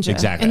be a ninja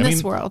Exactly. in I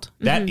this mean, world.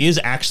 That is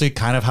actually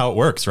kind of how it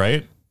works,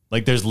 right?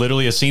 Like there's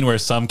literally a scene where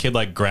some kid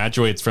like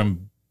graduates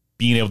from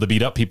being able to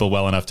beat up people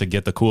well enough to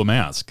get the cool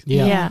mask.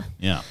 Yeah. Yeah.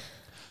 Yeah.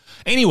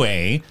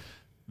 Anyway,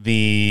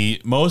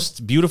 the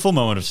most beautiful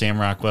moment of Sam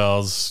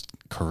Rockwell's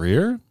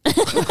career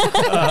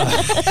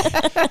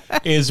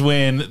is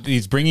when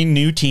he's bringing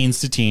new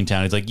teens to Teen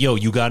Town. He's like, yo,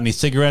 you got any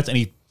cigarettes? And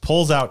he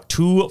pulls out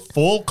 2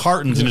 full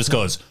cartons and just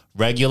goes,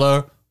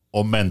 regular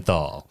or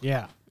menthol.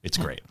 Yeah. It's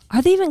great.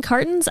 Are they even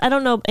cartons? I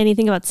don't know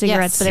anything about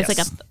cigarettes, Yes. but it's like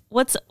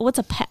Yes. what's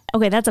a pack?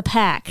 Okay, that's a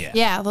pack. Yeah.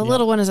 Yeah, the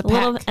little one is a A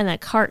little pack. and a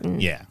carton.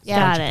 Yeah.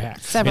 Got Bunch of it.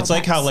 packs. Several It's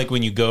like how packs. like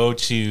when you go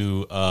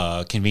to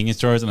convenience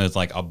stores and there's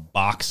like a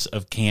box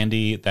of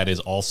candy that is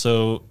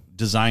also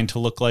designed to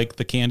look like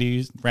the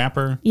candy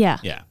wrapper. Yeah.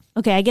 Yeah.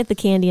 Okay, I get the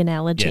candy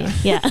analogy. Yeah.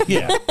 Yeah.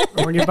 Yeah.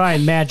 Or when you're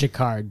buying magic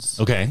cards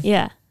Okay.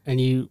 Yeah. and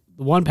the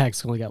one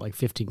pack's only got like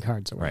 15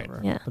 cards or Right.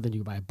 whatever. Yeah. But then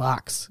you buy a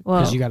box Whoa.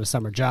 because you got a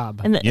summer job.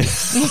 And the, Yeah.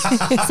 so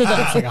the,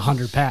 It's like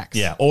 100 packs.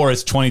 Yeah. Or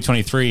it's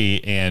 2023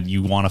 and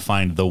you want to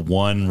find the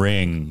one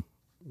ring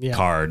Yeah.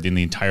 card in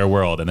the entire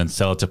world and then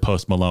sell it to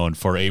Post Malone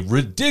for a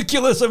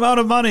ridiculous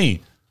amount of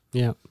money.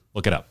 Yeah.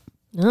 Look it up.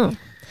 oh,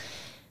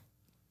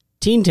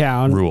 Teen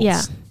Town. Rules.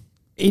 yeah.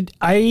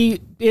 I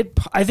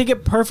think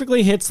it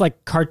perfectly hits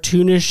like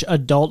cartoonish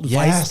adult vice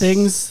Yes.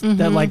 things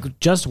that like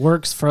just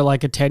works for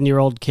like a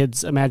 10-year-old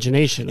kid's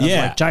imagination. Of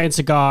Yeah. like giant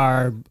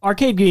cigar,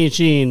 arcade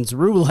machines,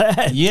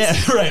 roulette. Yeah.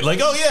 Right. Like,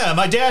 oh yeah,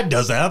 my dad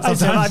does that I've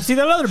sometimes. seen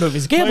that in other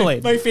movies.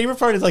 Gambling. My favorite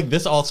part is like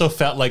this also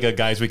felt like a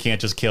guys we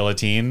can't just kill a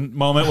teen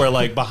moment where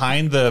like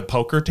behind the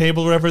poker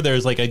table or whatever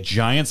there's like a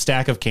giant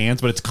stack of cans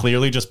but it's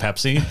clearly just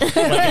Pepsi.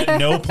 Like at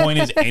no point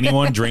is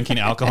anyone drinking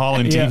alcohol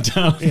in Yeah. Teen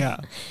Town. Yeah.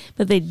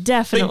 But they They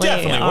definitely,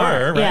 definitely are.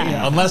 were, right?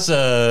 Yeah. Unless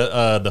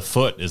the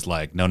foot is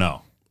like,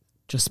 no,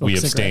 Just smoke we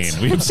abstain. cigarettes.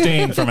 We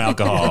abstain from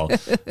alcohol.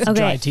 Okay.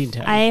 Dry Teen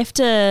Town. I have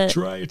to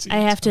Try Teen I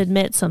have to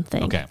admit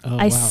something. Okay. Oh,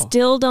 I wow.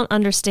 still don't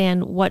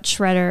understand what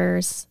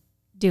Shredder's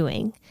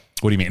doing.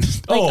 What do you mean?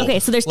 okay,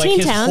 so there's like Teen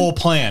his Town. whole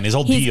plan, his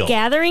whole He's deal.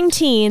 gathering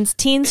teens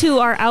who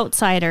are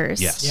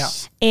outsiders. Yes.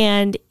 Yeah.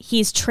 And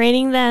he's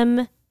training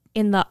them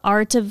in the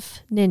art of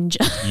ninja.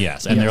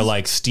 Yes. And they're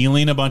like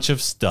stealing a bunch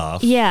of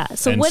stuff. Yeah.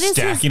 So and what is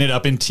stacking it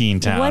up in Teen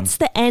Town. what's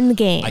the end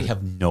game? I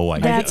have no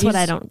idea. That's what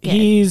I don't get.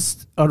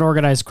 He's an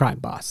organized crime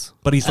boss.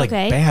 But he's like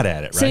Okay. bad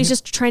at it, right? So he's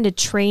just trying to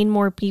train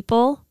more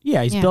people.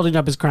 Yeah, he's building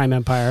up his crime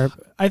empire.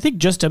 I think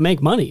just to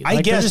make money.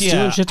 I guess, they're just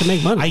doing shit to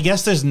make money. I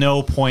guess there's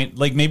no point.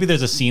 Like maybe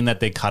there's a scene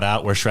that they cut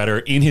out where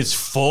Shredder, in his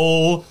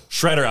full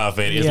Shredder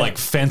outfit, is like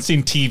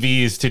fencing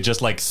TVs to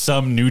just like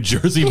some New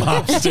Jersey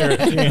mobster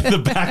in the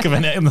back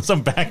of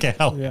some back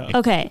alley. Yeah.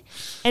 Okay,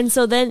 and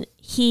so then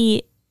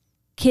he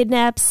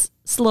kidnaps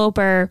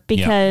Sloper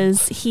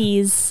because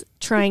he's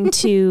trying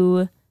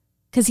to,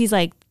 because he's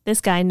like,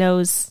 this guy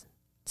knows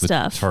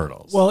stuff.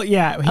 Turtles. Well,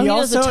 yeah. He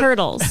knows the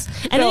turtles.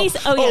 And then he's,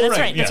 that's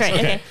right. That's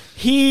right.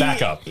 Okay.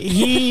 Back up.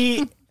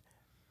 He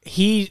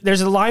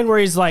there's a line where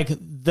he's like,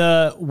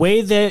 the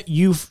way that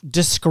you've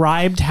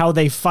described how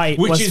they fight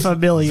was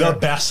familiar. The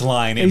best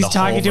line in he's the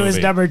whole talking to movie.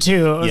 his number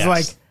two. It was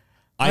like,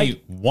 I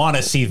want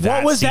to see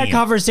that. What was that scene.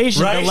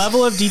 conversation? Right? The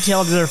level of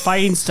detail to their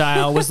fighting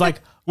style was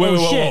like,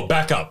 Whoa,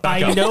 back up.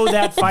 I know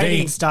that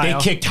fighting style.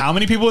 They kicked how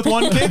many people with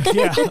one kick?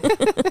 Yeah.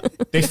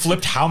 They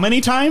flipped how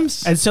many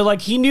times? And so,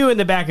 like, he knew in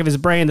the back of his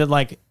brain that,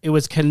 like, it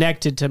was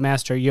connected to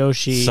Master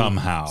Yoshi.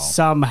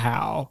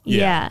 Somehow.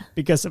 Yeah.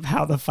 Because of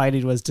how the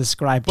fighting was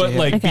described to But, him.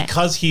 like,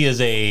 because he is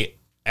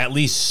at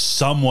least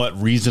somewhat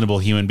reasonable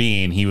human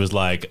being, he was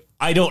like,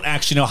 I don't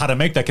actually know how to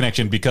make that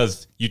connection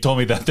because you told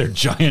me that they're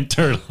giant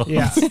turtles.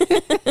 Yeah.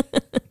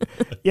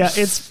 Yeah,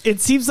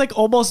 it seems like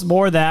almost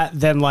more that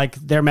than, like,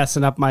 they're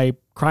messing up my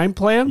crime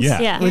plans.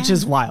 Yeah. Which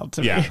is wild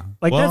to me.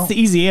 Like, Well, that's the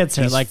easy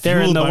answer. Like,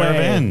 they're in the way.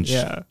 Revenge.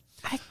 Yeah.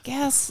 I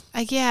guess,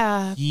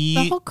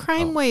 the whole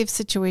crime wave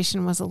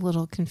situation was a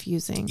little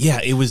confusing. Yeah,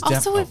 it was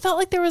Also, it felt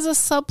like there was a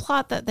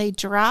subplot that they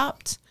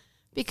dropped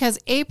because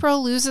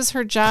April loses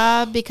her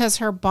job because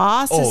her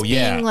boss is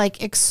being,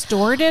 like,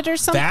 extorted or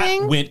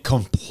something. That went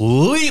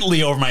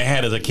completely over my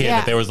head as a kid, Yeah.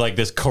 that there was, like,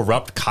 this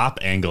corrupt cop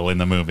angle in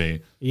the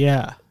movie.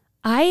 Yeah.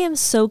 I am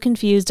so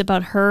confused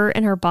about her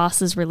and her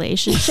boss's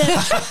relationship.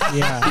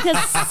 Yeah.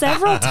 Because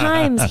several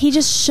times he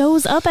just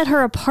shows up at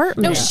her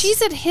apartment. No,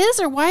 she's at his,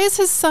 or why is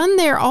his son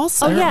there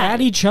also? They're at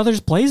each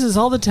other's places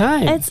all the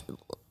time. It's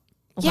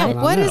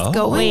what is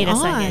going Wait a on?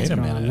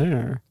 second. Wait a minute.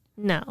 There.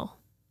 no.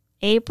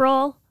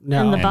 April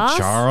No. and the And boss.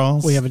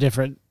 Charles? I have a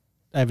different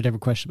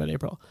question about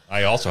April.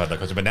 I also had that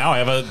question, but now I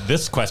have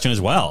this question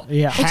as well.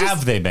 Yeah.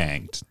 Have they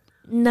banged?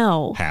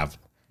 No. Have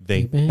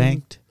they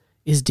banged?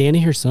 Is Danny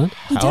her son?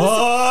 He does.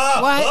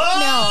 What?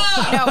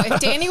 No.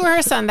 If Danny were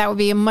her son, that would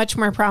be a much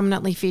more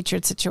prominently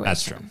featured situation.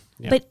 That's true.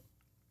 Yeah. But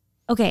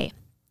okay,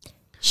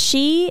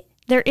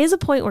 there is a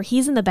point where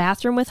he's in the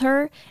bathroom with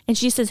her and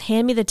she says,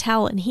 hand me the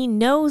towel. And he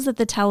knows that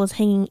the towel is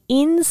hanging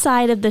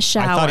inside of the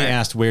shower. I thought he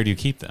asked, where do you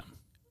keep them?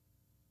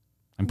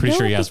 I'm pretty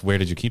sure he asked, where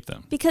did you keep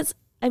them? Because,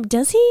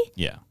 does he?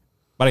 Yeah.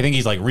 But I think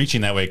he's like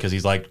reaching that way because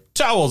he's like,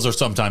 towels are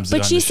sometimes But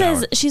in she the shower.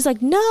 says, she's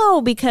like,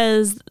 no,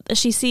 because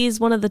she sees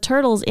one of the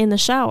turtles in the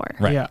shower.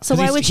 Right. Yeah. So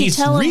 'Cause why would she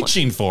tell him? He's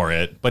reaching for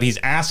it, but he's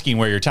asking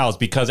where your towels,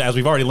 because as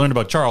we've already learned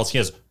about Charles, he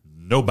has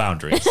no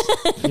boundaries.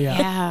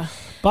 Yeah.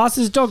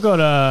 Bosses don't go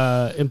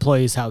to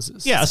employees'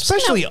 houses. Yeah,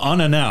 especially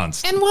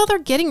unannounced. And while they're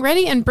getting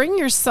ready and bring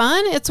your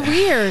son, it's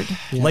weird.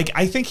 Like,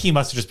 I think he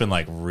must have just been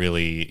like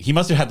he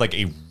must have had like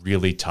a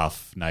really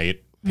tough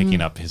night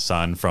picking up his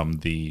son from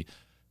the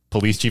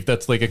police chief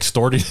that's like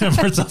extorting him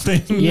or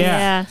something.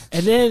 Yeah.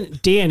 And then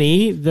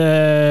Danny,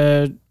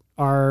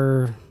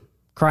 our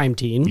crime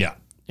teen,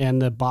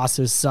 and the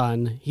boss's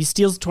son, he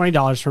steals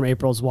 $20 from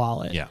April's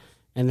wallet. Yeah.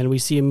 And then we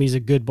see him, he's a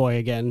good boy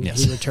again.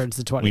 Yes. He returns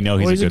the 20. We know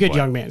he's a a good boy.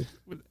 young man.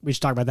 We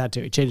should talk about that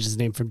too. He changed his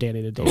name from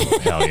Danny to Danny.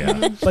 Hell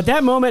yeah. But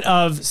that moment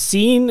of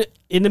seeing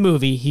in the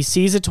movie, he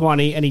sees a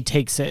 20 and he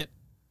takes it.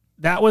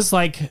 That was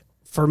like,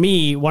 for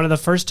me, one of the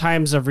first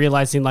times of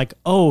realizing like,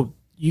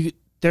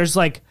 there's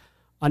like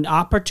an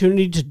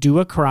opportunity to do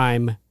a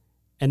crime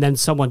and then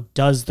someone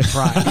does the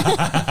crime.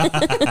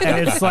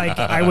 And it's like,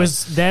 I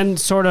was then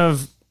sort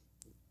of,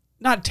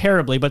 not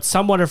terribly, but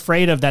somewhat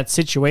afraid of that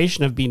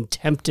situation of being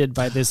tempted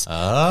by this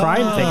crime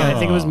thing. And I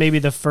think it was maybe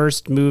the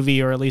first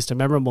movie, or at least a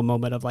memorable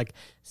moment of like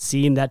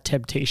seeing that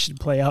temptation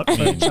play out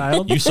for a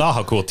child. You saw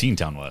how cool Teen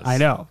Town was. I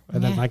know.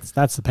 And then like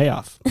that's the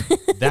payoff.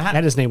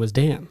 And his name was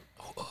Dan.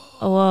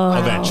 Whoa.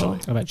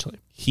 Eventually.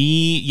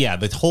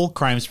 The whole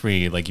crime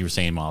spree, like you were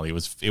saying, Molly,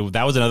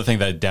 that was another thing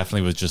that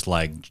definitely was just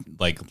like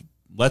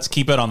let's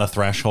keep it on the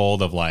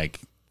threshold of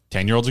like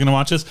 10-year-olds are going to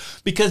watch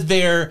this, because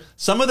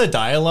some of the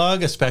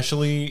dialogue,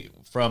 especially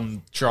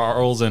from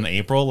Charles and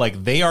April,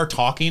 like they are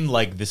talking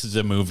like this is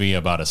a movie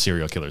about a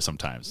serial killer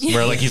sometimes,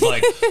 where like he's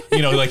like,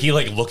 like he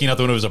like looking out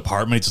the window of his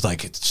apartment. It's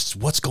like, it's just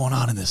what's going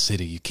on in this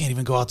city. You can't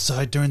even go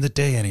outside during the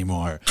day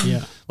anymore.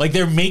 Yeah. Like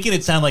they're making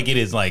it sound like it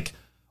is like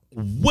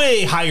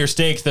way higher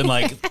stakes than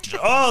like,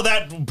 oh,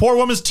 that poor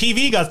woman's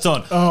TV got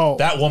stolen. Oh,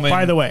 that woman.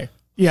 By the way,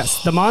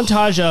 yes, the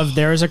montage of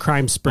there is a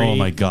crime spree. Oh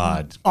my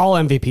God. All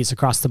MVPs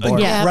across the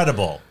board.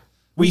 Incredible.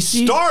 We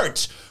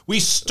start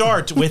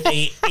with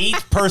a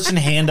 8-person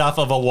handoff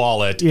of a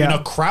wallet in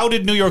a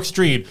crowded New York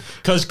street,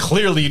 because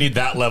clearly you need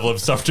that level of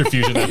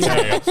subterfuge in that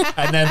scenario.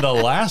 And then the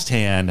last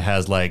hand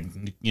has like,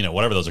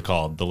 whatever those are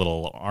called, the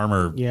little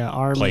armor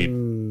plate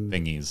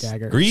thingies.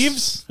 Daggers.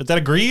 Greaves? Is that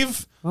a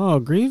greave? Oh,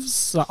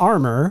 Greaves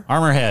armor.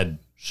 Armor head.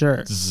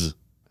 Sure. Zzz.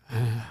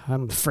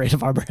 I'm afraid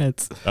of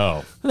armorheads.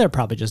 Oh. They're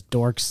probably just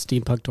dorks,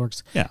 steampunk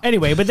dorks. Yeah.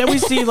 Anyway, but then we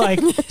see like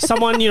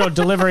someone,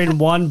 delivering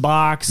one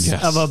box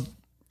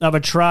of a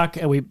truck,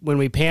 and when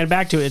we pan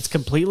back to it, it's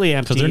completely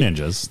empty. Because they're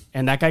ninjas.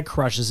 And that guy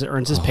crushes it,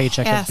 earns his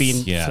paycheck of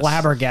being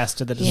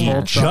flabbergasted that his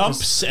whole truck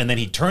jumps, and then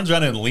he turns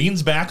around and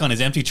leans back on his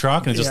empty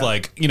truck, and it's just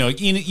like,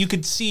 you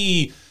could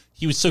see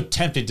he was so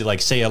tempted to like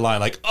say a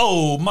line like,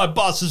 "Oh, my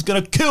boss is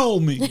gonna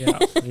kill me." Yeah.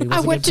 I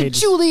went to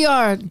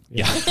Juilliard.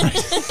 Yeah.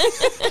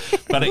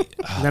 But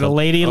then a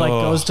lady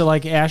goes to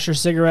like ash her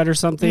cigarette or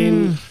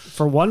something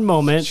for one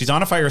moment. She's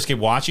on a fire escape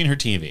watching her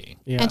TV.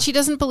 Yeah. And she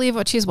doesn't believe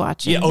what she's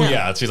watching. Yeah. Oh,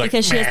 yeah. She's like,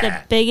 because she has the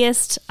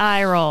biggest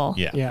eye roll.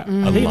 Yeah. Yeah.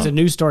 I think it's a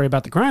news story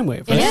about the crime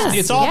wave. Right?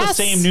 It's all the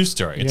same news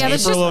story. It's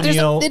April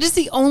O'Neil. It is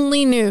the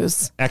only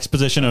news.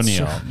 Exposition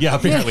O'Neil. Yeah,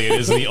 apparently it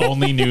is the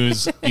only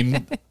news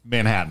in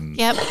Manhattan.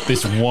 Yep.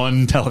 This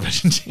one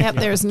television channel.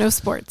 Yep, there's no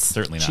sports.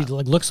 Certainly not. She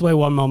looks away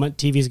one moment,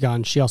 TV's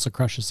gone. She also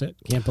crushes it.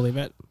 Can't believe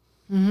it.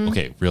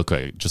 Okay, real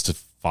quick, just to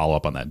follow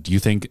up on that. Do you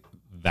think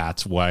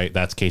that's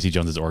Casey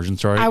Jones's origin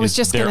story? I was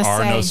just going to say.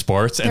 There are no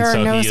sports, and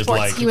so he is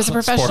like he was a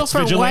professional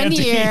for 1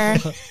 year.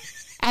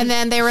 And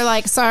then they were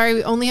like, sorry,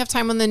 we only have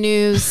time on the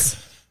news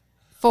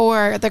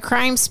for the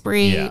crime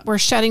spree. Yeah. We're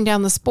shutting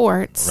down the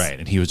sports. Right,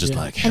 and he was just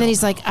like, and then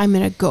he's like, I'm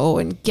going to go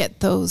and get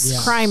those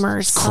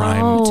crimers.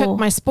 Crime. Took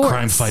my sports.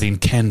 Crime fighting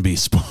can be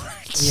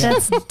sports.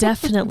 That's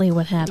definitely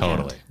what happened.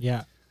 Totally.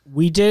 Yeah.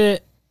 We did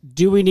it.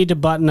 Do we need to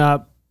button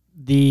up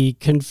the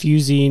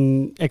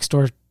confusing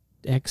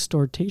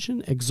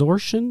extortation?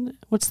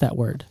 What's that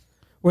word?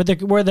 Where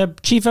the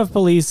chief of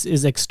police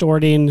is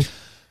extorting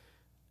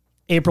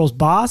April's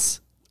boss?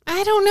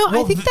 I don't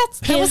know. I think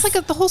that was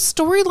like the whole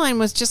storyline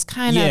was just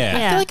kind of,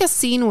 I feel like a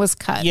scene was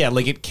cut. Yeah,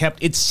 like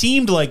it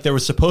seemed like there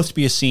was supposed to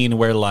be a scene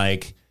where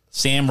like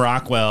Sam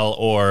Rockwell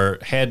or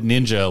Head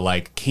Ninja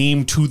like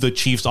came to the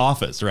chief's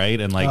office, right?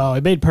 And like,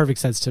 it made perfect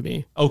sense to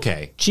me.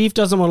 Okay. Chief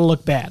doesn't want to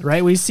look bad,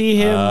 right? We see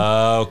him.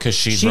 Oh, because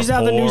she's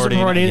out the news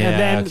reporting, and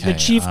then the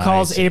chief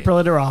calls April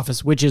into her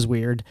office, which is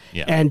weird,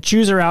 and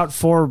chews her out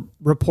for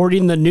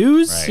reporting the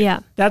news. Right. Yeah.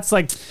 That's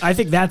like, I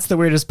think that's the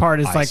weirdest part.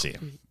 It's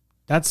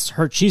that's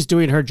her. She's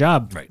doing her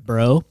job, right,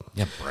 bro.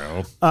 Yeah,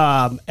 bro.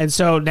 And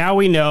so now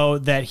we know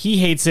that he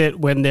hates it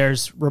when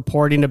there's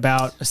reporting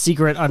about a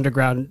secret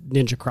underground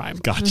ninja crime.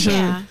 Gotcha.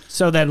 Yeah.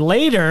 So then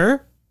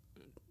later,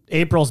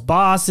 April's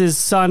boss's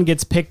son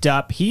gets picked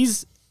up.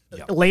 He's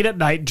late at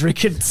night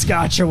drinking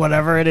scotch or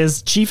whatever it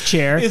is, chief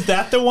chair. Is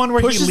that the one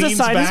where he leans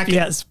back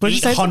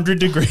 800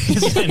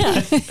 degrees?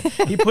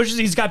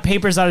 He's got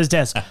papers on his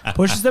desk,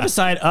 pushes them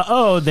aside.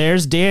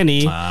 There's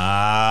Danny,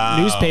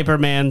 newspaper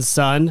man's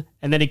son.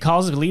 And then he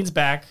leans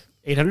back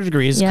 800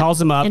 degrees, calls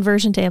him up.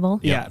 Inversion table.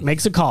 Yeah,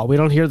 makes a call. We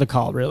don't hear the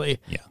call, really.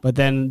 Yeah. But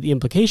then the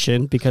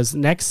implication, because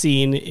next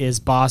scene is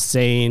boss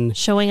saying...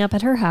 Showing up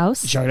at her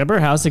house,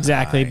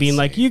 exactly. Being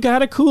like, you got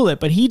to cool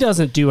it. But he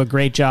doesn't do a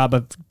great job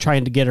of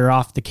trying to get her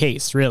off the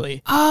case,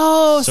 really.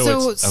 Oh,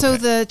 so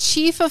the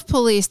chief of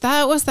police,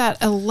 that was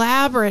that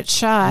elaborate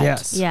shot.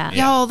 Yes. Yeah.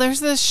 Y'all, there's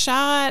this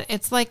shot.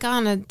 It's like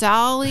on a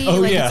dolly.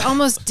 It's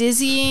almost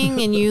dizzying.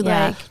 And you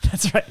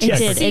That's right. It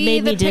did. It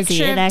made me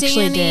dizzy. It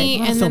actually Danny,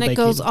 did. And then it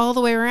goes all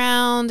the way around.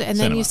 And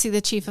then you see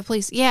the chief of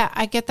police. Yeah,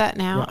 I get that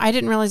now. Yeah. I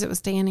didn't realize it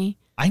was Danny.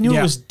 I knew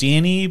it was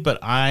Danny, but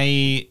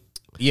I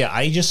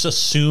just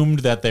assumed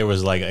that there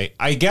was like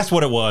I guess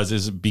what it was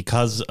is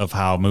because of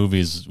how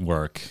movies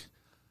work.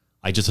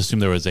 I just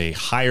assumed there was a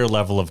higher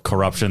level of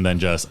corruption than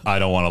just I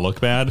don't want to look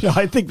bad. No,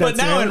 I think that's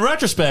But now in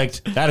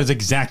retrospect, that is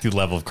exactly the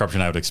level of corruption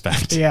I would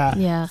expect.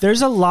 Yeah.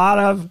 There's a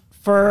lot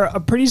for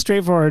a pretty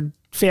straightforward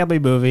family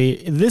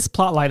movie, this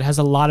plot line has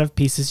a lot of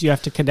pieces you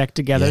have to connect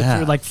together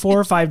through like 4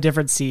 or 5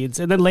 different scenes.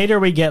 And then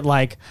later we get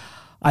like,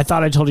 I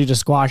thought I told you to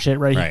squash it,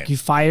 right? He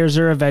fires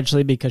her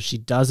eventually because she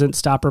doesn't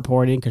stop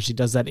reporting because she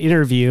does that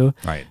interview.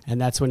 Right. And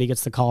that's when he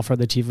gets the call from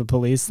the chief of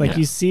police. Like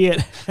you see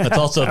it. That's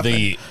also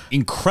the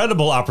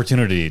incredible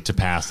opportunity to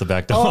pass the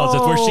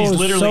Bechdel, where she's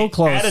literally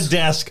at a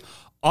desk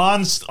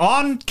on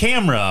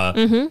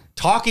camera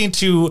talking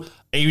to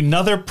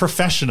another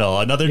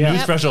professional, another news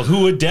professional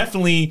who would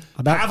definitely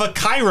have a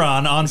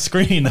chyron on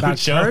screen that would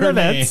show her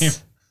name.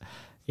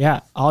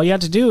 Yeah, all you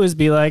have to do is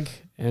be like,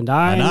 and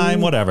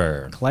I'm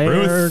whatever.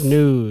 Claire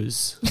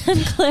News.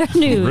 Claire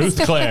News.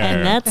 Ruth Claire.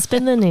 And that's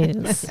been the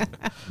news.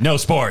 No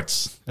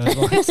sports.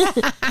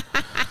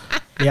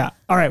 Yeah.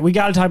 All right, we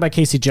got to talk about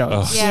Casey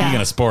Jones. Speaking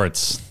of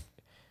sports.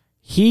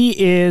 He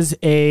is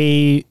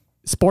a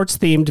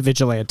sports-themed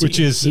vigilante.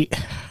 Which is...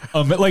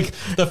 like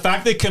the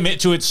fact they commit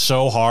to it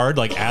so hard,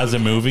 like as a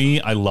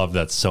movie, I love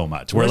that so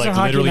much. Where like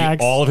literally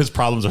all of his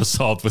problems are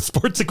solved with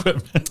sports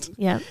equipment.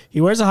 Yeah,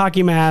 he wears a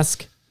hockey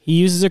mask. He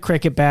uses a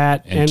cricket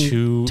bat and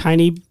 2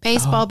 tiny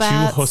baseball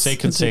bats, 2 Jose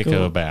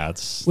Canseco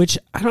bats. Which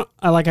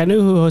I knew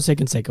who Jose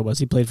Canseco was.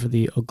 He played for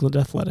the Oakland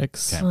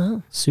Athletics,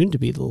 soon to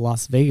be the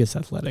Las Vegas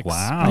Athletics.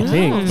 Wow, I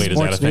think. Wait, is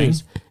that a thing?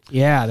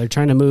 Yeah, they're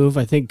trying to move.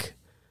 I think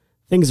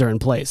things are in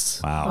place.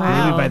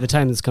 Wow. Maybe by the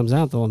time this comes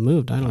out, they'll have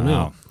moved. I don't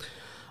know.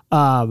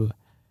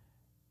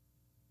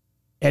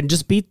 And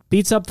just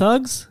beats up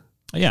thugs.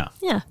 Yeah.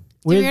 Did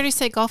we already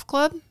say golf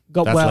club?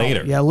 That's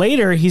later. Yeah,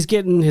 later he's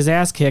getting his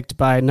ass kicked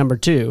by number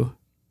 2.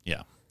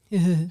 Yeah.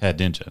 Head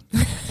ninja.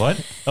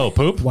 What? Oh,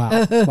 poop?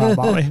 Wow,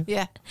 Molly.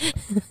 Yeah.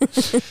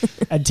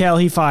 Until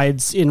he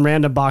finds in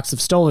random box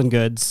of stolen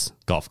goods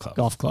Golf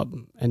club.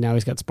 And now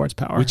he's got sports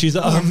power. Which is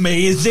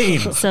amazing.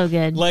 So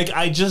good. Like,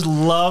 I just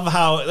love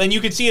how, and you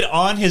could see it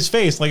on his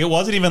face. Like, it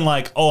wasn't even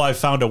like, oh, I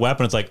found a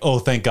weapon. It's like, oh,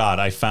 thank God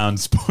I found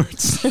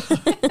sports.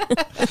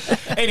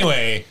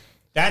 Anyway,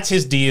 that's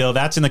his deal.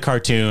 That's in the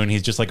cartoon.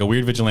 He's just like a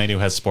weird vigilante who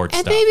has sports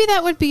And stuff. maybe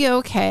that would be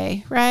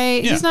okay,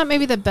 right? Yeah. He's not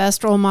maybe the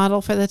best role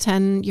model for the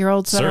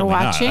 10-year-olds that Certainly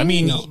are watching. not.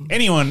 I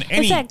mean,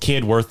 any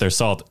kid worth their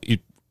salt,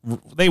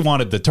 they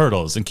wanted the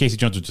turtles, and Casey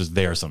Jones was just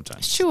there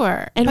sometimes.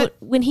 Sure. And but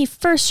when he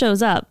first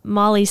shows up,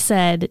 Molly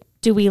said,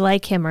 "Do we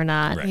like him or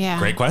not?" Right. Yeah.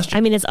 Great question.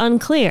 I mean, it's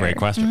unclear. Great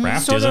question. Raph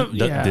Sort of,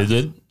 didn't.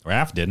 yeah.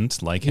 Raph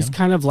didn't like He's him.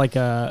 kind of like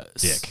a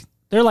Dick.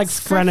 They're like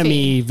Scruffy.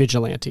 frenemy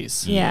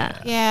vigilantes. Yeah.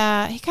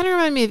 yeah, he kind of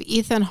reminded me of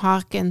Ethan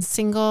Hawke in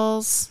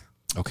Singles.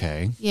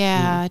 Okay.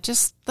 Yeah,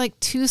 just like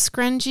too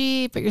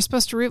scrungy, but you're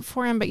supposed to root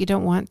for him, but you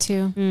don't want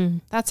to.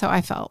 That's how I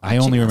felt. I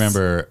only watching this.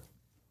 remember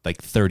like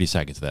 30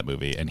 seconds of that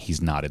movie, and he's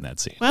not in that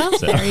scene. Well,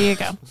 So- there you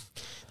go.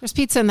 There's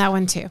pizza in that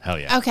one too. Hell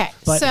yeah. Okay,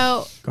 But-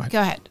 so go ahead.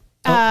 go ahead.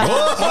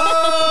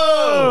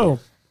 Oh!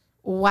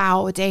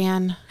 Wow,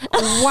 Dan.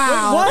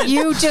 Wow,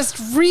 you just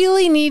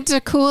really need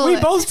to cool We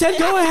it. both said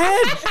go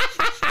ahead.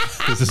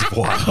 This is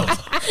wild.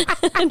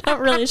 I'm not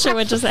really sure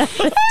what just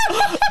happened.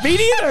 Me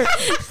neither.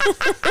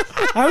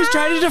 I was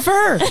trying to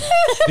defer.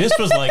 This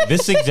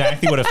is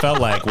exactly what it felt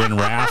like when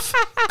Raph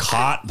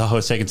caught the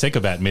Jose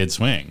Canseco bat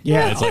mid-swing.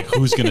 Yeah. And it's like,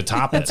 who's going to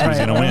top it? Who's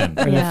going to win?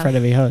 We're Yeah. the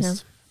frenemy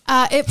host.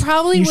 It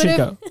probably You would should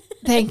have. go.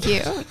 Thank you.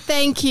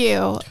 Thank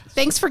you.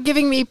 Thanks for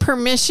giving me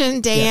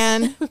permission,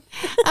 Dan.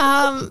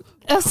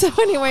 So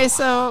anyway,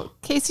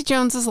 Casey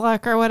Jones's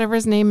luck or whatever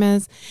his name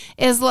is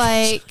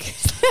like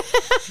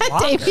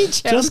Davy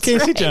Jones. Just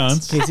Casey right?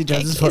 Jones. Casey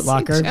Jones's Casey Foot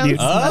Locker. Jones. Mutant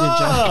Ninja.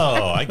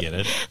 Oh, I get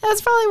it. That's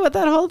probably what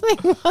that whole thing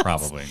was.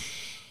 Probably.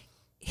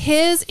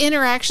 His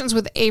interactions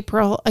with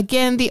April,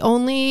 again, the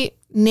only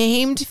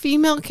named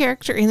female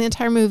character in the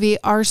entire movie,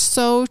 are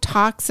so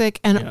toxic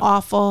and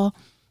awful.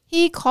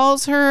 He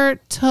calls her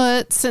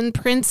Toots and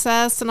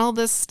Princess and all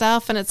this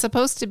stuff, and it's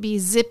supposed to be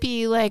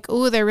zippy, like,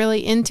 oh, they're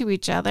really into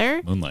each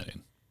other. Moonlighting.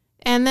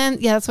 And then,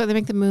 yeah, that's why they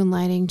make the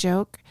moonlighting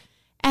joke.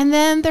 And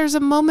then there's a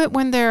moment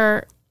when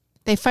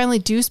they finally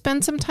do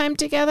spend some time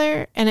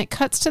together, and it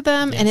cuts to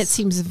them, and it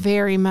seems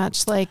very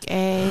much like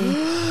a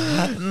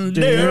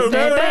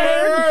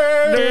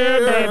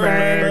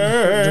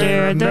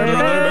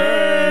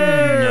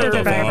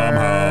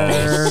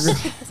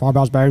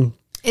Farmhouse bang.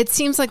 it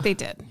seems like they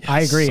did.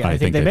 I agree. I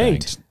think they banged.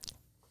 banged.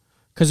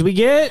 Because we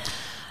get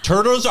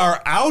Turtles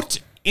are out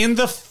in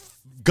the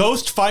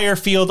ghost fire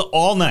field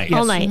all night.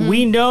 All night.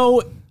 We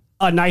know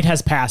a night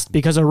has passed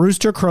because a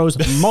rooster crows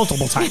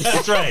multiple times.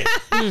 That's right.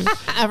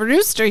 A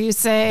rooster, you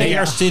say? They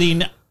are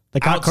sitting The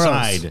cock crows.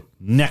 outside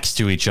next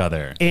to each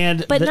other.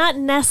 And But not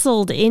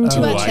nestled into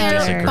Oh, But each I their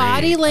disagree. other. body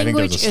I think there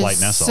language was a slight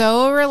is nestle.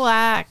 so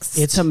relaxed.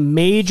 it's a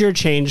major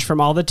change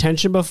from all the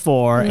tension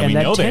before. And we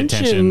that know they had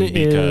tension tension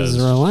because- is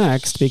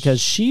relaxed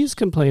because she's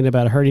complaining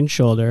about a hurting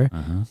shoulder.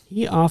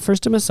 He offers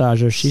to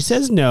massage her. She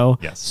says no.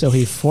 Yes. So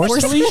he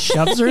forcefully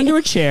shoves her into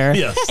a chair.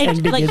 Yes.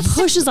 And like begins.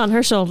 pushes on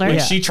her shoulder. When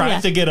Yeah. she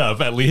tries to get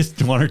up at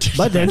least one or two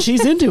But then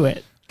she's into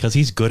it. because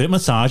he's good at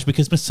massage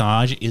because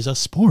massage is a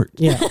sport.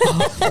 Yeah.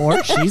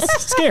 Or she's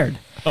scared.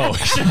 Oh,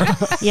 sure.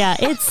 Yeah,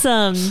 it's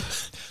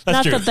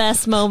not true. the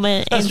best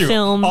moment That's in true.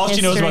 film All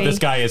she knows about history. this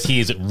guy is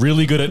he's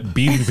really good at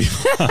beating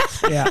people.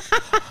 Yeah.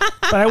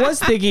 But I was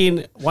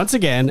thinking, once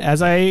again,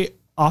 as I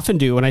often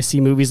do when I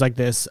see movies like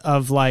this,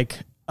 of like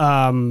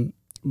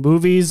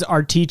movies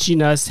are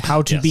teaching us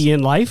how to Yes. be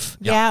in life.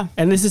 yeah.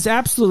 And this is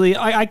absolutely,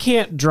 I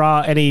can't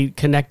draw any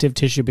connective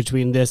tissue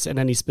between this and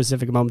any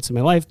specific moments in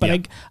my life, but Yeah.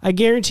 I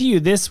guarantee you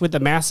this, with the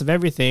mass of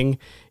everything,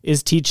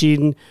 is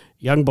teaching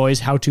young boys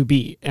how to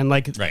be. And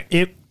like, Right.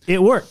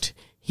 it worked.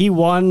 He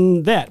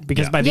won that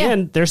because Yeah. by the Yeah.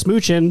 end, they're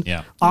smooching.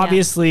 Yeah.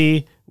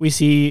 Obviously, we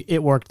see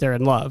it worked. They're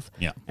in love.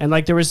 Yeah. And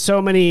like, there was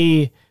so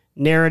many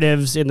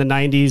narratives in the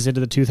 90s into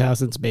the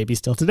 2000s, maybe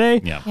still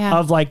today, Yeah. Yeah.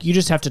 of like, you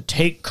just have to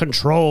take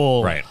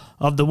control Right.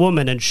 of the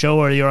woman and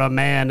show her you're a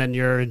man and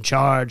you're in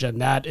charge,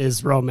 and that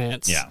is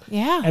romance. Yeah.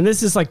 Yeah. And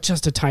this is like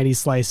just a tiny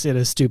slice in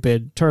a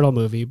stupid turtle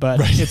movie, but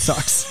it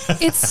sucks.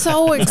 It's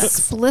so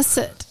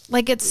explicit.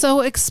 Like, it's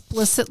so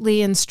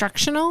explicitly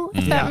instructional,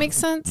 if that makes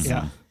sense.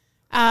 Yeah.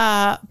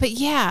 But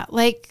yeah,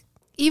 like,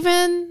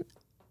 even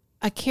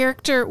a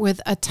character with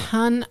a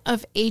ton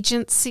of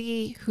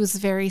agency, who's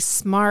very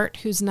smart,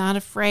 who's not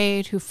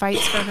afraid, who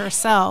fights for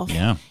herself,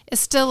 Yeah.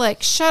 is still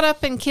like, shut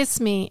up and kiss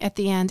me at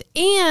the end.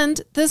 And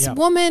this Yeah.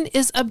 woman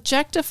is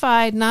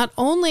objectified not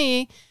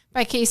only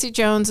by Casey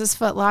Jones's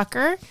Foot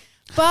Locker,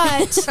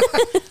 but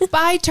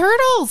by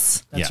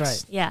turtles. That's Yes.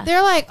 right. Yeah.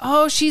 They're like,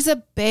 oh, she's a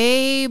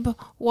babe.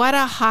 What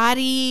a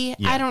hottie.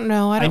 Yeah. I don't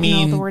know. I don't know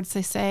mean- the words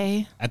they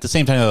say. At the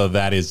same time, though,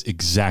 that is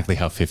exactly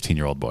how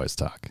 15-year-old boys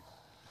talk.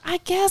 I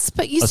guess,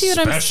 but you see what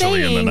I'm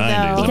Especially in the saying,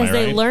 90s. though. Because I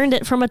they right? learned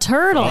it from a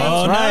turtle.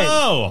 Oh, right.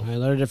 no. I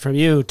learned it from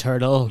you,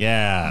 turtle.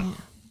 Yeah.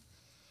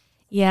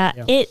 Yeah,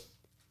 Yeah.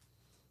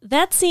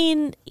 that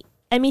scene,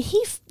 I mean,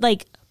 he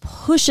like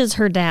pushes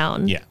her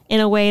down in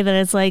a way that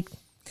it's like,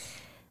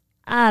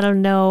 I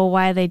don't know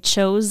why they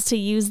chose to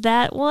use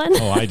that one.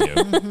 Oh, I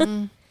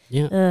do.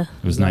 Yeah.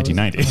 It was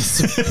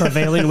 1990.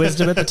 Prevailing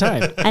wisdom at the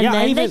time. And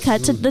then they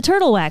cut to the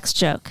turtle wax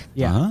joke.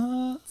 Yeah.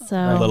 So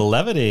A little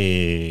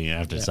levity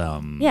after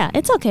some. yeah,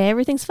 it's okay.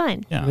 Everything's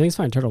fine. Yeah. Everything's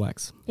fine. Turtle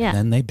wax. Yeah. And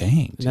then they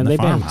banged. And then in the they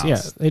banged.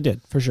 farmhouse. Yeah, they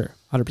did, for sure.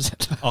 100%.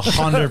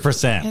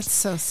 100%. It's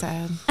so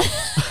sad.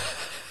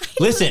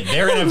 Listen,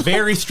 they're in a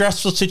very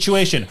stressful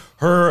situation.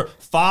 Her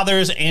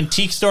father's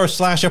antique store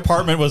 /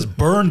 apartment was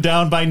burned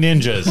down by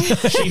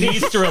ninjas. She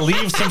needs to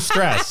relieve some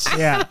stress.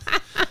 Yeah.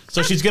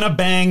 So she's going to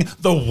bang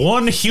the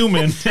one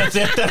human that's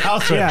at the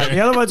house with Yeah. her. The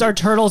other ones are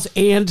turtles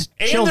and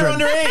children.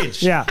 they're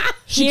underage. Yeah.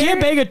 She Here-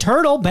 can't bang a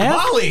turtle, Beth.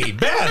 Molly,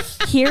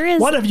 Beth. Here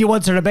is One of you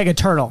wants her to bang a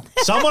turtle.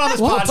 Someone on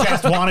this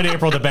podcast wanted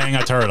April to bang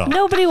a turtle.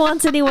 nobody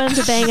wants anyone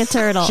to bang a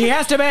turtle. She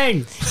has to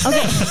bang.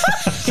 Okay,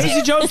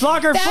 Casey Jones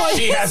Locker fight.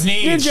 She has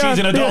needs. Ninja. She's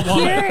an adult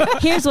woman.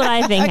 here's what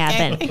I think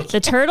happened. The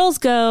turtles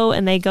go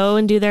and they go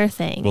and do their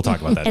thing. We'll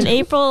talk about that And too.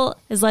 April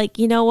is like,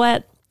 you know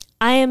what?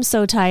 I am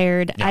so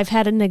tired. Yeah. I've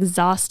had an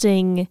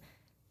exhausting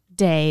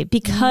day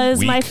because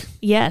Week.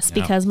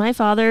 because my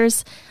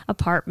father's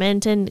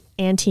apartment and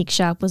antique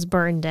shop was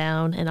burned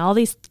down and all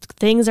these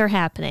things are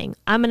happening.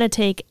 I'm going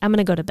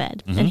to go to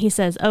bed. Mm-hmm. And he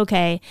says,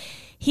 "Okay."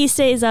 He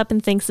stays up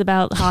and thinks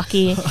about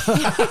hockey.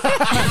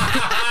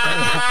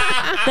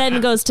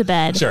 Then goes to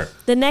bed. Sure.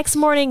 The next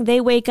morning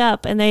they wake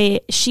up and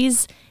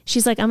she's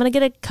like, "I'm going to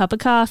get a cup of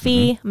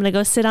coffee. I'm going to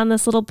go sit on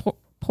this little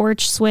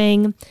porch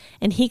swing."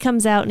 And he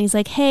comes out and he's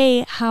like,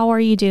 "Hey, how are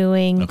you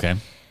doing?" Okay.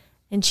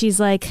 And she's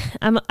like,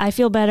 I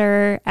feel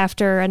better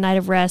after a night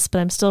of rest, but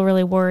I'm still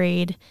really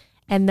worried.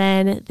 And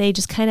then they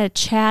just kind of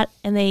chat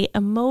and they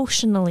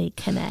emotionally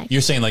connect.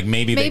 You're saying like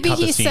maybe they cut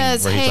he the scene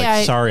says, where he's "Hey,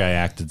 like, sorry I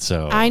acted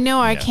so. I know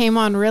I Yeah. came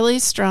on really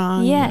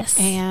strong. Yes.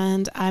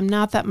 And I'm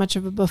not that much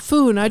of a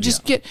buffoon.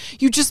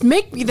 You just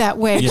make me that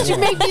way because Yeah.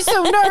 you make me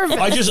so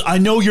nervous. I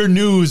know your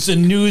news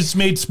and news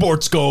made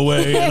sports go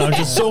away and I'm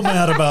just so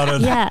mad about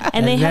it. Yeah.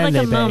 And they And have then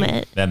like a they bang.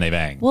 moment. Then they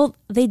bang. Well,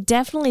 they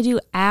definitely do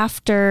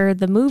after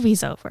the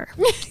movie's over.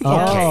 Okay,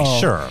 Oh.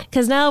 sure.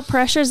 Because now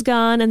pressure's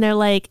gone and they're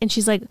like, and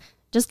she's like,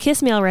 "Just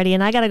kiss me already."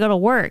 And I got to go to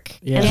work.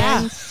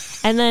 Yeah.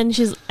 And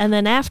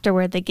then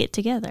afterward they get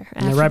together.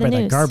 And After they're right the by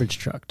that news. garbage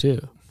truck,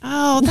 too.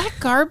 Oh, that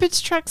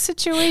garbage truck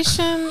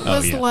situation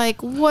was yeah.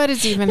 like, what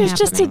is even There's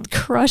just happening? a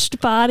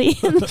crushed body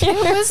in there.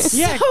 It was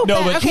so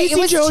no, bad. but Okay, it Casey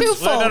was Jones-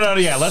 twofold. No,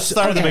 yeah. Let's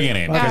start at the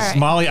beginning. All Because right.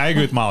 Molly, I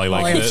agree with Molly.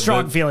 Like I have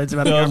strong feelings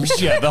about the garbage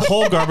truck. Yeah, the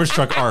whole garbage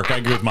truck arc. I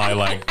agree with Molly.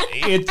 Like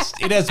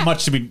it has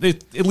much to be.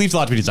 It leaves a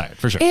lot to be desired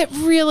for sure. It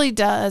really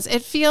does.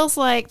 It feels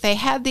like they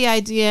had the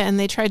idea and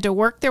they tried to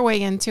work their way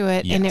into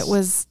it, and Yes. it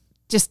was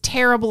just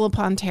terrible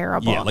upon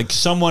terrible. Yeah, like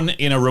someone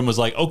in a room was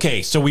like,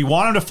 okay, so we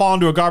want him to fall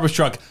into a garbage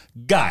truck.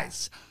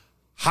 Guys,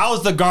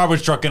 how's the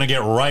garbage truck going to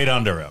get right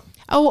under him?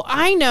 Oh,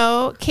 I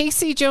know.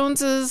 Casey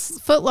Jones's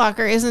Foot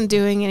Locker isn't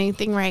doing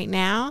anything right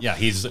now. Yeah,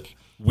 he's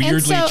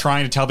weirdly so-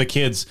 trying to tell the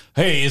kids,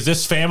 hey, is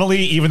this family?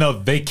 Even though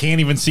they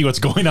can't even see what's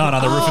going on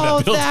the roof of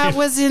that building. That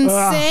was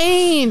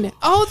insane.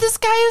 Oh, this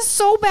guy is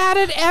so bad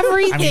at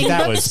everything I mean,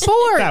 that but was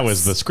sports. that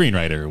was the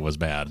screenwriter was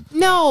bad.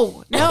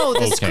 No, the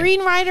Okay.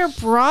 screenwriter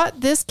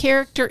brought this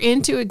character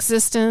into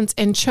existence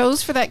and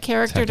chose for that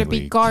character to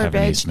be Technically, Kevin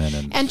garbage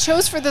Eastman and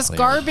chose for this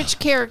garbage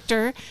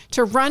character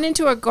to run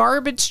into a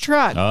garbage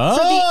truck for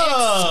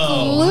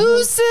Oh. the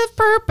exclusive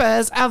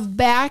purpose of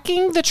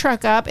backing the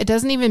truck up. It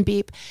doesn't even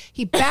beep.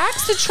 He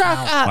backs the truck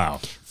up Wow.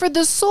 for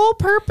the sole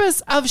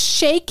purpose of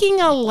shaking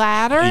a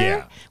ladder,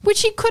 Yeah.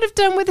 which he could have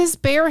done with his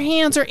bare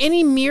hands or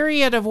any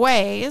myriad of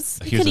ways.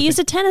 He could have used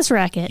a tennis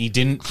racket. He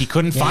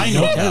couldn't find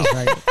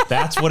one.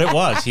 That's what it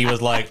was. He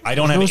was like, I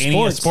don't have No any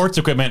sports. sports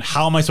equipment.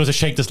 How am I supposed to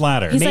shake this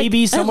ladder? He's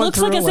Maybe like, someone it looks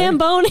threw like a away-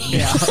 Zamboni.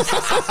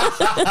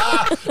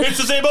 It's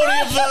the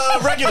Zamboni of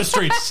the regular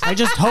streets. I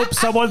just hope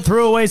someone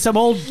threw away some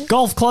old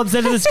golf clubs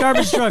into this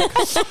garbage truck.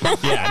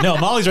 Yeah, no,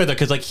 Molly's right though,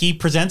 because like he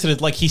presented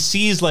it like he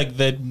sees like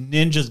the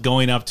ninjas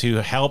going up to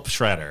help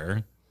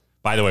Shredder.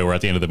 By the way, we're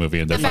at the end of the movie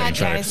and they're The fighting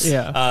bad Shredder. guys.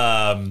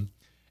 Yeah.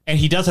 And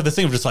he does have this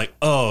thing of just like,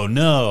 oh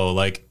no,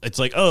 like it's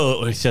like,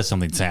 oh, he says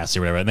something sassy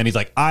or whatever, and then he's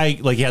like,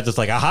 he has this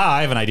like, aha,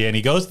 I have an idea, and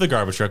he goes to the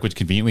garbage truck, which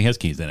conveniently has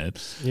keys in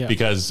it, Yeah.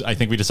 because I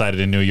think we decided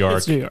in New York,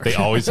 It's New York. they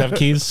always have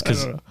keys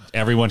because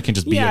everyone can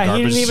just be a Yeah, he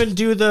garbage. didn't even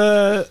do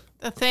the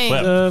The thing.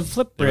 Flip.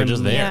 flip They were brim.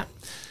 just there. Yeah.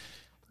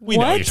 We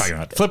know what What? you're talking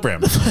about. Flip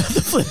rim. The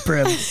flip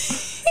brim.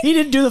 He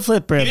didn't do the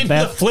flip brim, He didn't do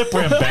the Beth. flip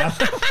rim,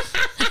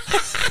 Beth.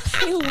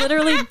 I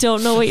literally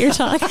don't know what you're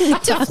talking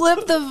about. To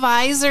flip the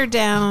visor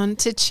down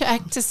to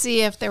check to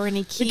see if there were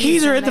any keys. The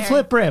keys are in the there.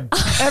 flip brim.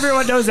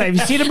 Everyone knows that. If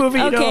you see the movie,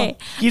 you know. Okay,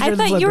 Keys are I in the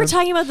thought flip you were brim.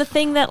 talking about the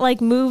thing that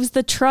like moves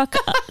the truck.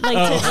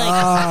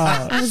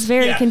 I was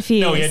very Yeah.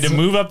 confused. No, he had to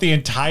move up the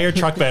entire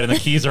truck bed, and the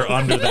keys are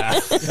under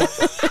that,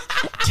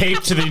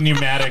 taped to the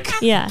pneumatic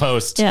Yeah.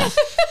 post. Yeah.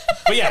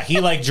 But yeah,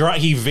 he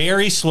he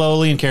very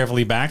slowly and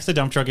carefully backs the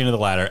dump truck into the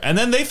ladder, and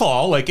then they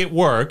fall. Like, it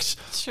works.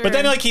 Sure. But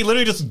then he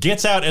literally just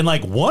gets out and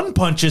one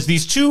punches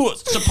these two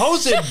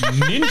supposed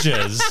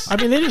ninjas. I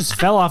mean, they just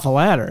fell off a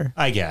ladder.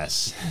 I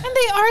guess. And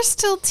they are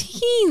still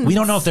teens. We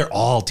don't know if they're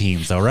all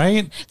teens though,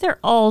 right? They're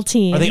all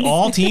teens. Are they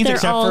all teens They're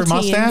except all for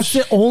Mustache?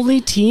 The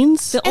only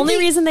teens? The only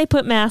reason they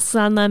put masks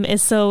on them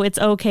is so it's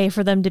okay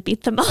for them to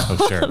beat them up.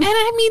 Oh, sure. And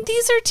I mean,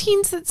 these are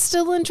teens that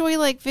still enjoy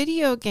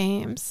video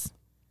games.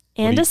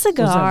 And a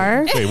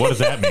cigar. Wait, what does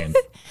that mean?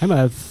 I'm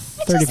a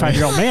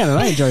 35-year-old man, and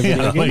I enjoy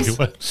video games.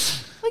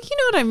 You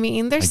know what I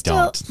mean? They're still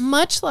don't.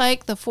 much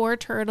like the four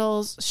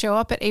turtles show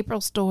up at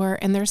April's door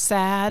and they're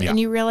sad, and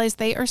you realize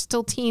they are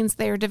still teens.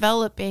 They are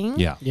developing.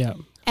 Yeah. Yeah.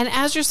 And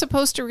as you're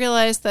supposed to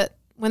realize that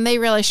when they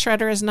realize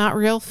Shredder is not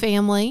real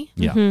family,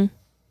 Yeah.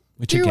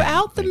 Which,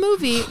 throughout the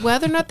movie,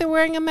 whether or not they're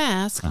wearing a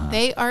mask,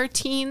 they are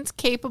teens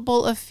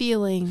capable of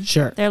feeling.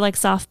 Sure. They're like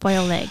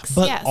soft-boiled eggs.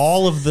 But Yes.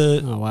 all of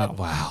the Oh, wow.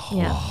 wow.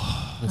 Yeah.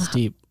 That's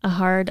deep. A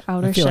hard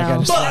outer feel like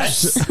I shell.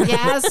 just- But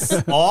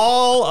Yes.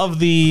 all of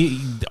the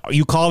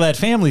you call that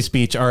family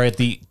speech are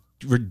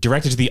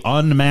directed to the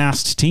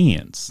unmasked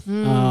teens.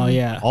 Oh,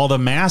 yeah. All the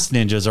masked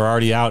ninjas are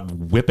already out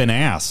whipping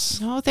ass.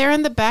 No, they're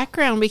in the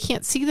background. We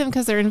can't see them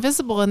because they're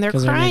invisible and they're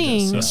 'Cause they're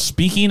crying. ninjas,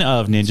 Speaking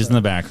of ninjas in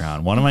the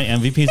background, one of my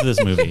MVPs of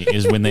this movie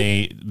is when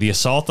the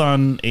assault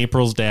on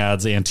April's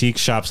dad's antique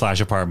shop /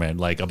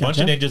 apartment. A bunch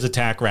of ninjas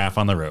attack Raph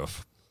on the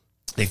roof.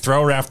 They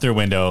throw Raph through a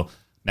window.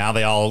 Now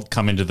they all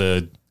come into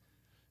the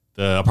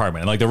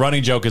apartment. And the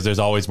running joke is there's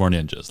always more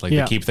ninjas.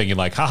 They keep thinking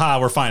haha,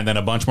 we're fine. And then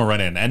a bunch more run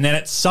in. And then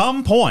at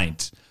some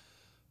point,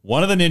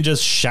 one of the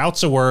ninjas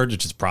shouts a word,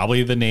 which is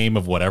probably the name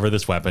of whatever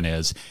this weapon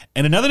is.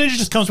 And another ninja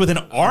just comes with an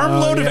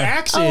armload of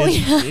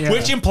axes,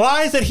 which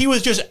implies that he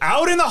was just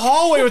out in the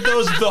hallway with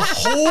those the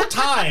whole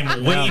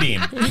time waiting.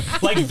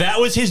 That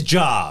was his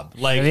job.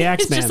 The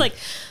It's X-Man. just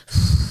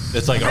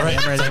It's all right.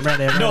 I'm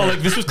ready. No,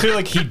 this was clear.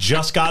 He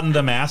just gotten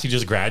the mask. He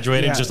just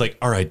graduated. Yeah. It's just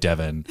all right,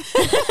 Devin.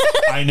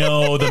 I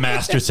know the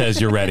master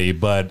says you're ready,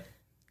 but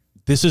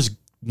this is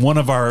one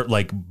of our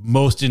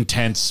most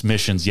intense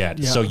missions yet.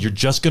 Yeah. So you're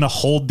just gonna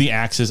hold the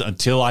axes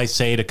until I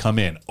say to come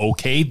in,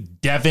 okay,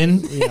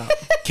 Devin? Yeah.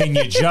 Can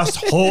you just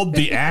hold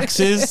the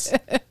axes?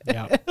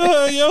 Yeah.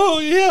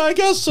 Yeah, I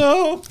guess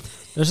so.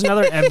 There's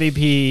another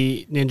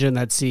MVP ninja in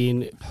that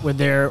scene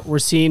where we're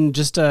seeing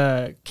just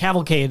a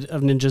cavalcade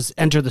of ninjas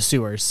enter the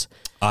sewers.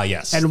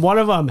 Yes. And one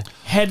of them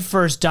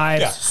headfirst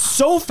dives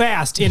so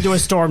fast into a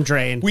storm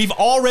drain. We've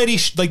already,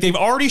 they've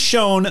already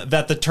shown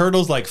that the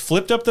turtles,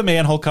 flipped up the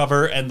manhole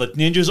cover and the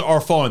ninjas are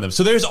following them.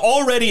 So there's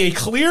already a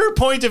clear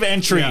point of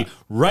entry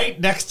right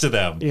next to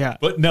them. Yeah.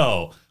 But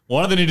no,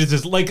 one of the ninjas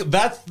is,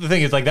 that's the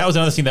thing is, that was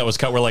another scene that was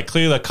cut where,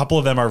 clearly a couple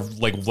of them are,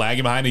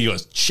 lagging behind and he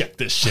goes, check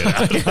this shit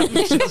out.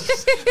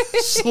 Just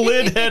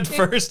slid head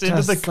first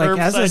into the curb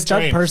as a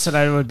stunt drain. person,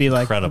 I would be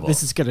Incredible.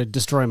 this is going to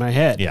destroy my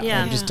head. Yeah.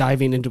 Yeah. Just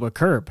diving into a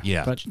curb.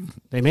 Yeah. But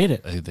they made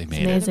it. They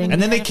made amazing. it. And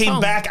then they came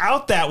Foam. back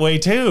out that way,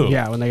 too.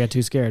 Yeah, when they got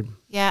too scared.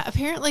 Yeah,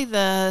 apparently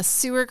the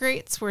sewer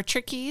grates were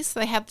tricky. So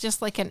they have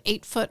just an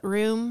 8-foot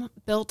room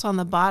built on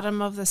the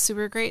bottom of the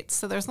sewer grates.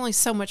 So there's only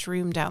so much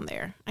room down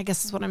there, I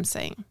guess is what I'm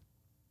saying.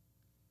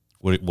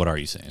 What are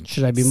you saying?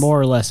 Should I be more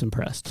or less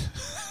impressed?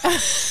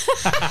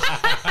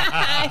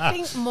 I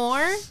think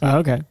more. Oh,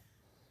 okay.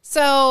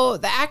 So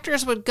the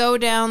actors would go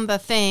down the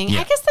thing.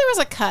 Yeah. I guess there was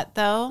a cut,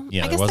 though.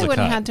 Yeah, I there guess was they a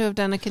wouldn't cut. have to have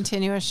done a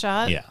continuous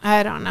shot. Yeah.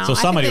 I don't know. So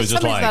somebody was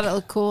just somebody thought it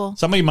looked cool.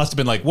 Somebody must have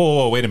been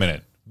whoa, wait a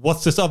minute.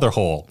 What's this other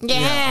hole?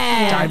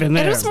 Yeah. Dive in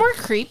It there. was more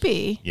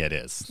creepy. Yeah, it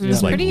is. It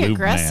was pretty Lube Man.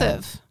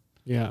 aggressive.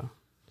 Yeah.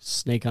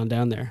 Snake on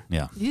down there.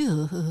 Yeah.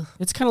 Ew.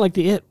 It's kind of like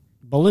the It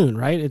balloon,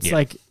 right? It's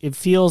Yeah. it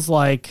feels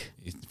like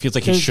It feels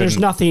like he there's shouldn't.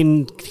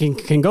 nothing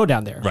can go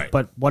down there. Right.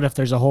 But what if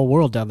there's a whole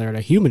world down there and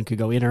a human could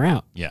go in or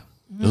out? Yeah.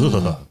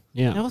 Mm. Ugh.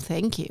 Yeah. No,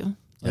 thank you.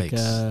 Like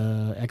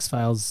Yikes.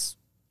 X-Files.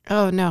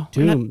 Oh, no.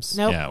 We're not- Tombs.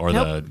 Nope. Yeah, or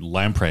nope. the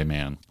lamprey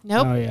man.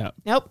 Nope. Oh, yeah.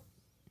 Nope.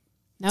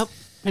 Nope.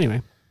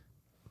 Anyway.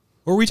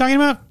 What were we talking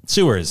about?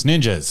 Sewers,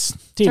 ninjas,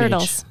 Teenage.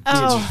 Turtles.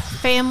 Oh,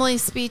 family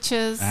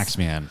speeches.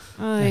 Axeman.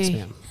 Oy.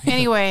 Axeman.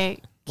 Anyway,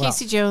 Well.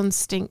 Casey Jones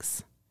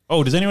stinks.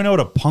 Oh, does anyone know what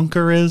a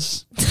punker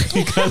is?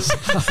 Because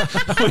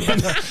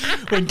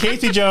when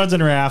Casey Jones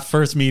and Raph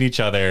first meet each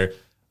other,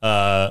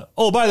 by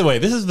the way,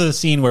 this is the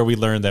scene where we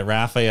learned that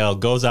Raphael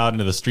goes out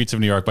into the streets of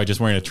New York by just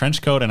wearing a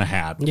trench coat and a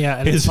hat. Yeah,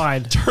 and his it's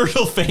fine.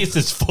 turtle face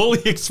is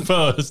fully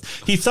exposed.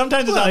 He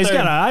sometimes is Well, out he's there.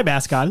 got an eye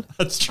mask on.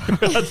 That's true.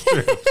 That's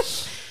true.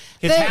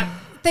 His hat.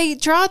 They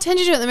draw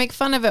attention to it. They make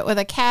fun of it with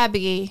a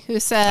cabbie who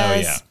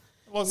says,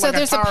 Oh yeah. so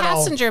there's a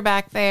passenger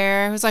back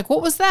there who's like,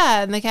 what was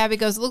that? And the cabbie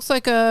goes, it looks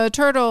like a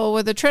turtle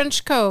with a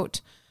trench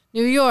coat.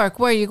 New York,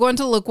 where, you going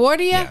to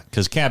LaGuardia? Yeah,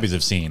 because cabbies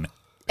have seen.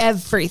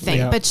 Everything.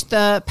 Yeah. But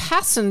the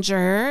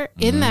passenger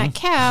in that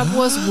cab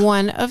was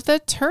one of the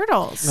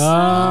turtles.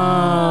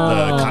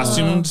 Oh. The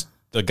costumed,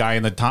 the guy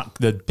in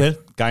the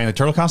guy in the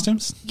turtle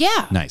costumes.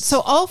 Yeah. Nice.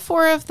 So all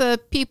four of the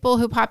people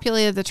who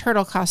populated the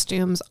turtle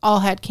costumes all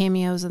had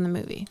cameos in the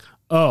movie.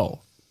 Oh,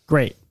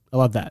 great. I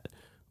love that.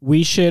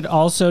 we should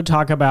also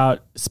talk about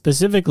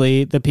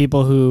specifically the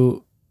people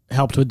who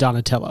helped with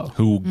Donatello.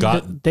 Who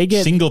got They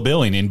get single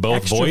billing in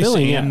both voice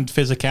billing, and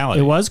physicality.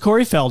 It was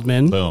Corey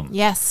Feldman Boom.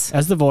 Yes.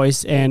 as the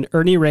voice, and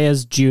Ernie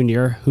Reyes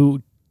Jr.,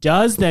 who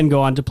does then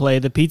go on to play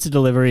the pizza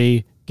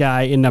delivery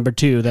guy in number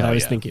 2 that I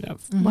was thinking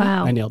of.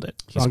 Wow. I nailed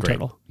it. He's Wrong great.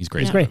 turtle. He's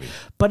great. He's great.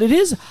 But it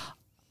is,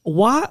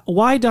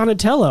 why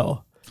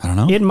Donatello? I don't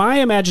know. In my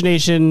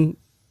imagination,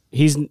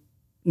 he's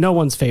no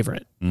one's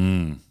favorite.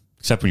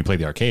 Except when you play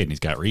the arcade and he's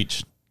got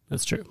reach.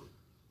 That's true.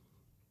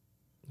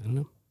 I don't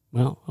know.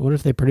 Well, I wonder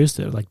if they produced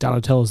it. Like,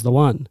 Donatello's the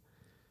one.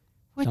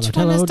 Which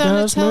Donatello one is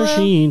does Donatello?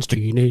 machines.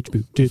 Teenage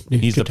Mutant Ninja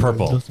He's the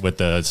purple Turtles. with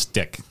the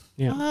stick,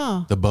 Yeah.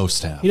 Oh. the bow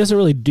staff. He doesn't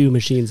really do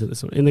machines in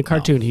this one. In the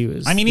cartoon, he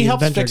was. I mean, he the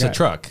helps inventor fix guy. a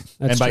truck.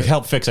 That's And by true.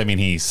 help fix, I mean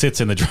he sits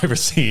in the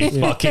driver's seat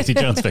while Casey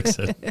Jones fixes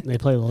it. They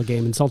play a little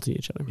game insulting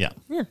each other. Yeah.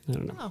 I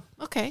don't know. Oh,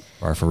 okay.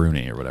 Or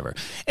Faruni or whatever.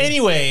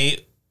 Anyway,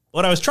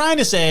 what I was trying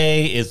to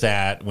say is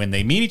that when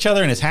they meet each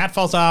other and his hat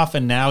falls off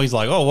and now he's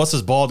like, oh, what's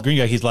this bald green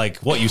guy? He's like,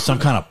 what, you some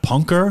kind of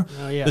punker?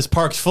 Oh, yeah. This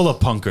park's full of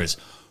punkers.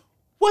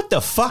 What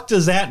the fuck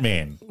does that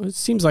mean? It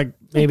seems like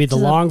maybe the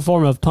long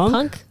form of punk.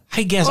 Punk?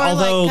 I guess, Or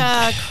although...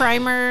 like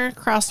Crimer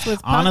crossed with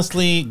Puck.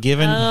 Honestly,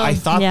 given I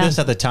thought yeah. this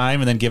at the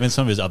time, and then given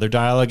some of his other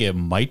dialogue, it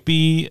might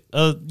be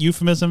a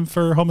euphemism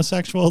for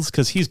homosexuals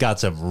because he's got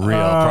some real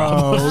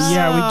problems. Oh,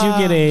 yeah, we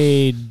do get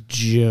a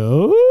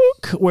joke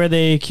where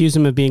they accuse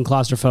him of being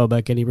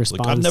claustrophobic, and he Like,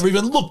 responds I've never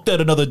even looked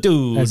at another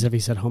dude. as if he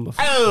said homophobic.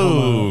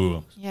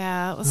 Oh,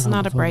 Yeah, it was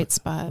not a bright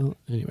spot.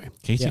 Anyway,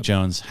 Casey yeah.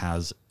 Jones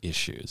has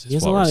issues. He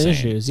has a lot of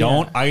issues, yeah.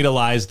 Don't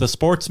idolize the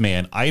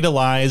sportsman.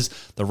 Idolize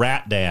the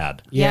rat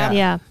dad. Yeah,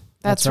 Yeah.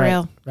 That's right.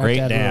 real. Rat Great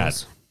dad.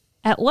 rules.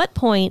 At what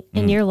point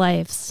in your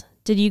lives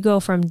did you go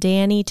from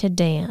Danny to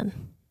Dan?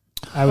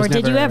 Or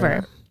did you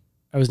ever?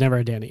 I was never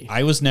a Danny.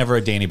 I was never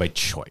a Danny by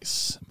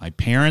choice. My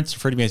parents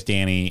referred to me as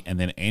Danny, and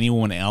then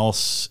anyone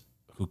else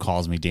who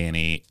calls me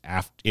Danny,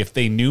 if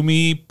they knew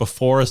me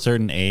before a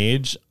certain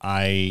age,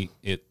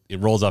 it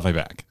rolls off my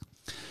back.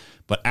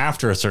 But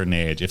after a certain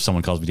age, if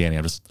someone calls me Danny,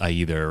 I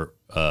either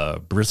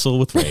bristle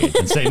with rage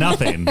and say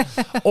nothing,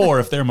 or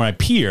if they're my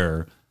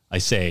peer, I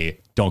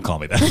say, "Don't call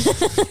me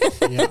that."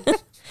 Yeah.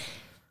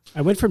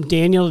 I went from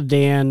Daniel to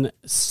Dan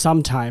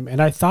sometime, and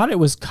I thought it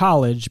was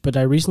college, but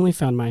I recently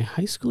found my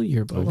high school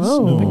yearbook.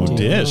 Whoa. No big deal.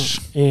 Dish.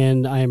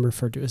 And I am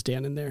referred to as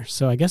Dan in there.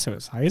 So I guess it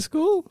was high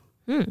school.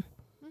 And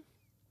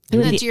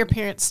do your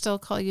parents still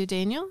call you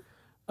Daniel?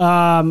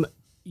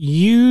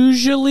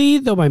 Usually,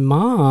 though, my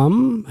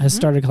mom has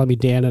started calling me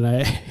Dan,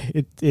 and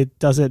it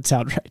doesn't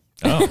sound right.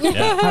 Oh,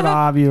 yeah. Hi,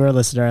 Mom. You were a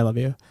listener. I love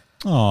you.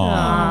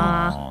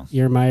 Aww.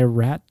 You're my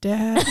rat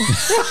dad.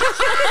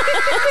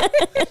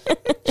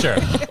 Sure.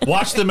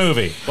 Watch the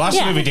movie. Watch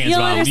the movie, Dan's you'll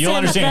mom. You'll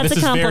understand that's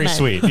this a is very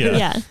compliment. sweet. Yeah.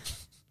 Yeah.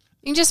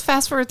 You can just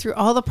fast forward through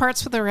all the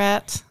parts with the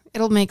rat.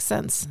 It'll make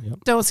sense.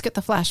 Don't skip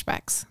the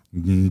flashbacks.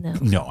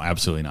 No,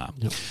 absolutely not.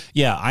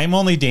 Yeah, I'm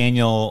only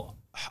Daniel.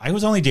 I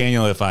was only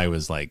Daniel if I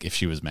was like, if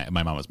she was mad,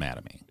 my mom was mad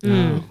at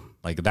me.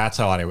 Like, that's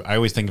how I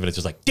always think of it as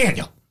just like,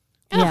 Daniel.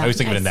 Yeah. I always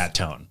think of it in nice. that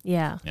tone.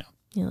 Yeah. Yeah.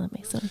 Yeah, that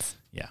makes sense.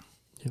 Yeah.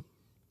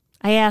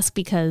 I ask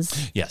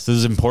because Yes, this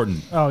is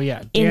important. Oh,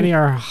 yeah. Danny,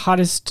 our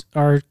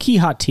key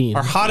hot teen.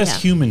 Our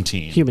hottest human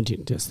teen. human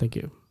teen. Yes, thank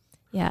you.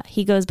 yeah,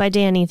 he goes by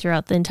Danny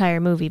throughout the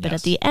entire movie, but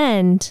Yes. at the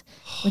end,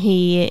 when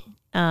he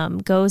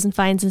goes and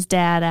finds his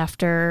dad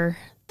after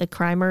the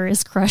Crimer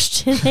is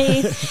crushed in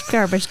a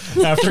garbage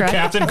After truck.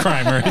 Captain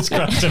Crimer is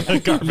crushed in a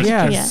garbage.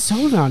 Yeah, Yeah.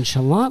 so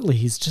nonchalantly,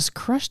 he's just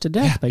crushed to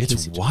death by It's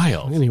Casey Jones.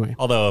 wild. Anyway.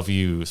 Although, if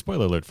you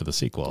spoiler alert for the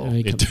sequel,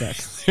 He comes back.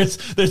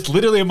 there's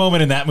literally a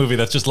moment in that movie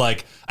that's just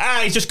like,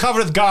 he's just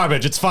covered with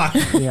garbage. It's fine.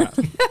 Yeah.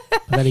 But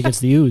then he gets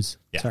the ooze.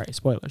 Yeah. Sorry,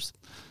 spoilers.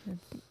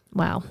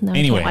 Wow. No,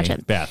 Anyway, I can't watch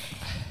it. Beth.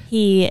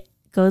 He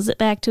goes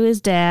back to his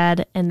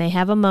dad and they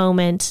have a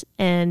moment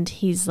and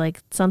he's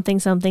like something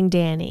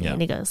Danny Yeah.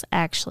 and he goes,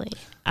 actually,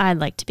 I'd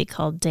like to be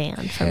called Dan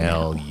from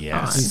Hell now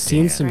yes. He's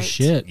seen some Right.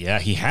 shit. Yeah,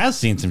 he has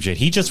seen some shit.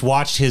 He just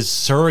watched his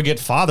surrogate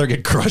father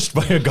get crushed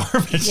by a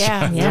garbage Yeah,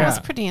 truck. that was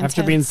pretty intense.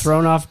 After being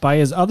thrown off by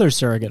his other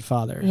surrogate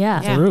father. Yeah.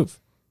 Off Yeah. the roof.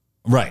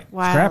 Right.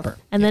 Wow. Scrapper.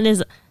 And then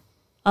his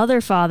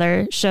other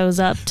father shows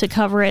up to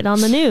cover it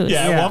on the news.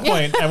 Yeah,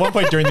 at one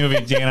point during the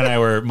movie, Dan and I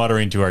were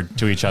muttering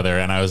to each other,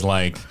 and I was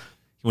like,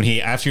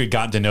 after Danny had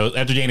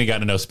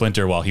gotten to know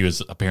Splinter while he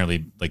was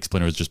apparently like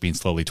Splinter was just being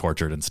slowly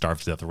tortured and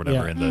starved to death or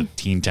whatever Yeah. in the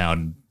Teen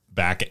Town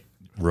back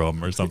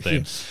room or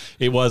something.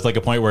 It was like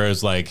a point where it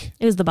was like,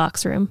 It was the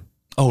box room.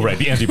 oh right,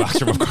 the empty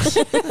box room, of course.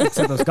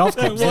 Except those golf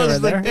It clubs they were was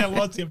in there. it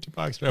was the empty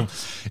box room.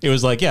 It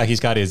was like, yeah, he's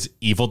got his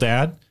evil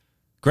dad,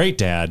 great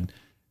dad,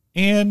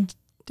 and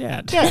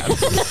Dad.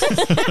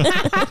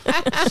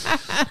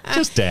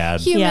 just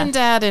dad. Human Yeah.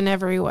 dad in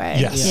every way.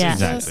 Yes, Yeah.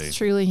 exactly. Just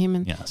truly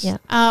human. Yes. Yeah.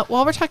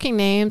 While we're talking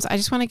names, I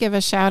just want to give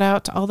a shout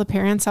out to all the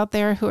parents out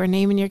there who are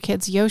naming your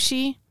kids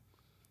Yoshi.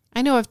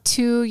 I know of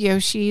 2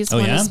 Yoshis. Oh,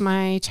 One yeah? is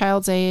my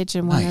child's age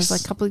and one Nice. is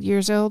like a couple of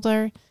years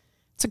older.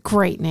 It's a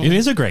great name. It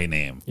is a great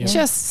name. Yeah.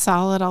 Just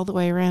solid all the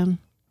way around.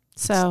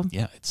 So,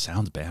 Yeah, it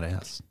sounds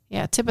badass.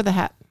 yeah, tip of the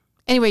hat.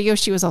 Anyway,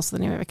 Yoshi was also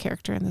the name of a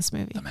character in this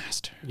movie. The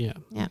master. Yeah.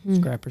 Yeah.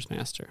 Scrapper's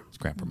master.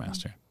 Scrapper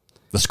master.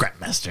 The scrap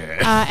master.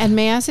 And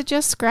may I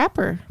suggest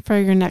Scrapper for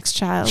your next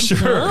child? Sure.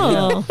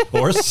 Oh. Yeah.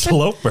 Or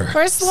Sloper.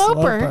 Or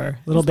Sloper.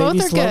 Little Both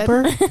baby are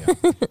good.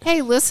 Sloper.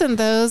 Hey, listen,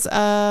 those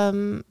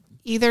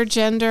either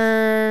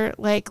gender,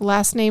 like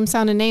last name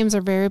sounding names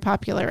are very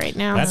popular right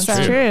now. That's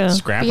So true.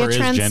 Scrapper Be a is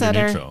gender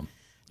trendsetter. neutral.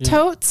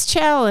 Totes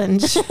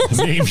challenge.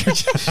 Name your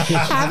child.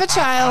 Have a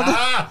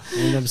child.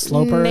 Name them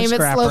Sloper, Name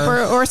Scrapper. it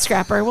Sloper or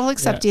Scrapper. We'll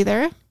accept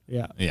either.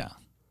 Yeah. Yeah.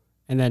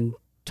 And then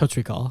Totes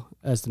Recall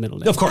as the middle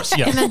name. Of course,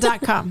 yeah. And then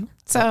 .com.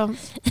 So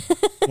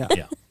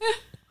Yeah.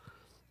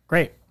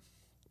 Great.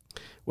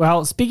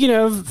 Well, speaking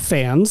of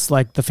fans,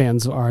 like the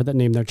fans are that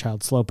name their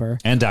child Sloper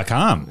And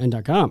 .com.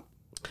 and .com,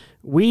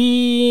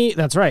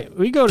 that's right.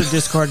 We go to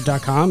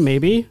discord.com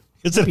maybe.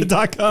 Is it a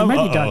It .com?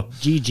 might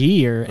be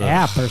 .gg or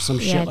app or some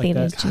Yeah, shit I like think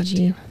that. it's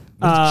GG.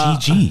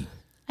 GG.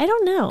 I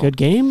don't know. Good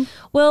game.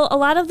 Well, a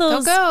lot of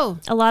those. go.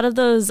 A lot of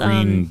those.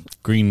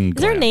 Green. Is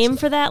there a glance. name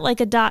for that? Like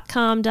a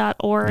 .com,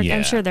 .org? Yeah.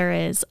 I'm sure there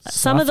is.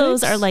 Some of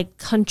those Suffix? are like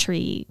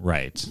country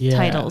Right. Yeah.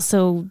 titles.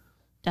 So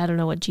I don't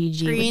know what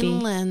GG would be.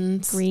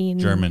 Greenland. Green.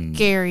 German.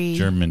 Gary.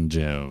 German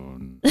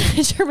Joan.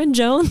 German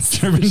Jones.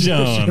 German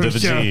Joan with a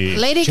G.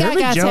 Lady German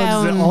Gaga Jones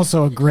Town. is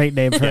also a great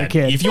name for a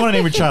kid. If you want to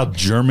name your child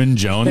German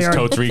Jones, They are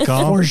Totes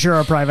Recall. For sure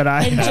a private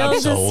eye. And Jones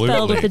is spelled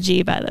Absolutely. with a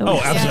G, by the way. Oh,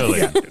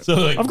 absolutely. So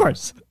like, Of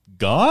course.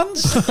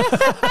 Gons?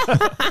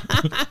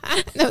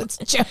 No, it's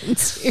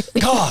Jones.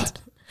 God.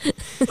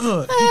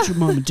 Eat your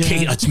mom and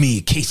dad. It's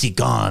me, Casey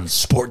Gons,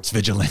 sports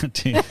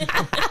vigilante.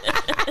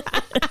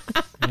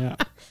 Yeah.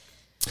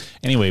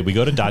 Anyway, we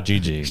go to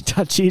 .gg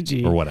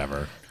 .gg. or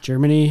whatever.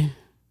 Germany.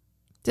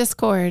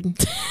 Discord.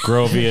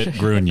 Groviet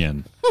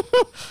Grunion.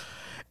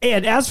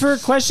 And as for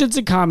questions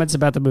and comments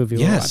about the movie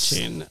Yes.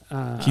 we're watching,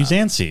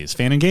 Cusancies,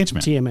 fan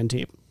engagement.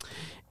 TMNT.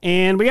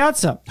 And we got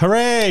some.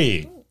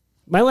 Hooray!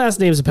 My last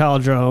name's a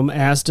palindrome.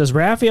 Asked, does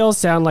Raphael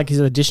sound like he's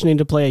auditioning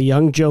to play a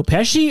young Joe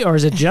Pesci, or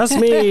is it just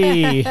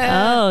me?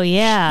 Oh,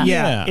 yeah.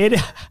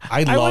 Yeah.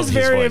 I love was his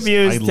very voice.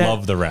 amused I that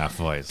love the Raph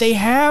voice. They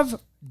have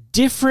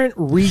different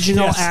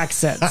regional Yes.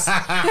 accents.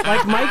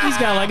 Like Mikey's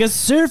got like a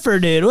surfer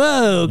dude.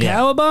 Whoa, Yeah.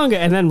 cowabunga.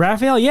 And then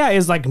Raphael,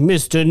 is like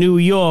Mr. New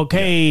York,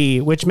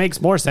 hey, which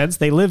makes more sense.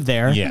 They live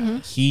there. Yeah,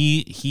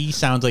 he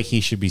sounds like he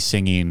should be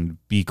singing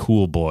 "Be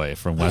Cool Boy"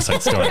 from West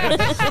Side Story.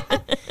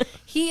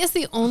 He is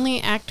the only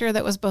actor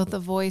that was both the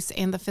voice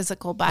and the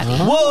physical body.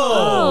 Whoa,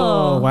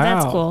 Oh, wow.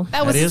 that's cool.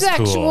 That was That his is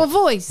actual cool.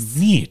 voice.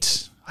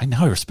 neat! I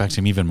now respect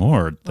him even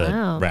more. The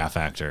Wow. Raph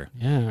actor.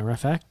 Yeah,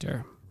 rough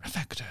actor. Raph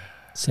actor.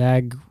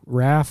 SAG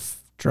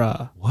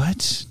Raftra.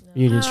 What?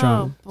 Union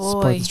Strong. boy.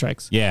 Support the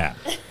strikes. Yeah.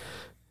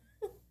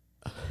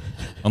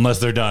 Unless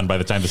they're done by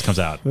the time this comes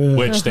out,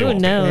 which they Who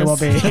won't. knows?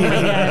 They will be. Oh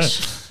my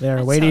gosh. They're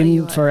you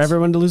waiting what. for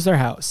everyone to lose their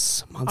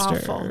house.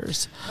 Monsters.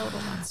 Total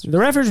monster. The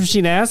reference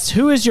machine asks,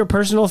 who is your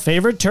personal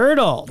favorite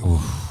turtle?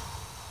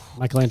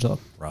 Michelangelo.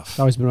 Rough.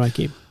 Always been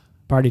Mikey.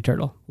 Party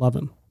turtle. Love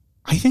him.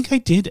 I think I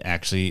did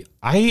actually.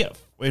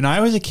 When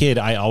I was a kid,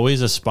 I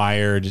always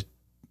aspired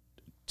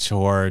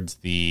towards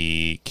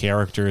the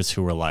characters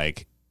who were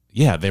like,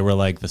 they were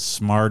like the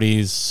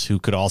smarties who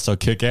could also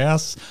kick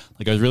ass.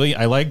 Like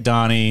I liked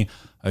Donnie.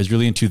 I was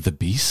really into the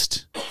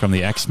Beast from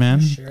the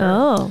X-Men.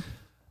 Oh.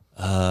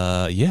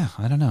 I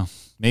don't know.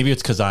 Maybe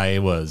it's because I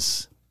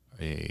was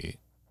a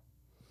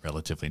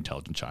relatively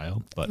intelligent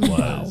child, but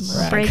was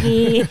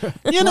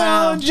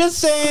Braggy. just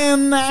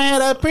saying I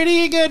had a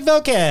pretty good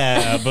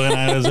vocab when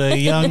I was a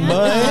young boy.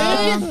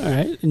 All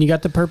right. And you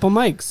got the purple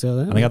mic. So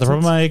that And I got the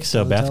purple mic,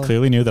 so Beth tell.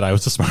 clearly knew that I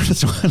was the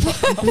smartest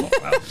one.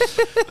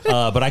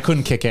 But I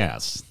couldn't kick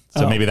ass.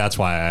 So maybe that's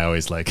why I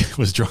always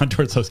was drawn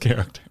towards those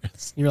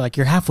characters. You're like,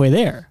 you're halfway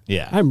there.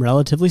 Yeah. I'm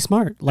relatively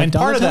smart. Like And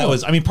part of that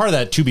Donatello. part of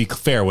that, to be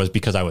fair, was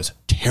because I was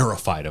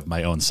terrified of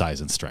my own size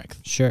and strength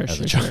Sure, as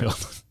sure, a sure.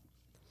 child.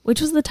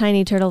 Which was the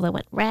tiny turtle that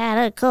went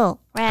radical?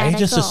 I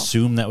just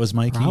assumed that was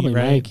Mikey, Probably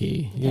right?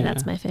 Mikey. Yeah,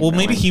 that's my favorite. Well,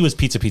 maybe one. he was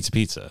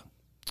Pizza.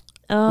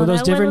 Oh, Were those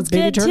that different one was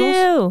baby good turtles?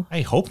 Too. I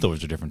hope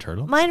those are different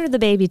turtles. Mine are the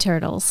baby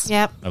turtles.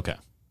 Yep. Okay.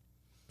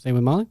 Same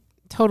with Molly?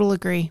 Total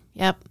agree.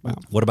 Yep.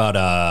 What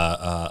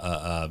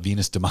about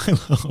Venus de Milo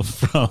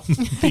from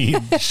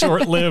the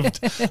short-lived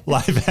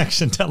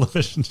live-action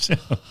television show?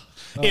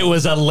 It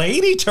was a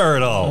lady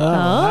turtle.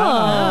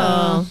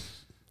 Oh.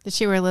 Did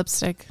she wear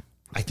lipstick?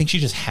 I think she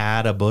just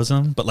had a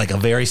bosom, but like a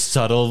very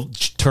subtle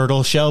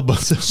turtle shell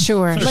bosom.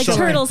 Sure. Like sure.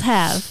 turtles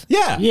have.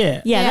 Yeah.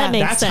 Yeah. Yeah, that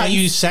makes That's sense. how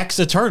you sex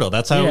a turtle.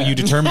 That's how Yeah. you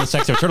determine the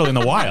sex of a turtle in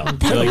the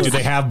wild. You're like, do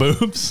they have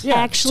boobs? Yeah.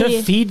 Actually-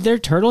 to feed their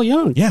turtle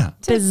young. Yeah.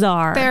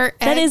 bizarre. Their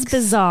That is eggs.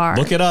 bizarre.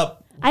 Look it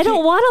up. I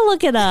don't want to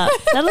look it up.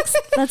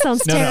 That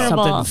sounds No, no.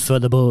 terrible. Something for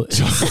the boys.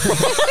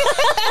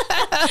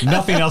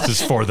 Nothing else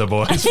is for the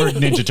boys for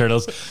Ninja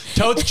Turtles.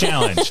 Totes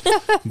challenge.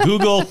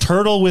 Google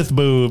turtle with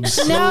boobs.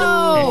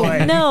 No.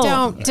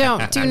 No.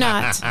 Do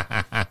not.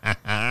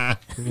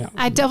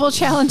 I double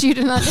challenge you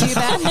to not do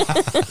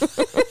that.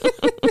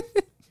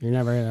 You're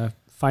never going to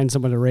find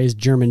someone to raise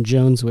German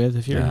Jones with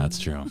if you're Yeah, that's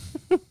true.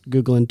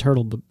 Googling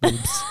turtle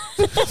boobs.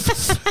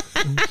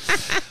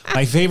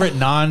 My favorite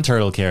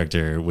non-turtle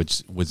character,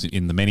 which was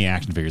in the many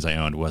action figures I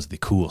owned, was the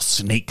cool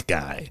snake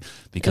guy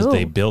because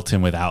they built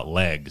him without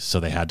legs. So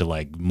they had to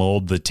like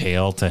mold the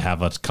tail to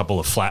have a couple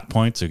of flat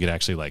points so he could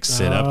actually like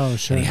sit up.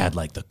 Sure. And he had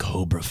like the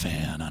cobra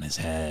fan on his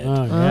head.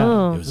 Oh,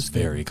 yeah. It was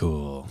very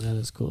cool. That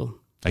is cool.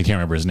 I can't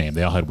remember his name.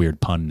 They all had weird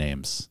pun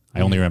names.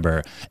 I only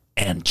remember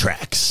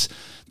Antrax,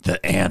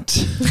 the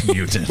ant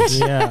mutant.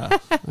 Yeah.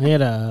 I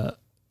had a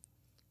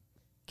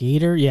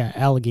gator. Yeah,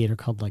 alligator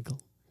called like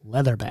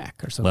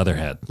Leatherback or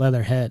something.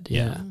 Leatherhead,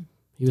 yeah.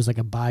 He was like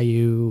a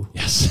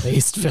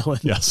bayou-based villain.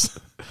 Yes.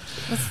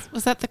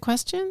 Was that the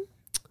question?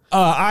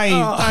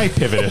 I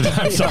pivoted.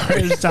 I'm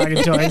sorry. Just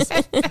talking toys.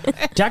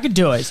 Talking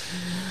toys.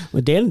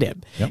 With Dan and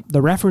Deb. Yep.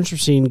 The reference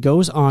machine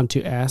goes on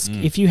to ask,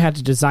 if you had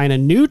to design a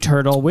new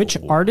turtle, which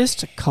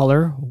artist,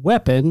 color,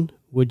 weapon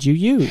would you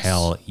use?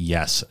 Hell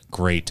yes.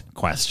 Great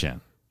question.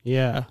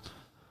 Yeah.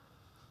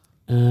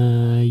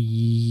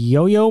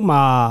 Yo-Yo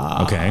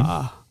Ma. Okay.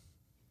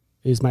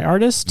 Is my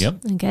artist. Yep.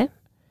 Okay.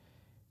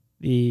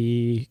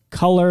 The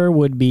color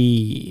would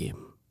be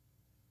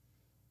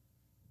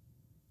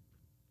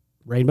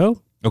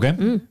rainbow. Okay.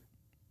 And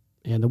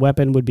the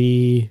weapon would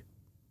be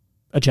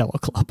a Jello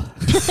club.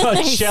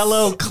 A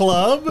cello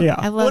club? Yeah.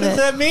 I love What does it.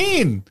 that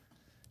mean?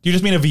 Do you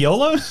just mean a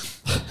viola?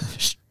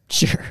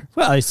 Sure.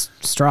 Well, it's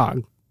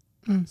strong.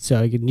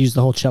 So you can use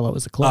the whole cello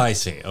as a Oh, club. I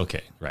see.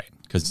 Okay. Right.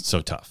 Because it's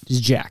so tough. He's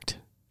jacked.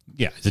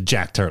 Yeah. It's a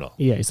jack turtle.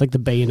 Yeah, he's like the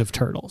Bane of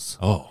turtles.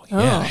 Oh,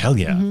 yeah. Hell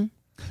yeah. Mine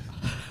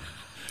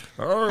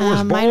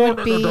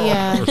would be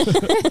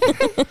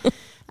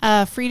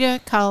Frida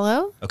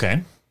Kahlo,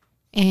 Okay.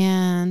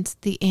 and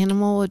the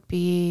animal would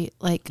be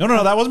like No.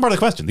 That wasn't part of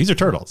the question. These are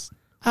turtles.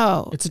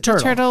 It's a turtle.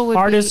 The turtle would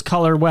artist, be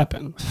color,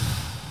 weapon.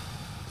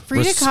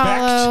 Frida Respect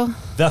Kahlo.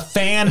 the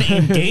fan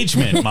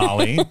engagement,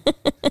 Molly.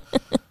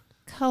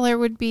 Color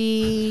would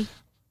be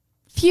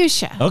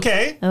fuchsia,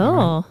 Okay.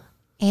 Oh.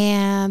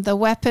 and the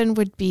weapon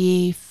would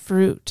be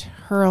fruit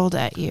hurled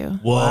at you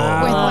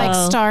Whoa. with like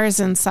stars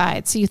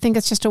inside. So you think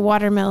it's just a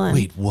watermelon.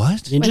 Wait,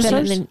 what? Ninja With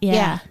stars?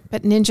 Yeah.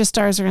 but ninja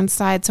stars are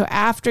inside. So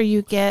after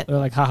you get, They're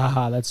like, ha ha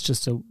ha, that's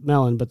just a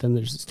melon, but then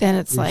there's then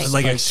it's like, It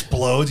like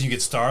explodes. You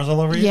get stars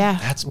all over you. Yeah.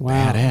 That's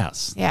Wow.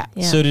 badass. yeah.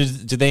 Yeah. So do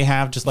they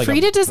have just like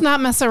Frida does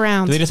not mess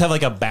around. do they just have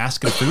like a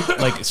basket of fruit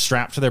like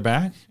strapped to their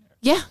back?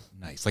 Yeah.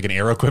 Nice, like an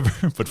arrow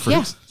quiver, but fruit.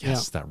 Yeah.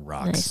 Yes, that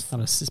rocks. Nice. a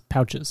lot of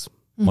pouches,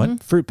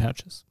 What? fruit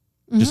pouches.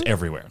 Just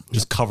everywhere,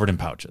 just covered in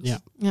pouches. Yeah.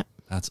 Yeah.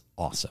 That's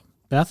awesome.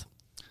 Beth?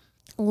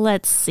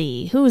 Let's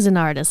see. Who's an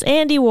artist?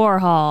 Andy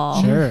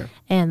Warhol. Sure.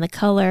 And the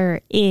color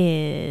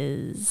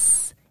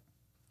is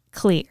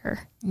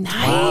clear. Nice.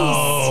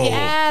 Wow.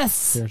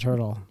 Yes. You're a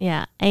turtle.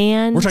 Yeah.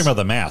 And We're talking about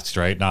the masks,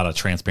 right? Not a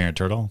transparent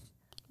turtle.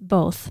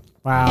 both.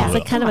 Wow. It's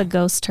like kind of a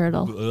ghost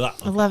turtle.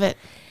 I love it.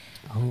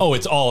 Oh,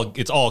 it's all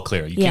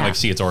clear. You Yeah. can't like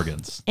see its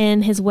organs.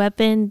 And his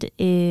weapon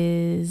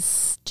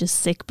is just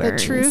sick The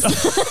burns. truth.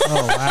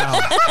 Oh, wow.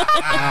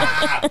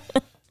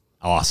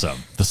 Awesome.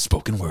 The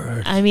spoken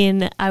word. I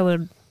mean, I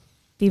would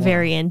be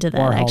very into that,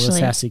 Warhol, the actually.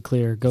 sassy,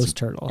 clear ghost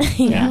turtle.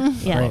 Yeah.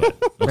 Yeah.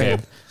 Great.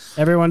 Okay.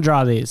 Everyone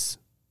draw these.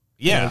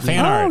 Yeah,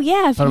 fan Oh, art.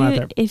 yeah. Put 'em out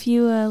there. If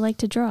you like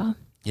to draw.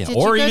 Yeah. Did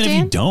Or you go, even if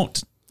Dan? you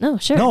don't. No,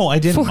 sure. No, I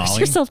didn't, Force Molly.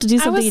 yourself to do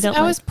something you don't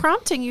I like. was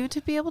prompting you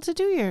to be able to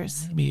do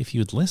yours. Maybe if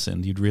you had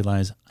listened, you'd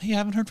realize, hey, I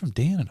haven't heard from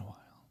Dan in a while.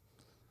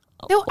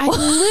 No, I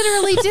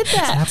literally did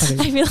that.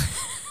 I feel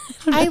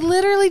I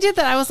literally did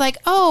that. I was like,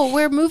 oh,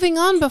 we're moving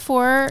on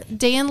before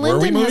Dan Were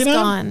we Linden has moving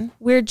on? gone.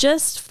 we're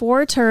just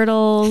four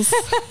turtles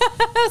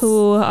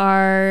who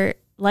are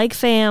like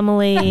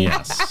family.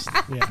 Yes.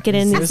 Get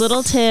in these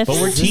little tiffs. But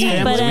we're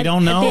teams. But We at,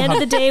 don't know At the end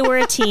how- of the day, we're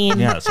a team.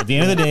 Yes. At the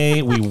end of the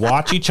day, we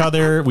watch each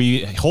other.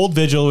 We hold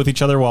vigil with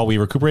each other while we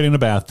recuperate in a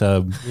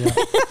bathtub.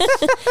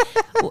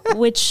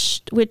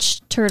 Which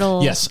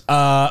turtle? Yes.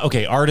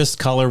 Okay. Artist,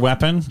 color,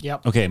 weapon.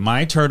 Yep. Okay.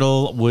 My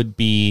turtle would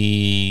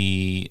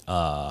be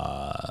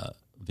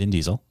Vin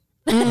Diesel.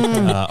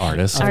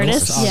 Artist. of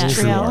Artist, course. yeah.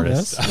 True Trial.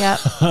 artist. Yep.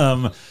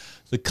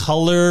 The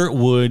color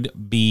would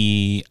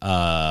be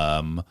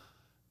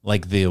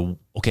like the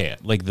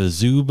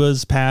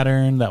Zubas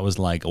pattern that was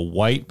like a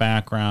white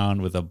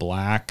background with a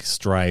black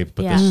stripe,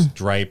 but Yeah. the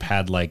stripe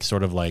had like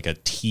sort of like a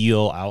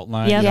teal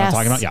outline. Yep. You know what Yes.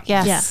 I'm talking about?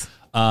 Yeah. Yes.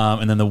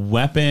 And then the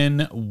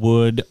weapon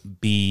would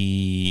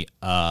be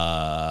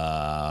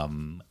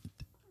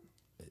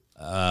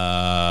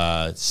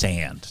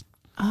sand.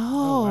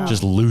 Oh.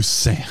 Just loose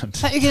sand. I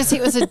thought you were going to say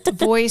it was a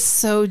voice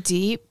so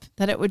deep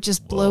that it would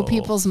just blow Whoa.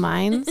 people's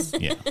minds.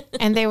 Yeah.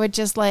 And they would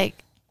just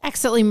like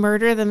accidentally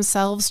murder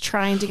themselves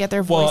trying to get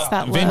their voice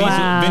that low.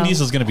 Wow. Vin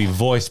Diesel's going to be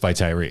voiced by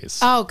Tyrese.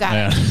 Oh,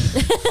 got it.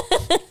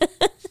 Yeah.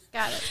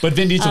 Got it. But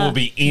Vin Diesel will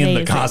be in the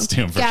amazing.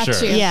 costume for Got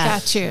sure. you. Yeah.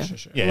 Got you.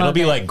 Yeah, it'll Love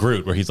be it. like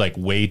Groot, where he's like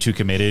way too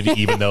committed,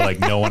 even though like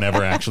no one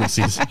ever actually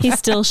sees him. He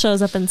still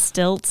shows up in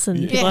stilts,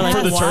 and people are like,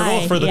 For the why?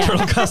 turtle, for the Yeah.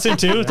 turtle costume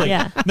too. It's like,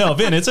 Yeah. no,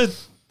 Vin, it's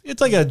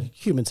like a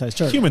Human-sized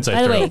turtle. human-sized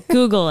By the turtle. way,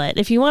 Google it.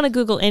 If you want to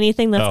Google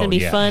anything that's Oh, going to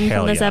be yeah. fun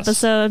Hell from this yes.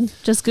 episode,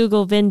 just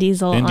Google Vin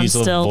Diesel Vin on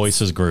Diesel stilts.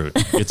 voices Groot.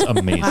 It's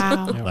amazing.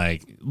 Wow.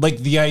 Like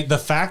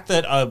the fact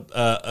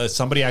that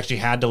somebody actually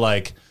had to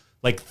like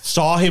like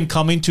saw him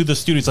coming to the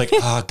studio. He's like,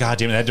 oh, God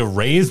damn it. I had to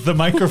raise the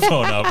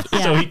microphone up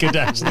so he could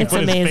actually It's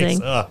put amazing. his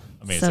face.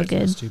 Amazing. So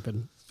good.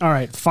 Stupid. All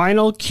right.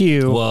 Final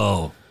cue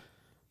Whoa.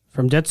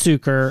 from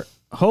Detsuker.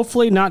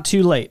 Hopefully not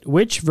too late.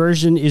 Which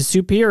version is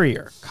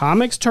superior?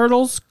 Comics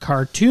turtles,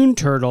 cartoon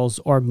turtles,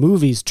 or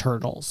movies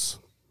turtles?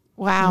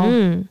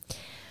 Wow.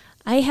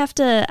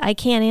 I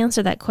can't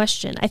answer that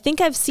question. I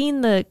think I've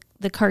seen the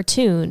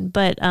cartoon,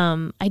 but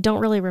I don't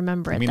really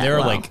remember it. I mean, that there are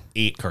well. like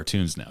 8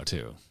 cartoons now,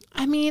 too.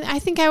 I mean, I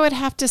think I would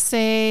have to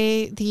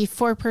say the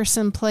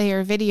 4-person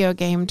player video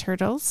game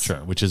Turtles. Sure.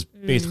 Which is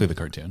basically the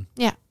cartoon.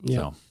 Yeah.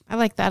 So, I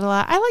like that a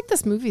lot. I like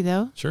this movie,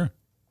 though. sure.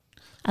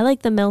 I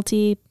like the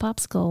melty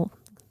popsicle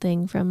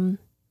thing from,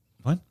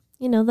 What?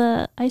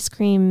 the ice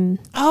cream.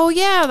 Oh,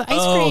 yeah. The ice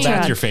Oh, cream.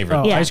 that's your favorite.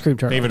 Oh, Yeah. ice cream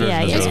turtle. Favorite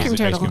Yeah, version of yeah. those Ice cream is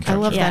turtle. I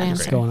love that Great.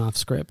 answer. Going off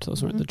script.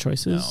 Those weren't the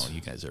choices. No,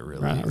 you guys are We're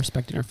really... not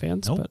respecting our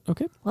fans, Nope. but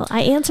okay. Well,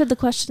 I answered the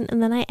question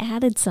and then I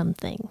added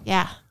something.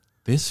 Yeah.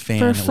 This fan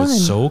For fun.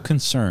 was so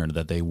concerned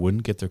that they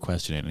wouldn't get their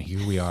question in, and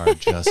here we are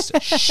just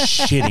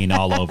shitting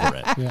all over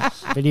it. Yeah.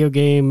 Video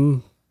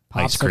game,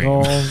 Ice cream.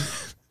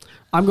 popsicle.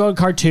 I'm going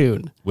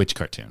cartoon. Which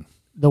cartoon?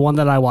 The one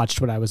that I watched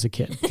when I was a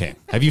kid. Okay.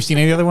 Have you seen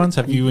any other ones?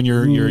 Have you in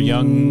your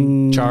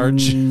young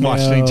charge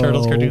watched any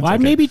Turtles cartoons? I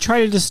Okay. maybe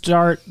tried to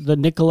start the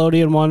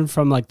Nickelodeon one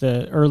from like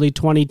the early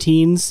 20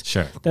 teens.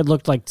 Sure. That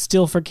looked like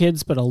still for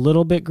kids, but a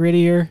little bit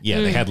grittier.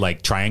 Yeah, they had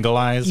like triangle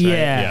eyes,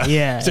 right?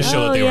 Yeah. To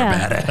show that they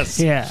yeah. were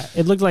badass. Yeah.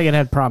 It looked like it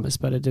had promise,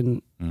 but it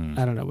didn't.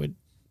 I don't know. It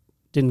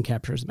didn't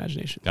capture his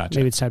imagination. Gotcha.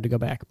 Maybe it's time to go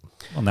back.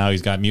 Well, now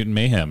he's got Mutant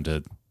Mayhem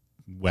to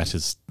wet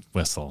his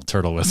whistle,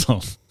 turtle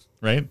whistle,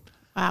 right?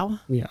 Wow.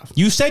 Yeah.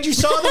 You said you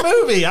saw the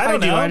movie. I don't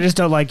know. I just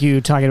don't like you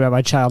talking about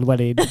my child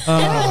wedding whistle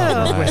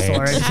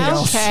or anything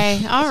else.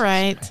 Okay. All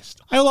right.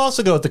 I'll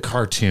also go with the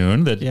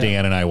cartoon that Yeah.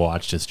 Dan and I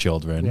watched as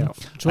children. Yeah.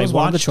 Which was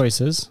one of the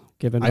choices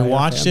given. I by our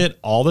watched fan. it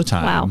all the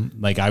time. Wow.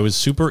 Like I was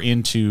super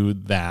into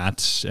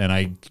that, and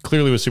I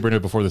clearly was super into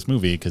it before this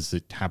movie because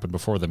it happened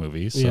before the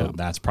movie. So Yeah.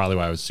 that's probably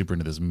why I was super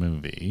into this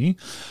movie.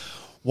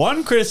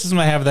 One criticism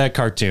I have of that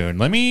cartoon.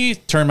 Let me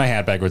turn my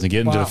hat backwards and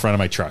get into the front of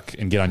my truck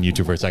and get on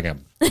YouTube for a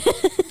second.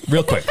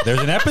 Real quick.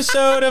 There's an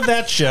episode of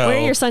that show. Where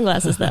are your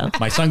sunglasses, though?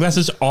 My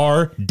sunglasses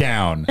are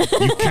down.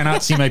 You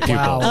cannot see my pupils.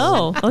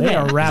 Wow. Oh, They okay.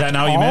 are wrapped that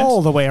not what you meant?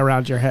 all the way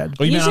around your head.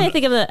 Oh, you meant Usually on- I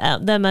think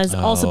of them as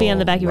also being on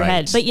the back of your right.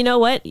 head. But you know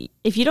what?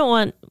 If you don't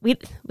want, we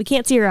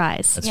can't see your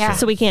eyes. That's Yeah. true.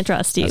 So we can't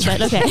trust you.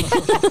 But okay.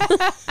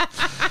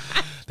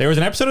 There was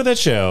an episode of that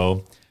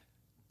show,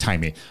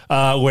 time me,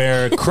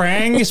 where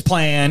Krang's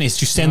plan is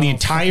to send the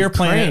entire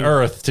planet Krang.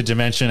 Earth to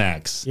Dimension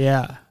X.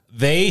 Yeah.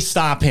 They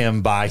stop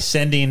him by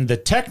sending the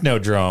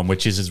Technodrome,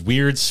 which is his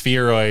weird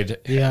spheroid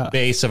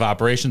base of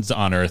operations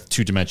on Earth,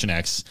 to Dimension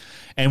X.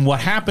 And what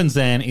happens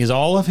then is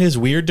all of his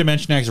weird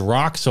Dimension X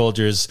rock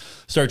soldiers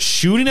start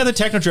shooting at the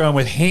Technodrome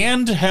with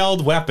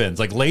handheld weapons,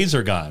 like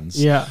laser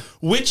guns. Yeah.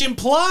 Which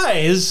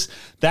implies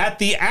that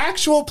the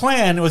actual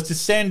plan was to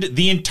send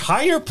the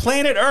entire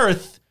planet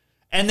Earth,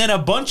 and then a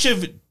bunch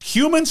of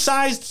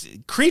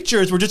human-sized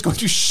creatures were just going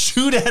to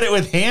shoot at it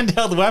with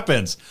handheld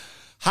weapons.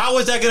 How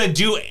is that going to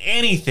do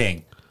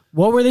anything?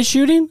 What were they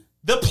shooting?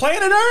 The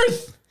planet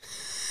Earth,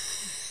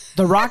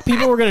 The rock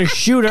people were going to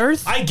shoot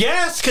Earth? I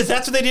guess, because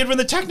that's what they did when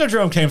the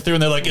Technodrome came through,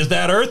 and they're like, "Is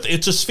that Earth?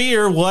 It's a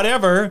sphere,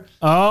 whatever."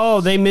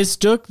 Oh, they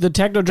mistook the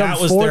Technodrome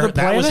That was for their, the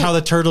planet? that was how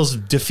the turtles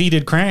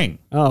defeated Krang.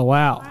 Oh,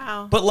 wow.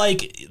 Wow. But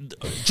like,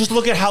 just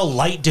look at how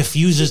light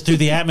diffuses through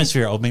the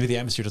atmosphere. Oh, maybe the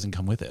atmosphere doesn't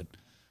come with it.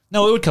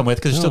 No, it would come with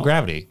because there's still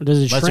gravity. Does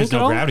it Unless shrink there's at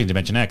no all? gravity in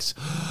Dimension X.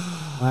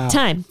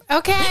 Time.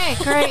 Okay.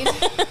 Great.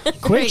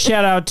 Quick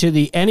shout out to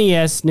the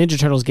NES Ninja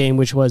Turtles game,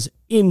 which was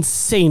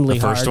insanely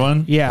The first hard.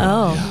 one? Yeah.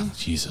 Oh.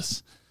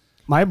 Jesus.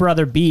 My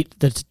brother beat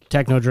the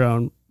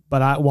Technodrome,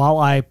 but while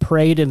I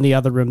prayed in the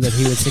other room that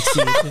he would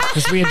succeed.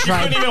 Because we had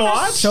tried couldn't even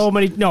watch? so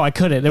many. No, I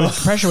couldn't. The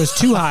pressure was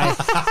too high.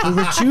 We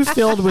were too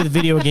filled with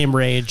video game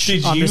rage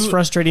Did on this you-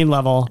 frustrating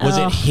level. Was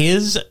it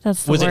his?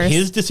 That's the Was it worst.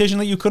 his decision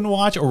that you couldn't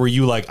watch, or were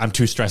you like, I'm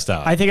too stressed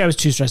out? I think I was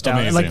too stressed out.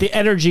 Amazing. Like the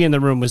energy in the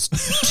room was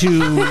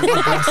too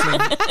aggressive,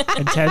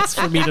 intense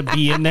for me to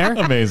be in there.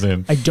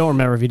 Amazing. I don't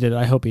remember if he did.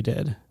 I hope he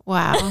did.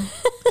 Wow.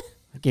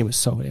 The game was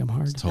so damn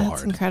hard. So That's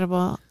hard.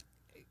 incredible.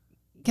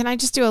 Can I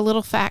just do a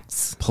little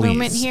facts Please.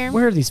 moment here?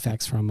 Where are these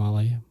facts from,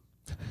 Molly?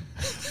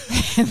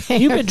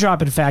 You've been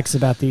dropping facts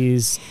about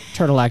these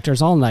turtle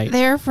actors all night.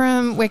 They're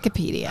from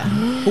Wikipedia.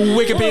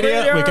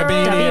 Wikipedia.org.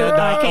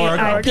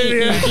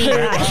 Wikipedia.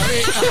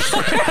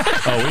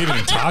 Oh, we haven't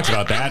even talked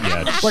about that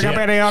yet. Shit.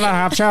 Wikipedia on a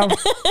hop show.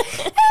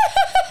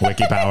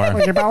 WikiPower.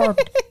 Wikipower.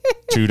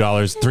 $2,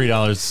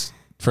 $3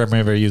 for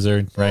every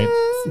user, right?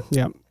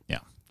 Yep. Yeah.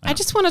 I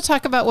just want to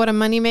talk about what a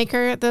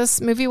moneymaker this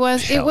movie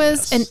was. Hell it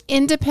was yes. an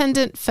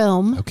independent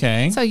film.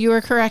 Okay. So you were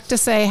correct to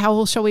say,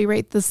 how shall we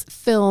rate this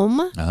film?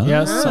 Oh.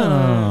 Yes.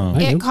 I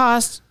knew. It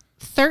cost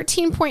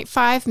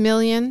 $13.5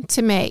 million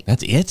to make.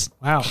 That's it?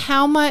 Wow.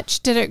 How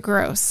much did it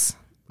gross?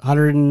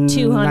 190.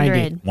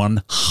 200.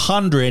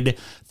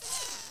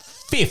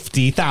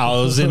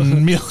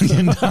 $150,000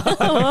 million.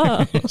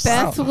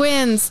 Beth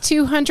wins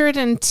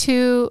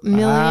 $202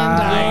 million.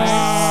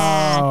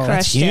 Nice. Wow.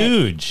 Crushed That's it.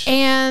 huge.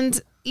 And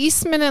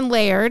Eastman and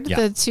Laird, Yeah.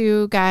 the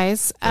two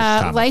guys,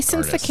 comic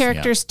licensed artists, the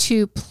characters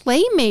to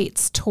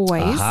Playmates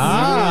Toys,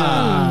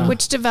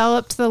 which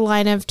developed the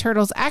line of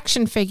Turtles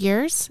action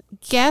figures.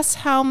 Guess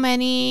how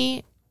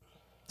many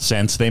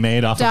Cents they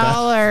made off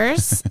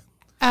dollars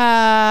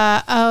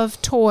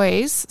of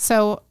toys?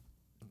 So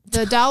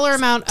the dollar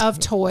amount of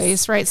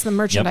toys, right? So the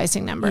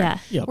merchandising number. Yeah.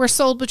 Yep. Were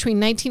sold between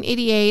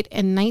 1988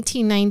 and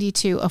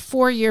 1992, a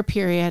 4-year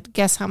period.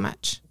 Guess how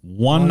much?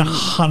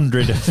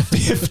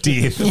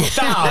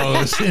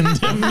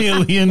 $150,000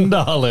 million.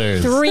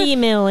 $3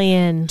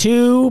 million.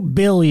 $2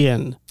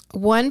 billion.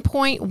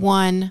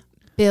 $1.1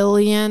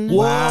 billion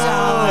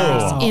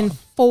dollars in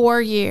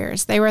 4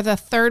 years. They were the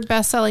third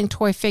best-selling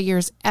toy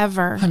figures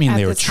ever. I mean, at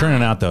they were the churning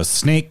time. out those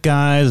snake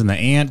guys and the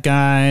ant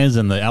guys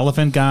and the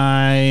elephant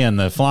guy and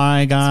the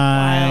fly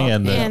guy wild.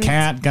 and the And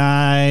cat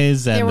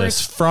guys and there the were-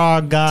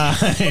 frog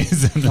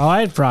guys. Oh,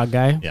 I had Frog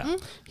Guy. Yeah. He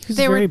was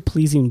They were- very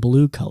pleasing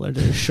blue color to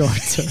his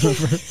shorts.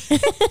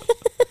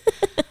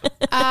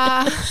 I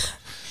remember.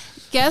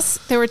 Guess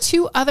there were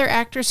 2 other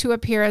actors who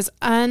appear as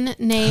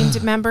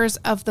unnamed members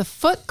of the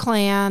Foot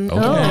Clan in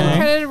Okay.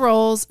 uncredited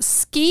roles.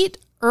 Skeet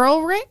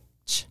Ulrich.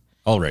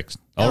 Ulrich.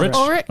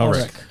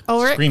 Ulrich.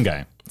 Scream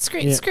guy.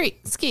 Skeet.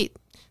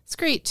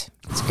 Screech.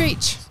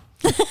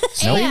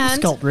 Nope.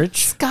 And Scott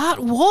Rich. Scott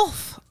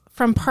Wolf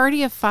from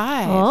Party of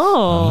 5.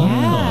 Oh.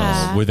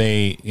 Yeah. Were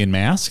they in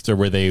masks or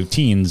were they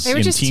teens They were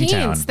in just Teen teens.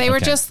 Town? They were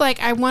Okay. just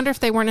like, I wonder if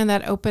they weren't in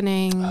that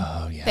opening,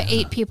 yeah. the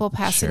 8 people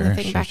passing the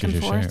thing back and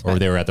forth. Or but-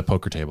 they were at the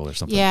poker table or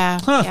something. yeah,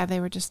 yeah, they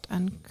were just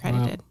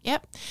uncredited.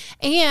 Yep.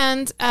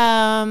 And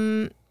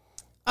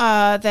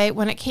they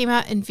when it came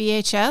out in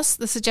VHS,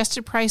 the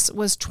suggested price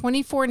was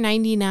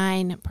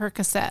 $24.99 per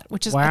cassette,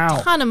 which is Wow.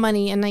 a ton of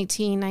money in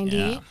 1990.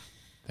 Yeah.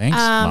 Thanks,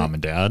 Mom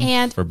and Dad,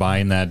 and for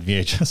buying that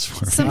VHS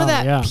for me. Some of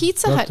that yeah.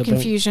 Pizza Broke Hut the bank.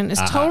 confusion is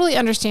totally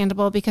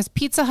understandable because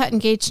Pizza Hut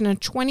engaged in a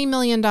 $20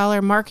 million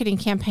marketing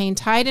campaign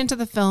tied into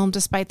the film,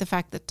 despite the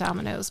fact that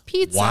Domino's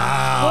Pizza.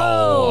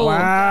 Wow.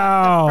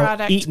 Wow.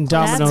 product. Eating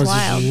That's Domino's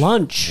wild. is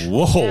lunch.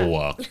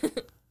 Whoa.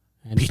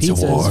 And Pizza pizza is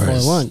for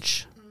Wars.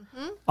 lunch.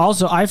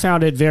 Also, I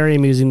found it very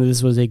amusing that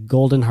this was a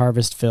Golden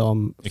Harvest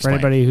film. For Explain.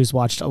 anybody who's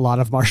watched a lot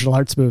of martial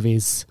arts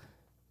movies,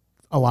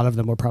 a lot of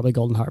them were probably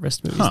Golden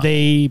Harvest movies. Huh.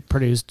 They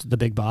produced The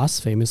Big Boss,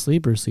 famously,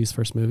 Bruce Lee's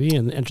first movie,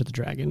 and Enter the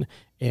Dragon,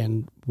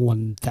 and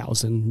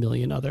 1,000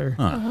 million other.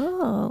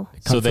 Oh.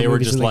 So kung fu they were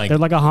movies. just And like, they're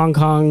like a Hong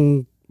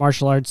Kong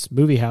martial arts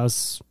movie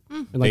house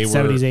in like They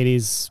the were- 70s,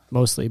 80s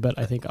mostly, but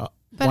I think But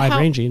wide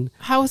ranging.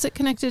 How is it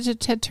connected to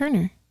Ted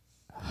Turner?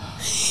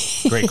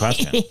 great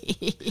question.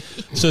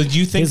 So do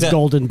you think His that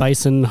golden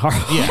bison yeah,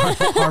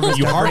 harvest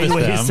you their harvest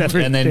brainwaves,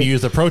 them and then everything.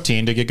 use the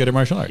protein to get good at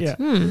martial arts? Yeah.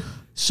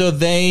 So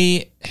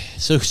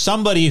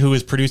somebody who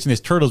is producing this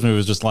Turtles movie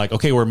was just like,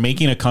 okay, we're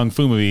making a kung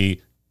fu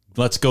movie.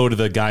 Let's go to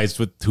the guys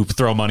who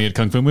throw money at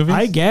kung fu movies.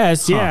 I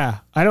guess, yeah.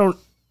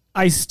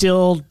 I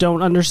still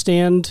don't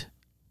understand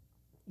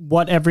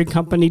what every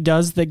company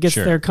does that gets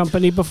Sure. their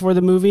company before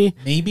the movie.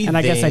 Maybe and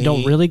I guess I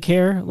don't they- really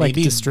care. Like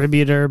maybe-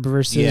 distributor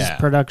versus Yeah.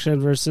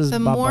 production versus The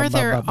blah, more blah, blah,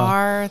 there blah, blah.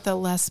 are, the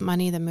less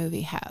money the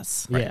movie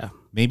has. Yeah.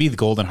 Maybe the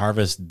Golden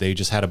Harvest, they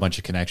just had a bunch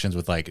of connections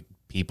with like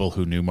people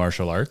who knew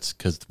martial arts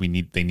because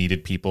they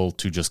needed people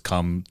to just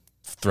come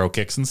throw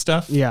kicks and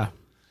stuff. Yeah.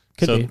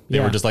 Could So be. they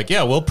yeah. were just like,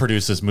 yeah, we'll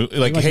produce this movie.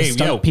 Like, Like the hey,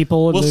 stunt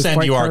people and we'll the send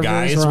fight you our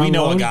carnivores guys. are We on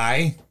know a loan.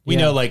 guy. We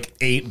Yeah. know like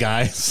 8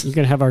 guys. You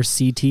can have our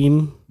C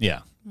team. Yeah.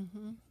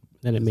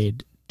 Then it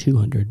made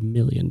 $200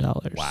 million. Wow.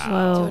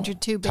 Whoa.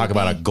 202 baby. Talk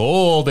about a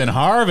golden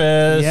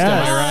harvest.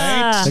 Yes. Am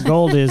I right? The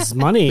gold is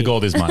money. The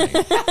gold is money.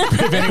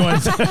 If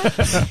anyone's,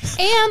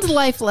 and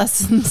life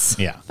lessons.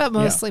 yeah. But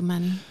mostly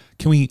money.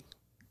 Can we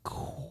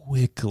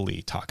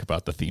quickly talk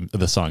about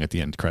the song at the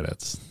end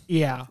credits?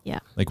 Yeah. Yeah.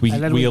 Like we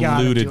And then we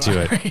got alluded into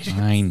to it.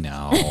 I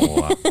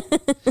know.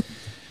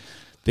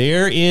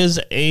 There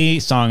is a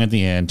song at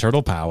the end,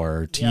 Turtle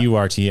Power, Turtle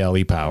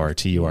Power,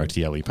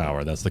 Turtle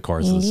Power. That's the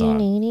chorus of the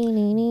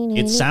song.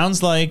 It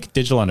sounds like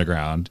Digital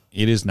Underground.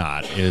 It is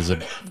not. It is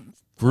a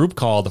group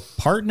called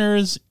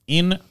Partners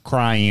in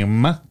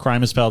Crime.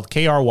 Crime is spelled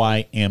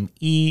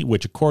Kryme,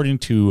 which according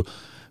to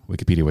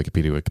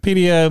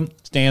Wikipedia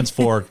stands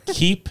for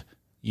Keep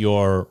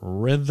Your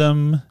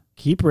Rhythm.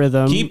 Keep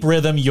rhythm. Keep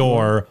rhythm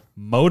your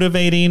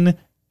motivating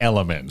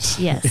element.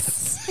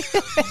 Yes.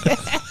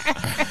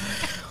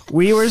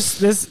 We were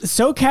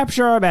so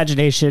capture our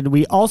imagination.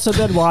 We also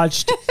then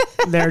watched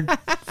their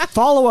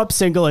follow-up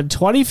single in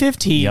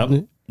 2015.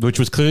 Yep. Which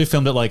was clearly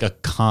filmed at like a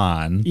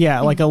con. Yeah,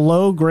 like a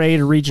low-grade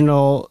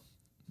regional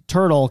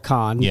turtle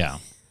con. Yeah.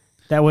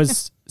 That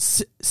was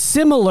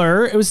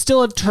similar. It was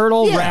still a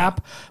turtle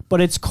rap,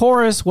 but its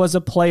chorus was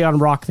a play on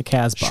Rock the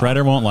Casbah.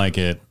 Shredder won't like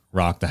it.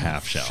 Rock the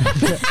half shell.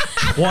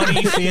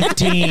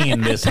 2015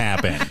 this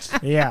happened.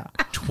 Yeah.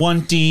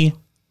 2015.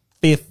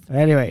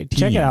 Anyway,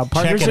 check it out.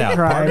 Partners Check it in out.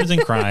 Crime. Partners in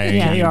Crime.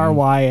 Yeah.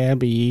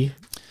 Kryme.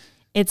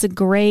 It's a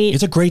great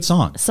It's a great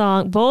song.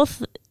 song.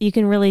 Both you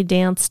can really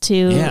dance to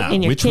Yeah,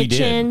 in your which we did.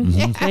 kitchen,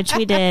 which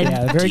we did.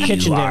 Yeah, very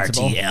kitchen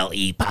danceable.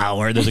 Turtle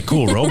power. There's a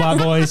cool robot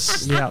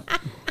voice. Yeah.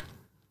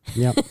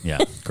 Yep. Yeah,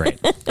 great.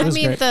 I was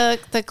mean, great.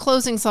 the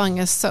closing song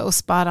is so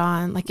spot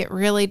on. Like, it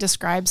really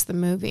describes the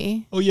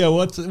movie. Oh yeah,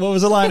 what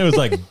was the line? It was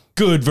like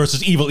good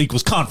versus evil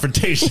equals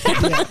confrontation.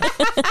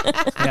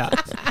 Yeah.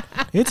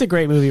 It's a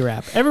great movie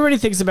rap. Everybody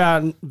thinks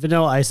about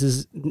Vanilla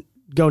Ice's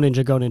Go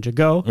Ninja, Go Ninja,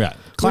 Go. Yeah,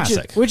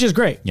 classic. Which is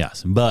great.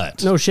 Yes,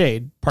 but No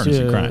shade. Partners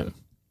to in Crime.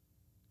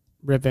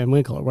 Rip Van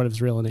Winkle, or what his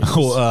real name is.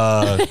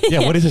 Yeah,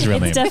 what is his real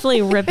name? It's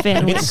definitely Rip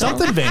Van Winkle. It's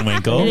something Van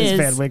Winkle. It It's is.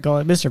 Van Winkle,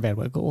 Mr. Van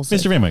Winkle. We'll say.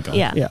 Mr. Van Winkle.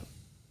 Yeah. Yeah.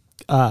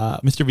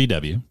 Mr.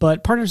 VW.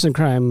 But Partners in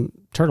Crime,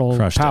 Turtle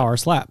Crushed Power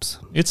slaps.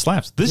 It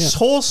slaps. This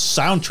whole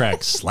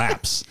soundtrack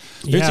slaps.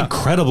 There's Yeah.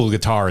 incredible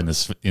guitar in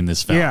this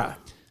film. Yeah.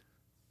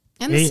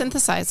 And the It-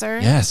 synthesizer.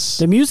 Yes.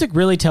 The music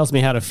really tells me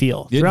how to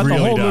feel It throughout really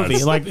the whole does.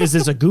 movie. Like, is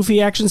this a goofy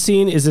action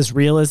scene? Is this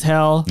real as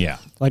hell? Yeah.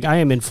 Like, I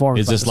am informed.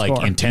 Is by this the like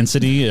score.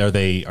 intensity? Are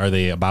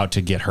they about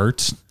to get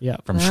hurt? Yeah.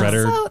 From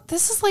Shredder? So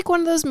this is like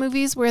one of those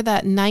movies where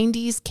that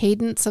 90s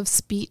cadence of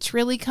speech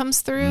really comes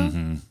through.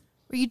 Mm-hmm.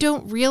 Where you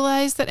don't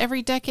realize that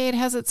every decade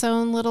has its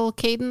own little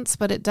cadence,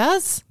 but it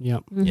does.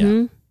 Yep.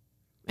 Yeah.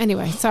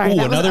 Anyway, sorry. Ooh,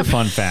 that was- another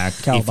fun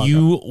fact. If Cowabunga.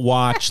 you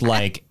watch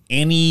like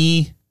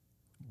any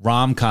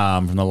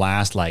rom-com from the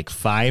last like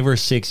 5 or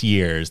 6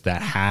 years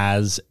that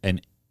has an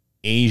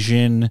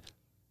Asian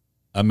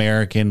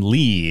American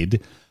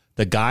lead,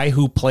 the guy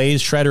who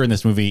plays Shredder in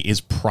this movie is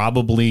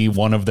probably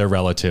one of their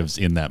relatives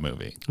in that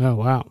movie. Oh,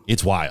 wow.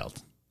 It's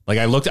wild. Like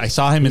I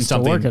saw him in still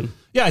something. working.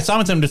 Yeah, I saw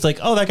him in something just like,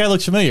 oh, that guy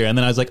looks familiar. And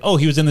then I was like, oh,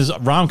 he was in this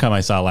rom-com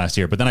I saw last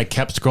year. But then I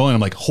kept scrolling. I'm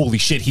like, holy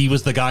shit, he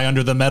was the guy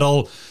under the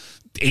metal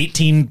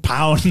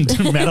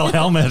 18-pound metal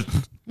helmet.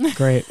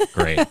 Great.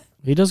 Great.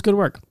 He does good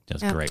work.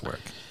 Does Yeah. great work.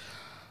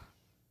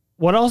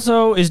 What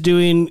also is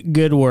doing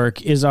good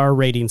work is our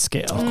rating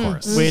scale. Of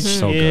course. Which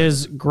So good.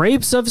 is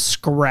Grapes of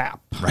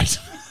Scrap, Right.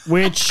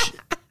 which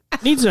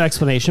needs an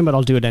explanation, but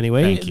I'll do it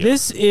anyway. Thank you.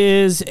 This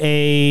is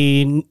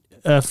a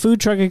food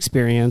truck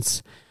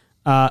experience.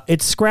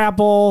 It's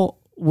Scrapple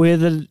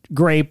with a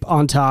grape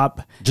on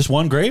top. Just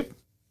one grape?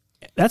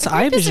 That's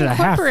I grape is envisioned a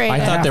half. incorporated. I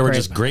Yeah. thought they were grape.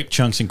 just grape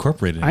chunks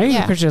incorporated. I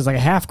Yeah. envisioned it as like a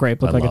half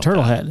grape, looked I like a love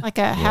turtle that. head. like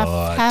a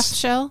What? half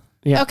shell.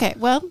 Yeah. Okay,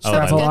 well, Oh, sounds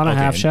Scrapple good. on a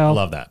half shell. I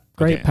love that.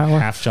 Grape power.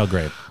 Half shell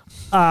grape.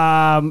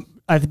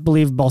 I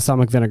believe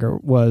balsamic vinegar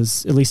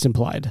was at least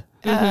implied.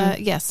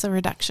 Yes, a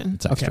reduction.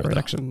 It's extra, Okay, though.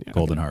 reduction. Yeah,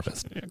 Golden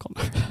Harvest. Yeah,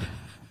 golden.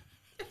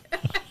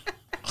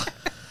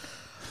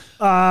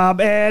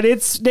 And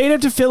it's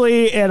native to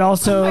Philly, and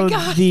also Oh my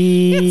God.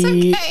 the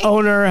It's okay.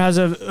 owner has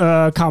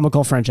a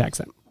comical French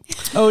accent.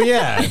 Oh,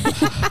 yeah.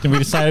 And we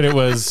decided it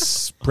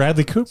was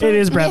Bradley Cooper? It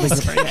is Bradley Yes.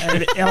 Cooper. Yeah,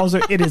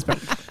 it is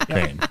Bradley. Yeah.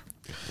 Great.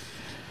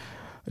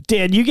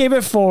 Dan, you gave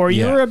it 4.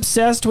 You Yeah. were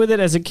obsessed with it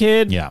as a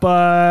kid, Yeah.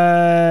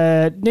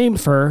 but name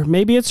for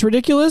maybe it's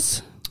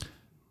ridiculous.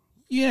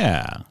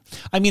 Yeah.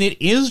 I mean, it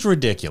is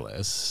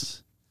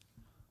ridiculous,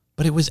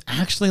 but it was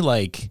actually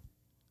like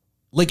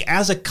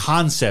as a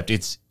concept,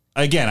 it's,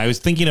 again, I was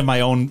thinking of my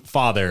own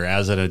father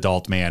as an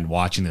adult man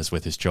watching this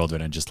with his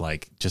children and just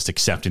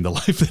accepting the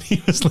life that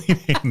he was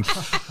leading.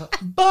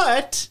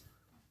 But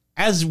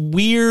as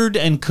weird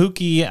and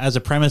kooky as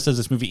a premise as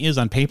this movie is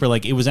on paper,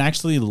 like, it was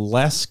actually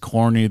less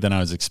corny than I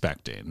was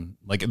expecting.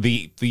 Like,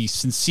 the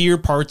sincere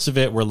parts of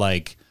it were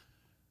like,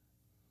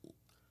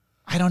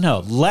 I don't know,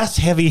 less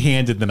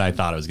heavy-handed than I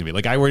thought it was going to be.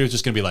 Like, I worried it was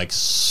just going to be like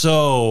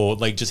so,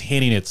 like, just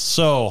hitting it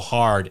so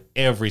hard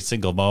every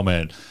single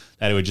moment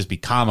that it would just be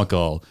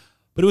comical.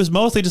 But it was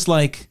mostly just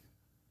like,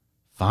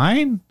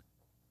 fine.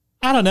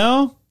 I don't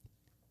know.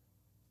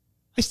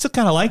 I still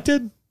kind of liked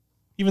it,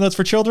 even though it's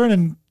for children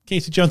and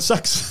Casey Jones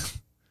sucks.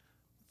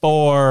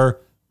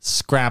 For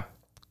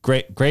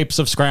grapes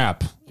of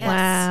scrap.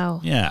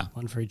 Wow. Yeah.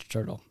 One for each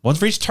turtle. One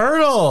for each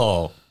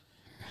turtle.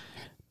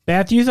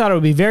 Beth, you thought it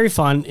would be very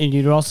fun, and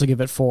you'd also give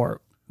it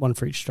 4. One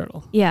for each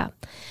turtle. Yeah.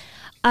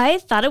 I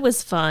thought it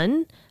was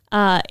fun.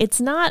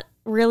 It's not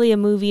really a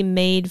movie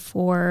made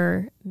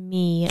for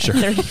me, a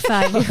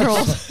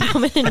 35-year-old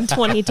woman in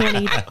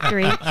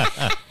 2023.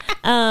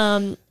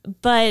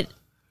 But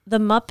the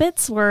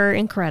Muppets were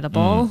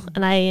incredible,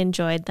 and I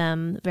enjoyed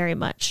them very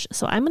much.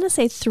 So I'm going to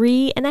say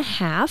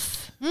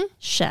 3.5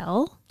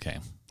 shell. Okay.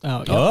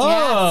 Oh, yeah.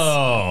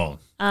 Oh.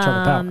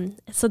 Turtle power.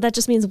 So that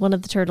just means one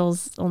of the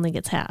turtles only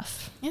gets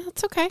half. Yeah,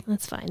 it's okay.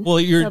 That's fine. Well,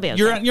 It'll be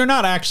okay. you're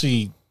not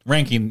actually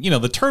ranking,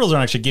 the turtles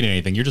aren't actually getting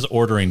anything. You're just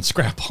ordering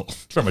Scrapple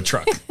from a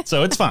truck.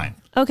 So it's fine.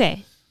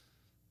 Okay.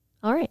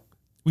 All right.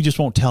 We just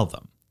won't tell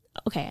them.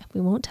 Okay. We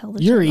won't tell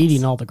the You're turtles.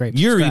 eating all the grapes. of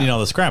You're scrap. eating all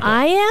the Scrapple.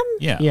 I am?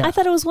 Yeah. Yeah. I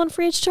thought it was one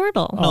for each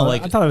turtle. Oh,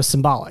 like- I thought it was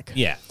symbolic.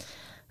 Yeah.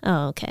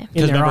 Oh, okay. In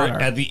Because their remember,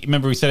 honor.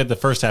 remember we said at the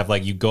first half,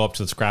 like, you go up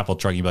to the Scrapple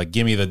truck and you'd be like,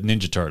 give me the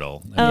Ninja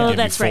Turtle. And Oh, they'd give you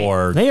that's right.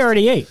 4. They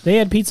already ate. They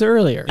had pizza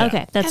earlier.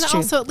 Okay, that's and true.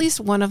 also, at least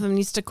one of them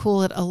needs to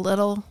cool it a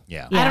little.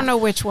 Yeah. I don't know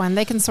which one.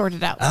 They can sort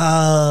it out.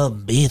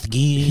 Beth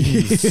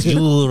Gibbs,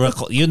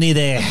 you need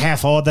a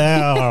half order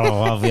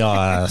of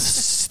your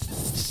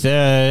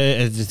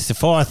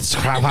fourth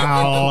Scrapple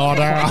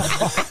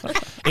order.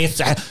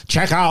 It's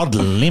check out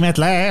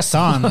Limitless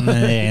on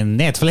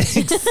Netflix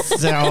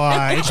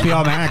or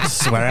HBO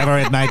Max, wherever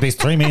it might be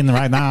streaming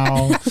right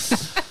now.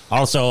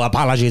 Also,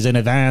 apologies in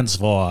advance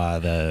for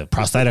the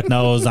prosthetic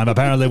nose I'm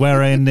apparently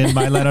wearing in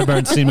my Leonard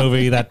Bernstein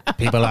movie that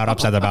people are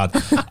upset about.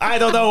 I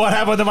don't know what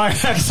happened to my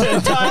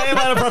accent. I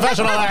am a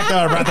professional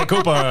actor, Bradley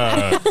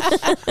Cooper.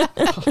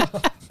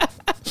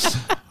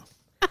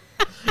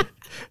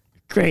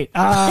 Great.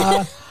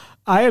 I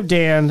am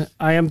Dan.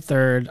 I am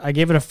third. I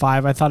gave it a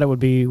 5. I thought it would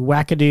be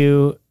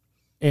wackadoo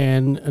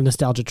and a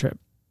nostalgia trip.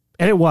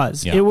 And it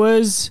was. Yeah. It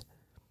was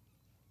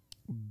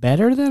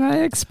better than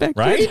I expected.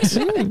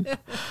 Right?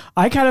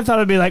 I kind of thought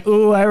it'd be like,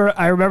 ooh,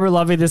 I remember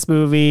loving this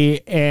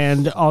movie,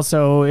 and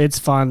also it's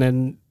fun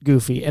and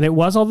goofy. And it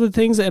was all the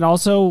things, and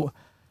also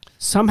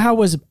somehow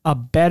was a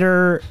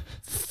better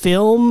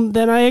film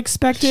than I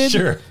expected.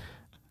 Sure.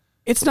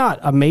 It's not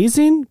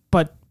amazing,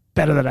 but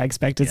better than I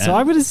expected. So Yeah.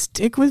 I'm going to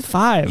stick with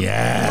 5.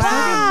 Yes.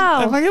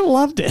 I Wow. fucking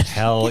loved it.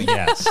 Hell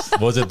yes.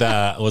 Was it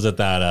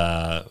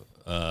that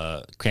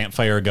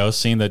campfire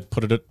ghost scene that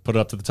put it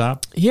up to the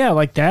top? Yeah,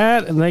 like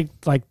that. And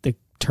like the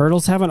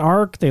turtles have an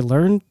arc. They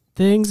learn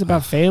things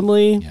about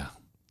family. Yeah.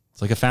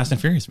 It's like a Fast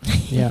and Furious movie.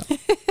 Yeah.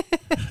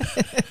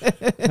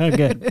 Oh,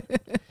 good.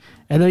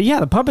 And then,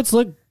 the puppets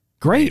look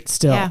great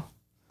still. Yeah.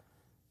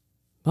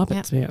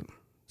 Muppets, man.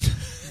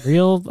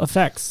 Real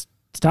effects.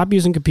 Stop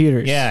using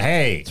computers. Yeah,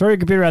 hey. Throw your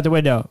computer out the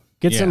window.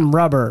 Get some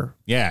rubber.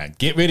 Yeah,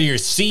 get rid of your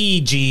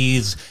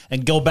CGs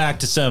and go back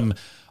to some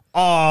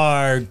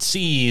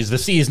RCs. The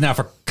C is now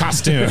for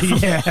costume.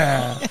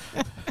 Yeah.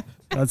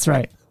 That's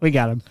right. We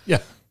got him. Yeah.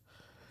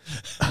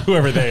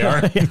 Whoever they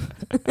are.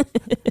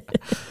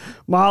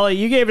 Molly,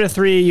 you gave it a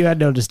 3. You had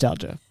no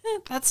nostalgia.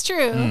 That's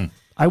true.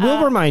 I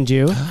will remind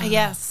you,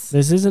 Yes.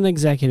 this is an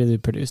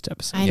executively produced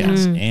episode. I know.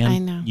 Yes, I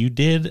and know. you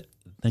did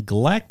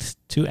neglect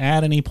to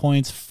add any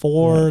points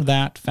for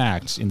that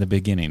fact in the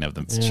beginning of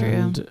the true.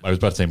 And, I was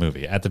about to say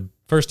movie at the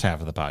first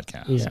half of the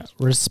podcast. yeah.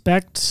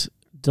 Respect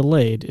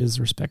delayed is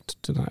respect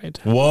denied.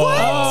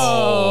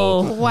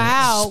 Whoa!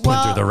 Wow.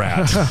 Splinter the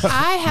Rat.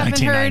 I haven't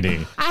heard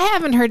 1990. I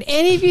haven't heard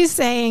any of you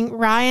saying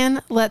Ryan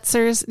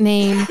Letzer's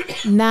name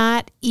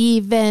not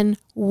even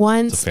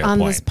once fair on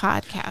point. this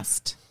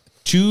podcast.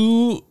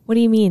 What do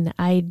you mean?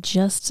 I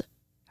just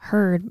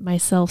heard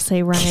myself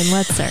say Ryan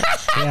Letzer.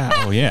 Yeah.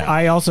 Oh yeah.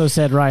 I also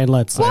said Ryan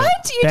Letts.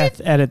 What? You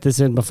Beth, edit this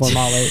in before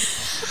Molly.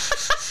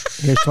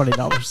 Here's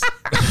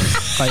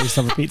 $20. Buy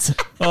yourself a pizza.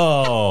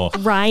 Oh.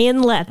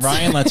 Ryan Letzer.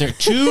 Ryan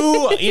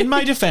Letzer. In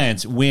my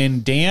defense,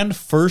 when Dan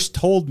first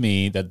told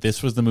me that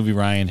this was the movie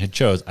Ryan had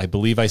chose, I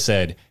believe I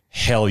said,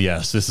 hell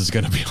yes, this is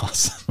going to be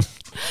awesome.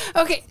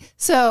 Okay,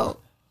 so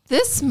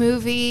this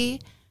movie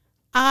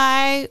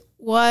I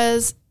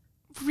was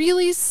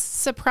really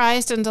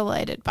surprised and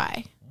delighted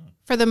by,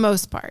 for the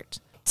most part.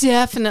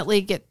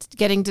 Definitely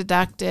getting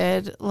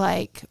deducted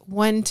like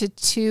 1 to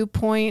 2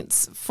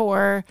 points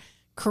for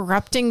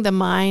corrupting the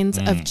minds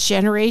of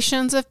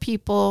generations of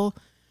people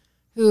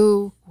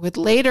who would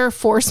later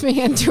force me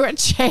into a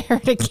chair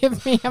to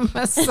give me a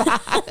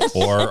massage.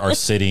 Or are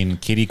sitting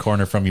kitty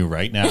corner from you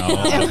right now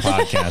at the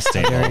podcast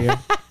There table. you.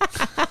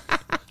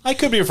 I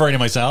could be referring to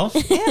myself.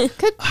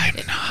 Could- I'm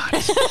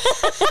not.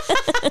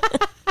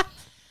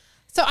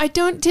 So I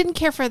didn't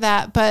care for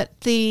that,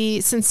 but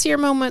the sincere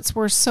moments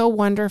were so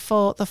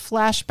wonderful. The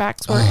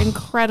flashbacks were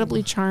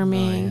incredibly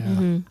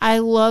charming. I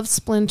love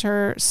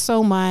Splinter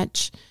so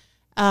much.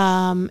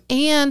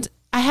 And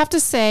I have to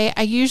say,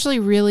 I usually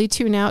really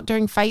tune out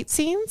during fight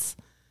scenes.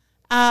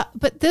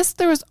 But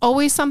there was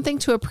always something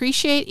to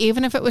appreciate,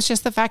 even if it was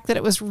just the fact that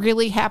it was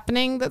really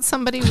happening, that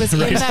somebody was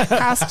in that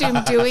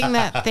costume doing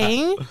that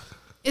thing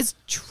is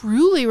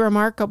truly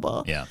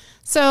remarkable. Yeah.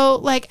 So,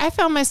 like, I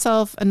found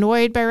myself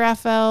annoyed by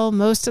Raphael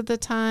most of the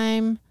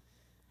time.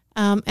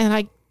 And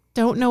I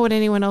don't know what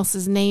anyone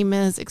else's name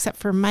is except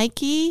for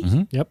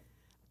Mikey. Yep.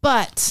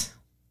 But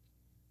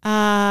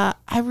I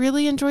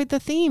really enjoyed the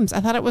themes.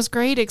 I thought it was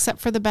great except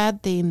for the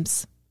bad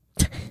themes.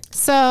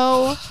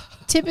 So,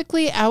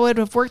 typically, I would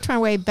have worked my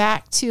way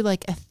back to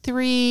like a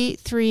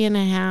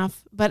 3.5.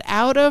 But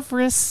out of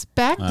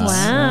respect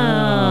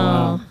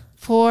Wow.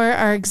 for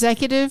our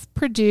executive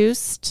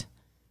produced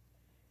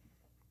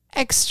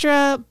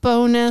extra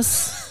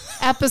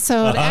bonus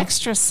episode,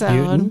 extra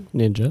sode Mutant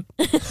Ninja.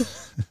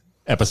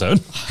 Episode.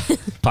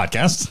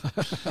 Podcast.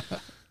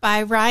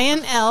 by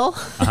Ryan L.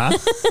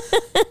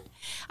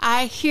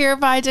 I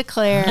hereby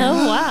declare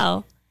Oh,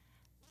 wow.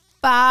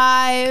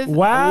 5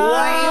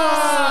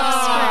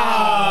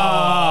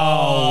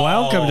 Wow.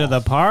 Welcome to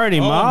the party,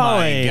 Oh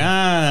Molly. my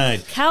God.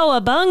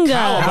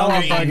 Cowabunga.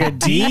 Cowabunga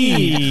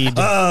indeed.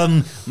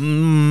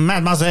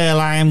 Mademoiselle,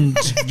 I'm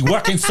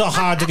working so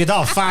hard to get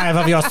all 5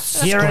 of your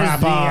Here is the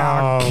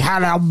Scrabble.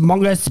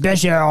 Cowabunga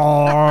special.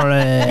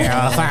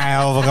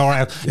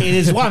 5. It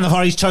is one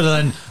for each other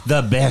and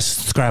the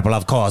best Scrabble,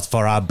 of course,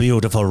 for our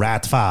beautiful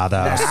rat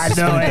father. I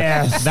know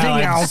it. Now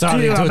I'm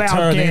starting to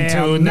turn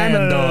into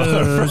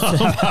Nando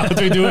from What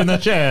We Do in the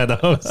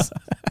Shadows.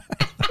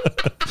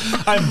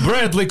 I'm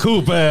Bradley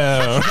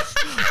Cooper.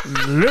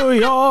 New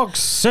York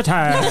City.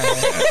 I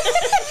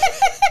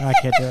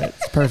can't do it.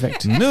 It's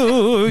perfect.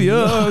 New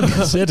York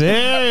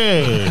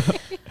City.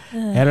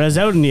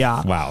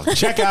 Arizona. Wow.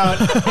 Check out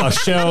a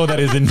show that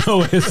is in no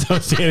way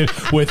associated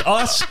with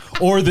us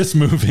or this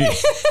movie.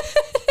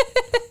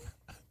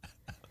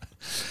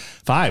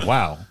 5.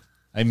 Wow.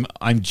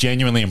 I'm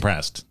genuinely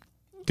impressed.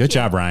 Good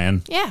job,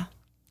 Ryan. Yeah.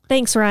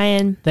 Thanks,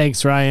 Ryan.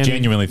 Thanks, Ryan.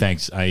 Genuinely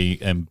thanks.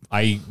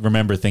 I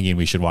remember thinking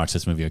we should watch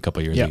this movie a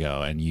couple years Yep.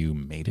 ago, and you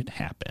made it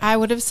happen. I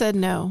would have said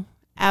no.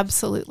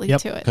 Absolutely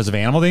Yep. to it. Because of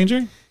animal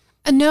danger?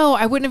 No,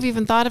 I wouldn't have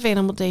even thought of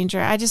Animal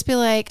Danger. I'd just be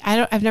like,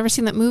 I've never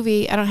seen that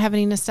movie. I don't have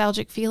any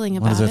nostalgic feeling What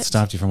about has that it.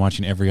 stopped you from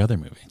watching every other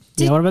movie?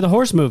 Yeah, what about the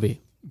horse movie?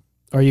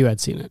 Or you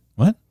had seen it?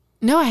 What?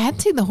 No, I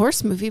hadn't seen the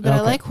horse movie, but I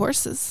Okay. like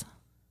horses.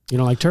 You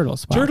don't like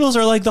turtles? Wow. Turtles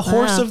are like the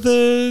horse Wow. of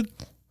the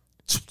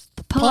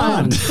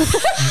Pond.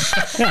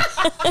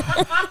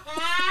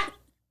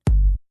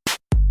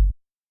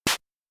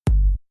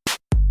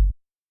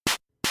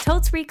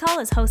 Totes Recall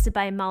is hosted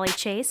by Molly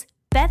Chase,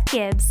 Beth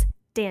Gibbs,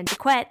 Dan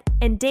DeQuette,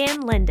 and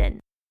Dan Linden.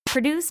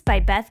 Produced by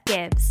Beth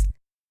Gibbs.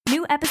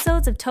 New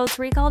episodes of Totes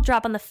Recall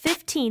drop on the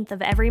 15th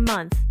of every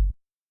month.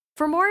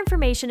 For more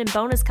information and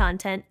bonus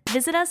content,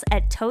 visit us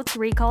at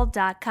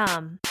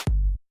totesrecall.com.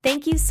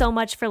 Thank you so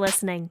much for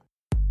listening.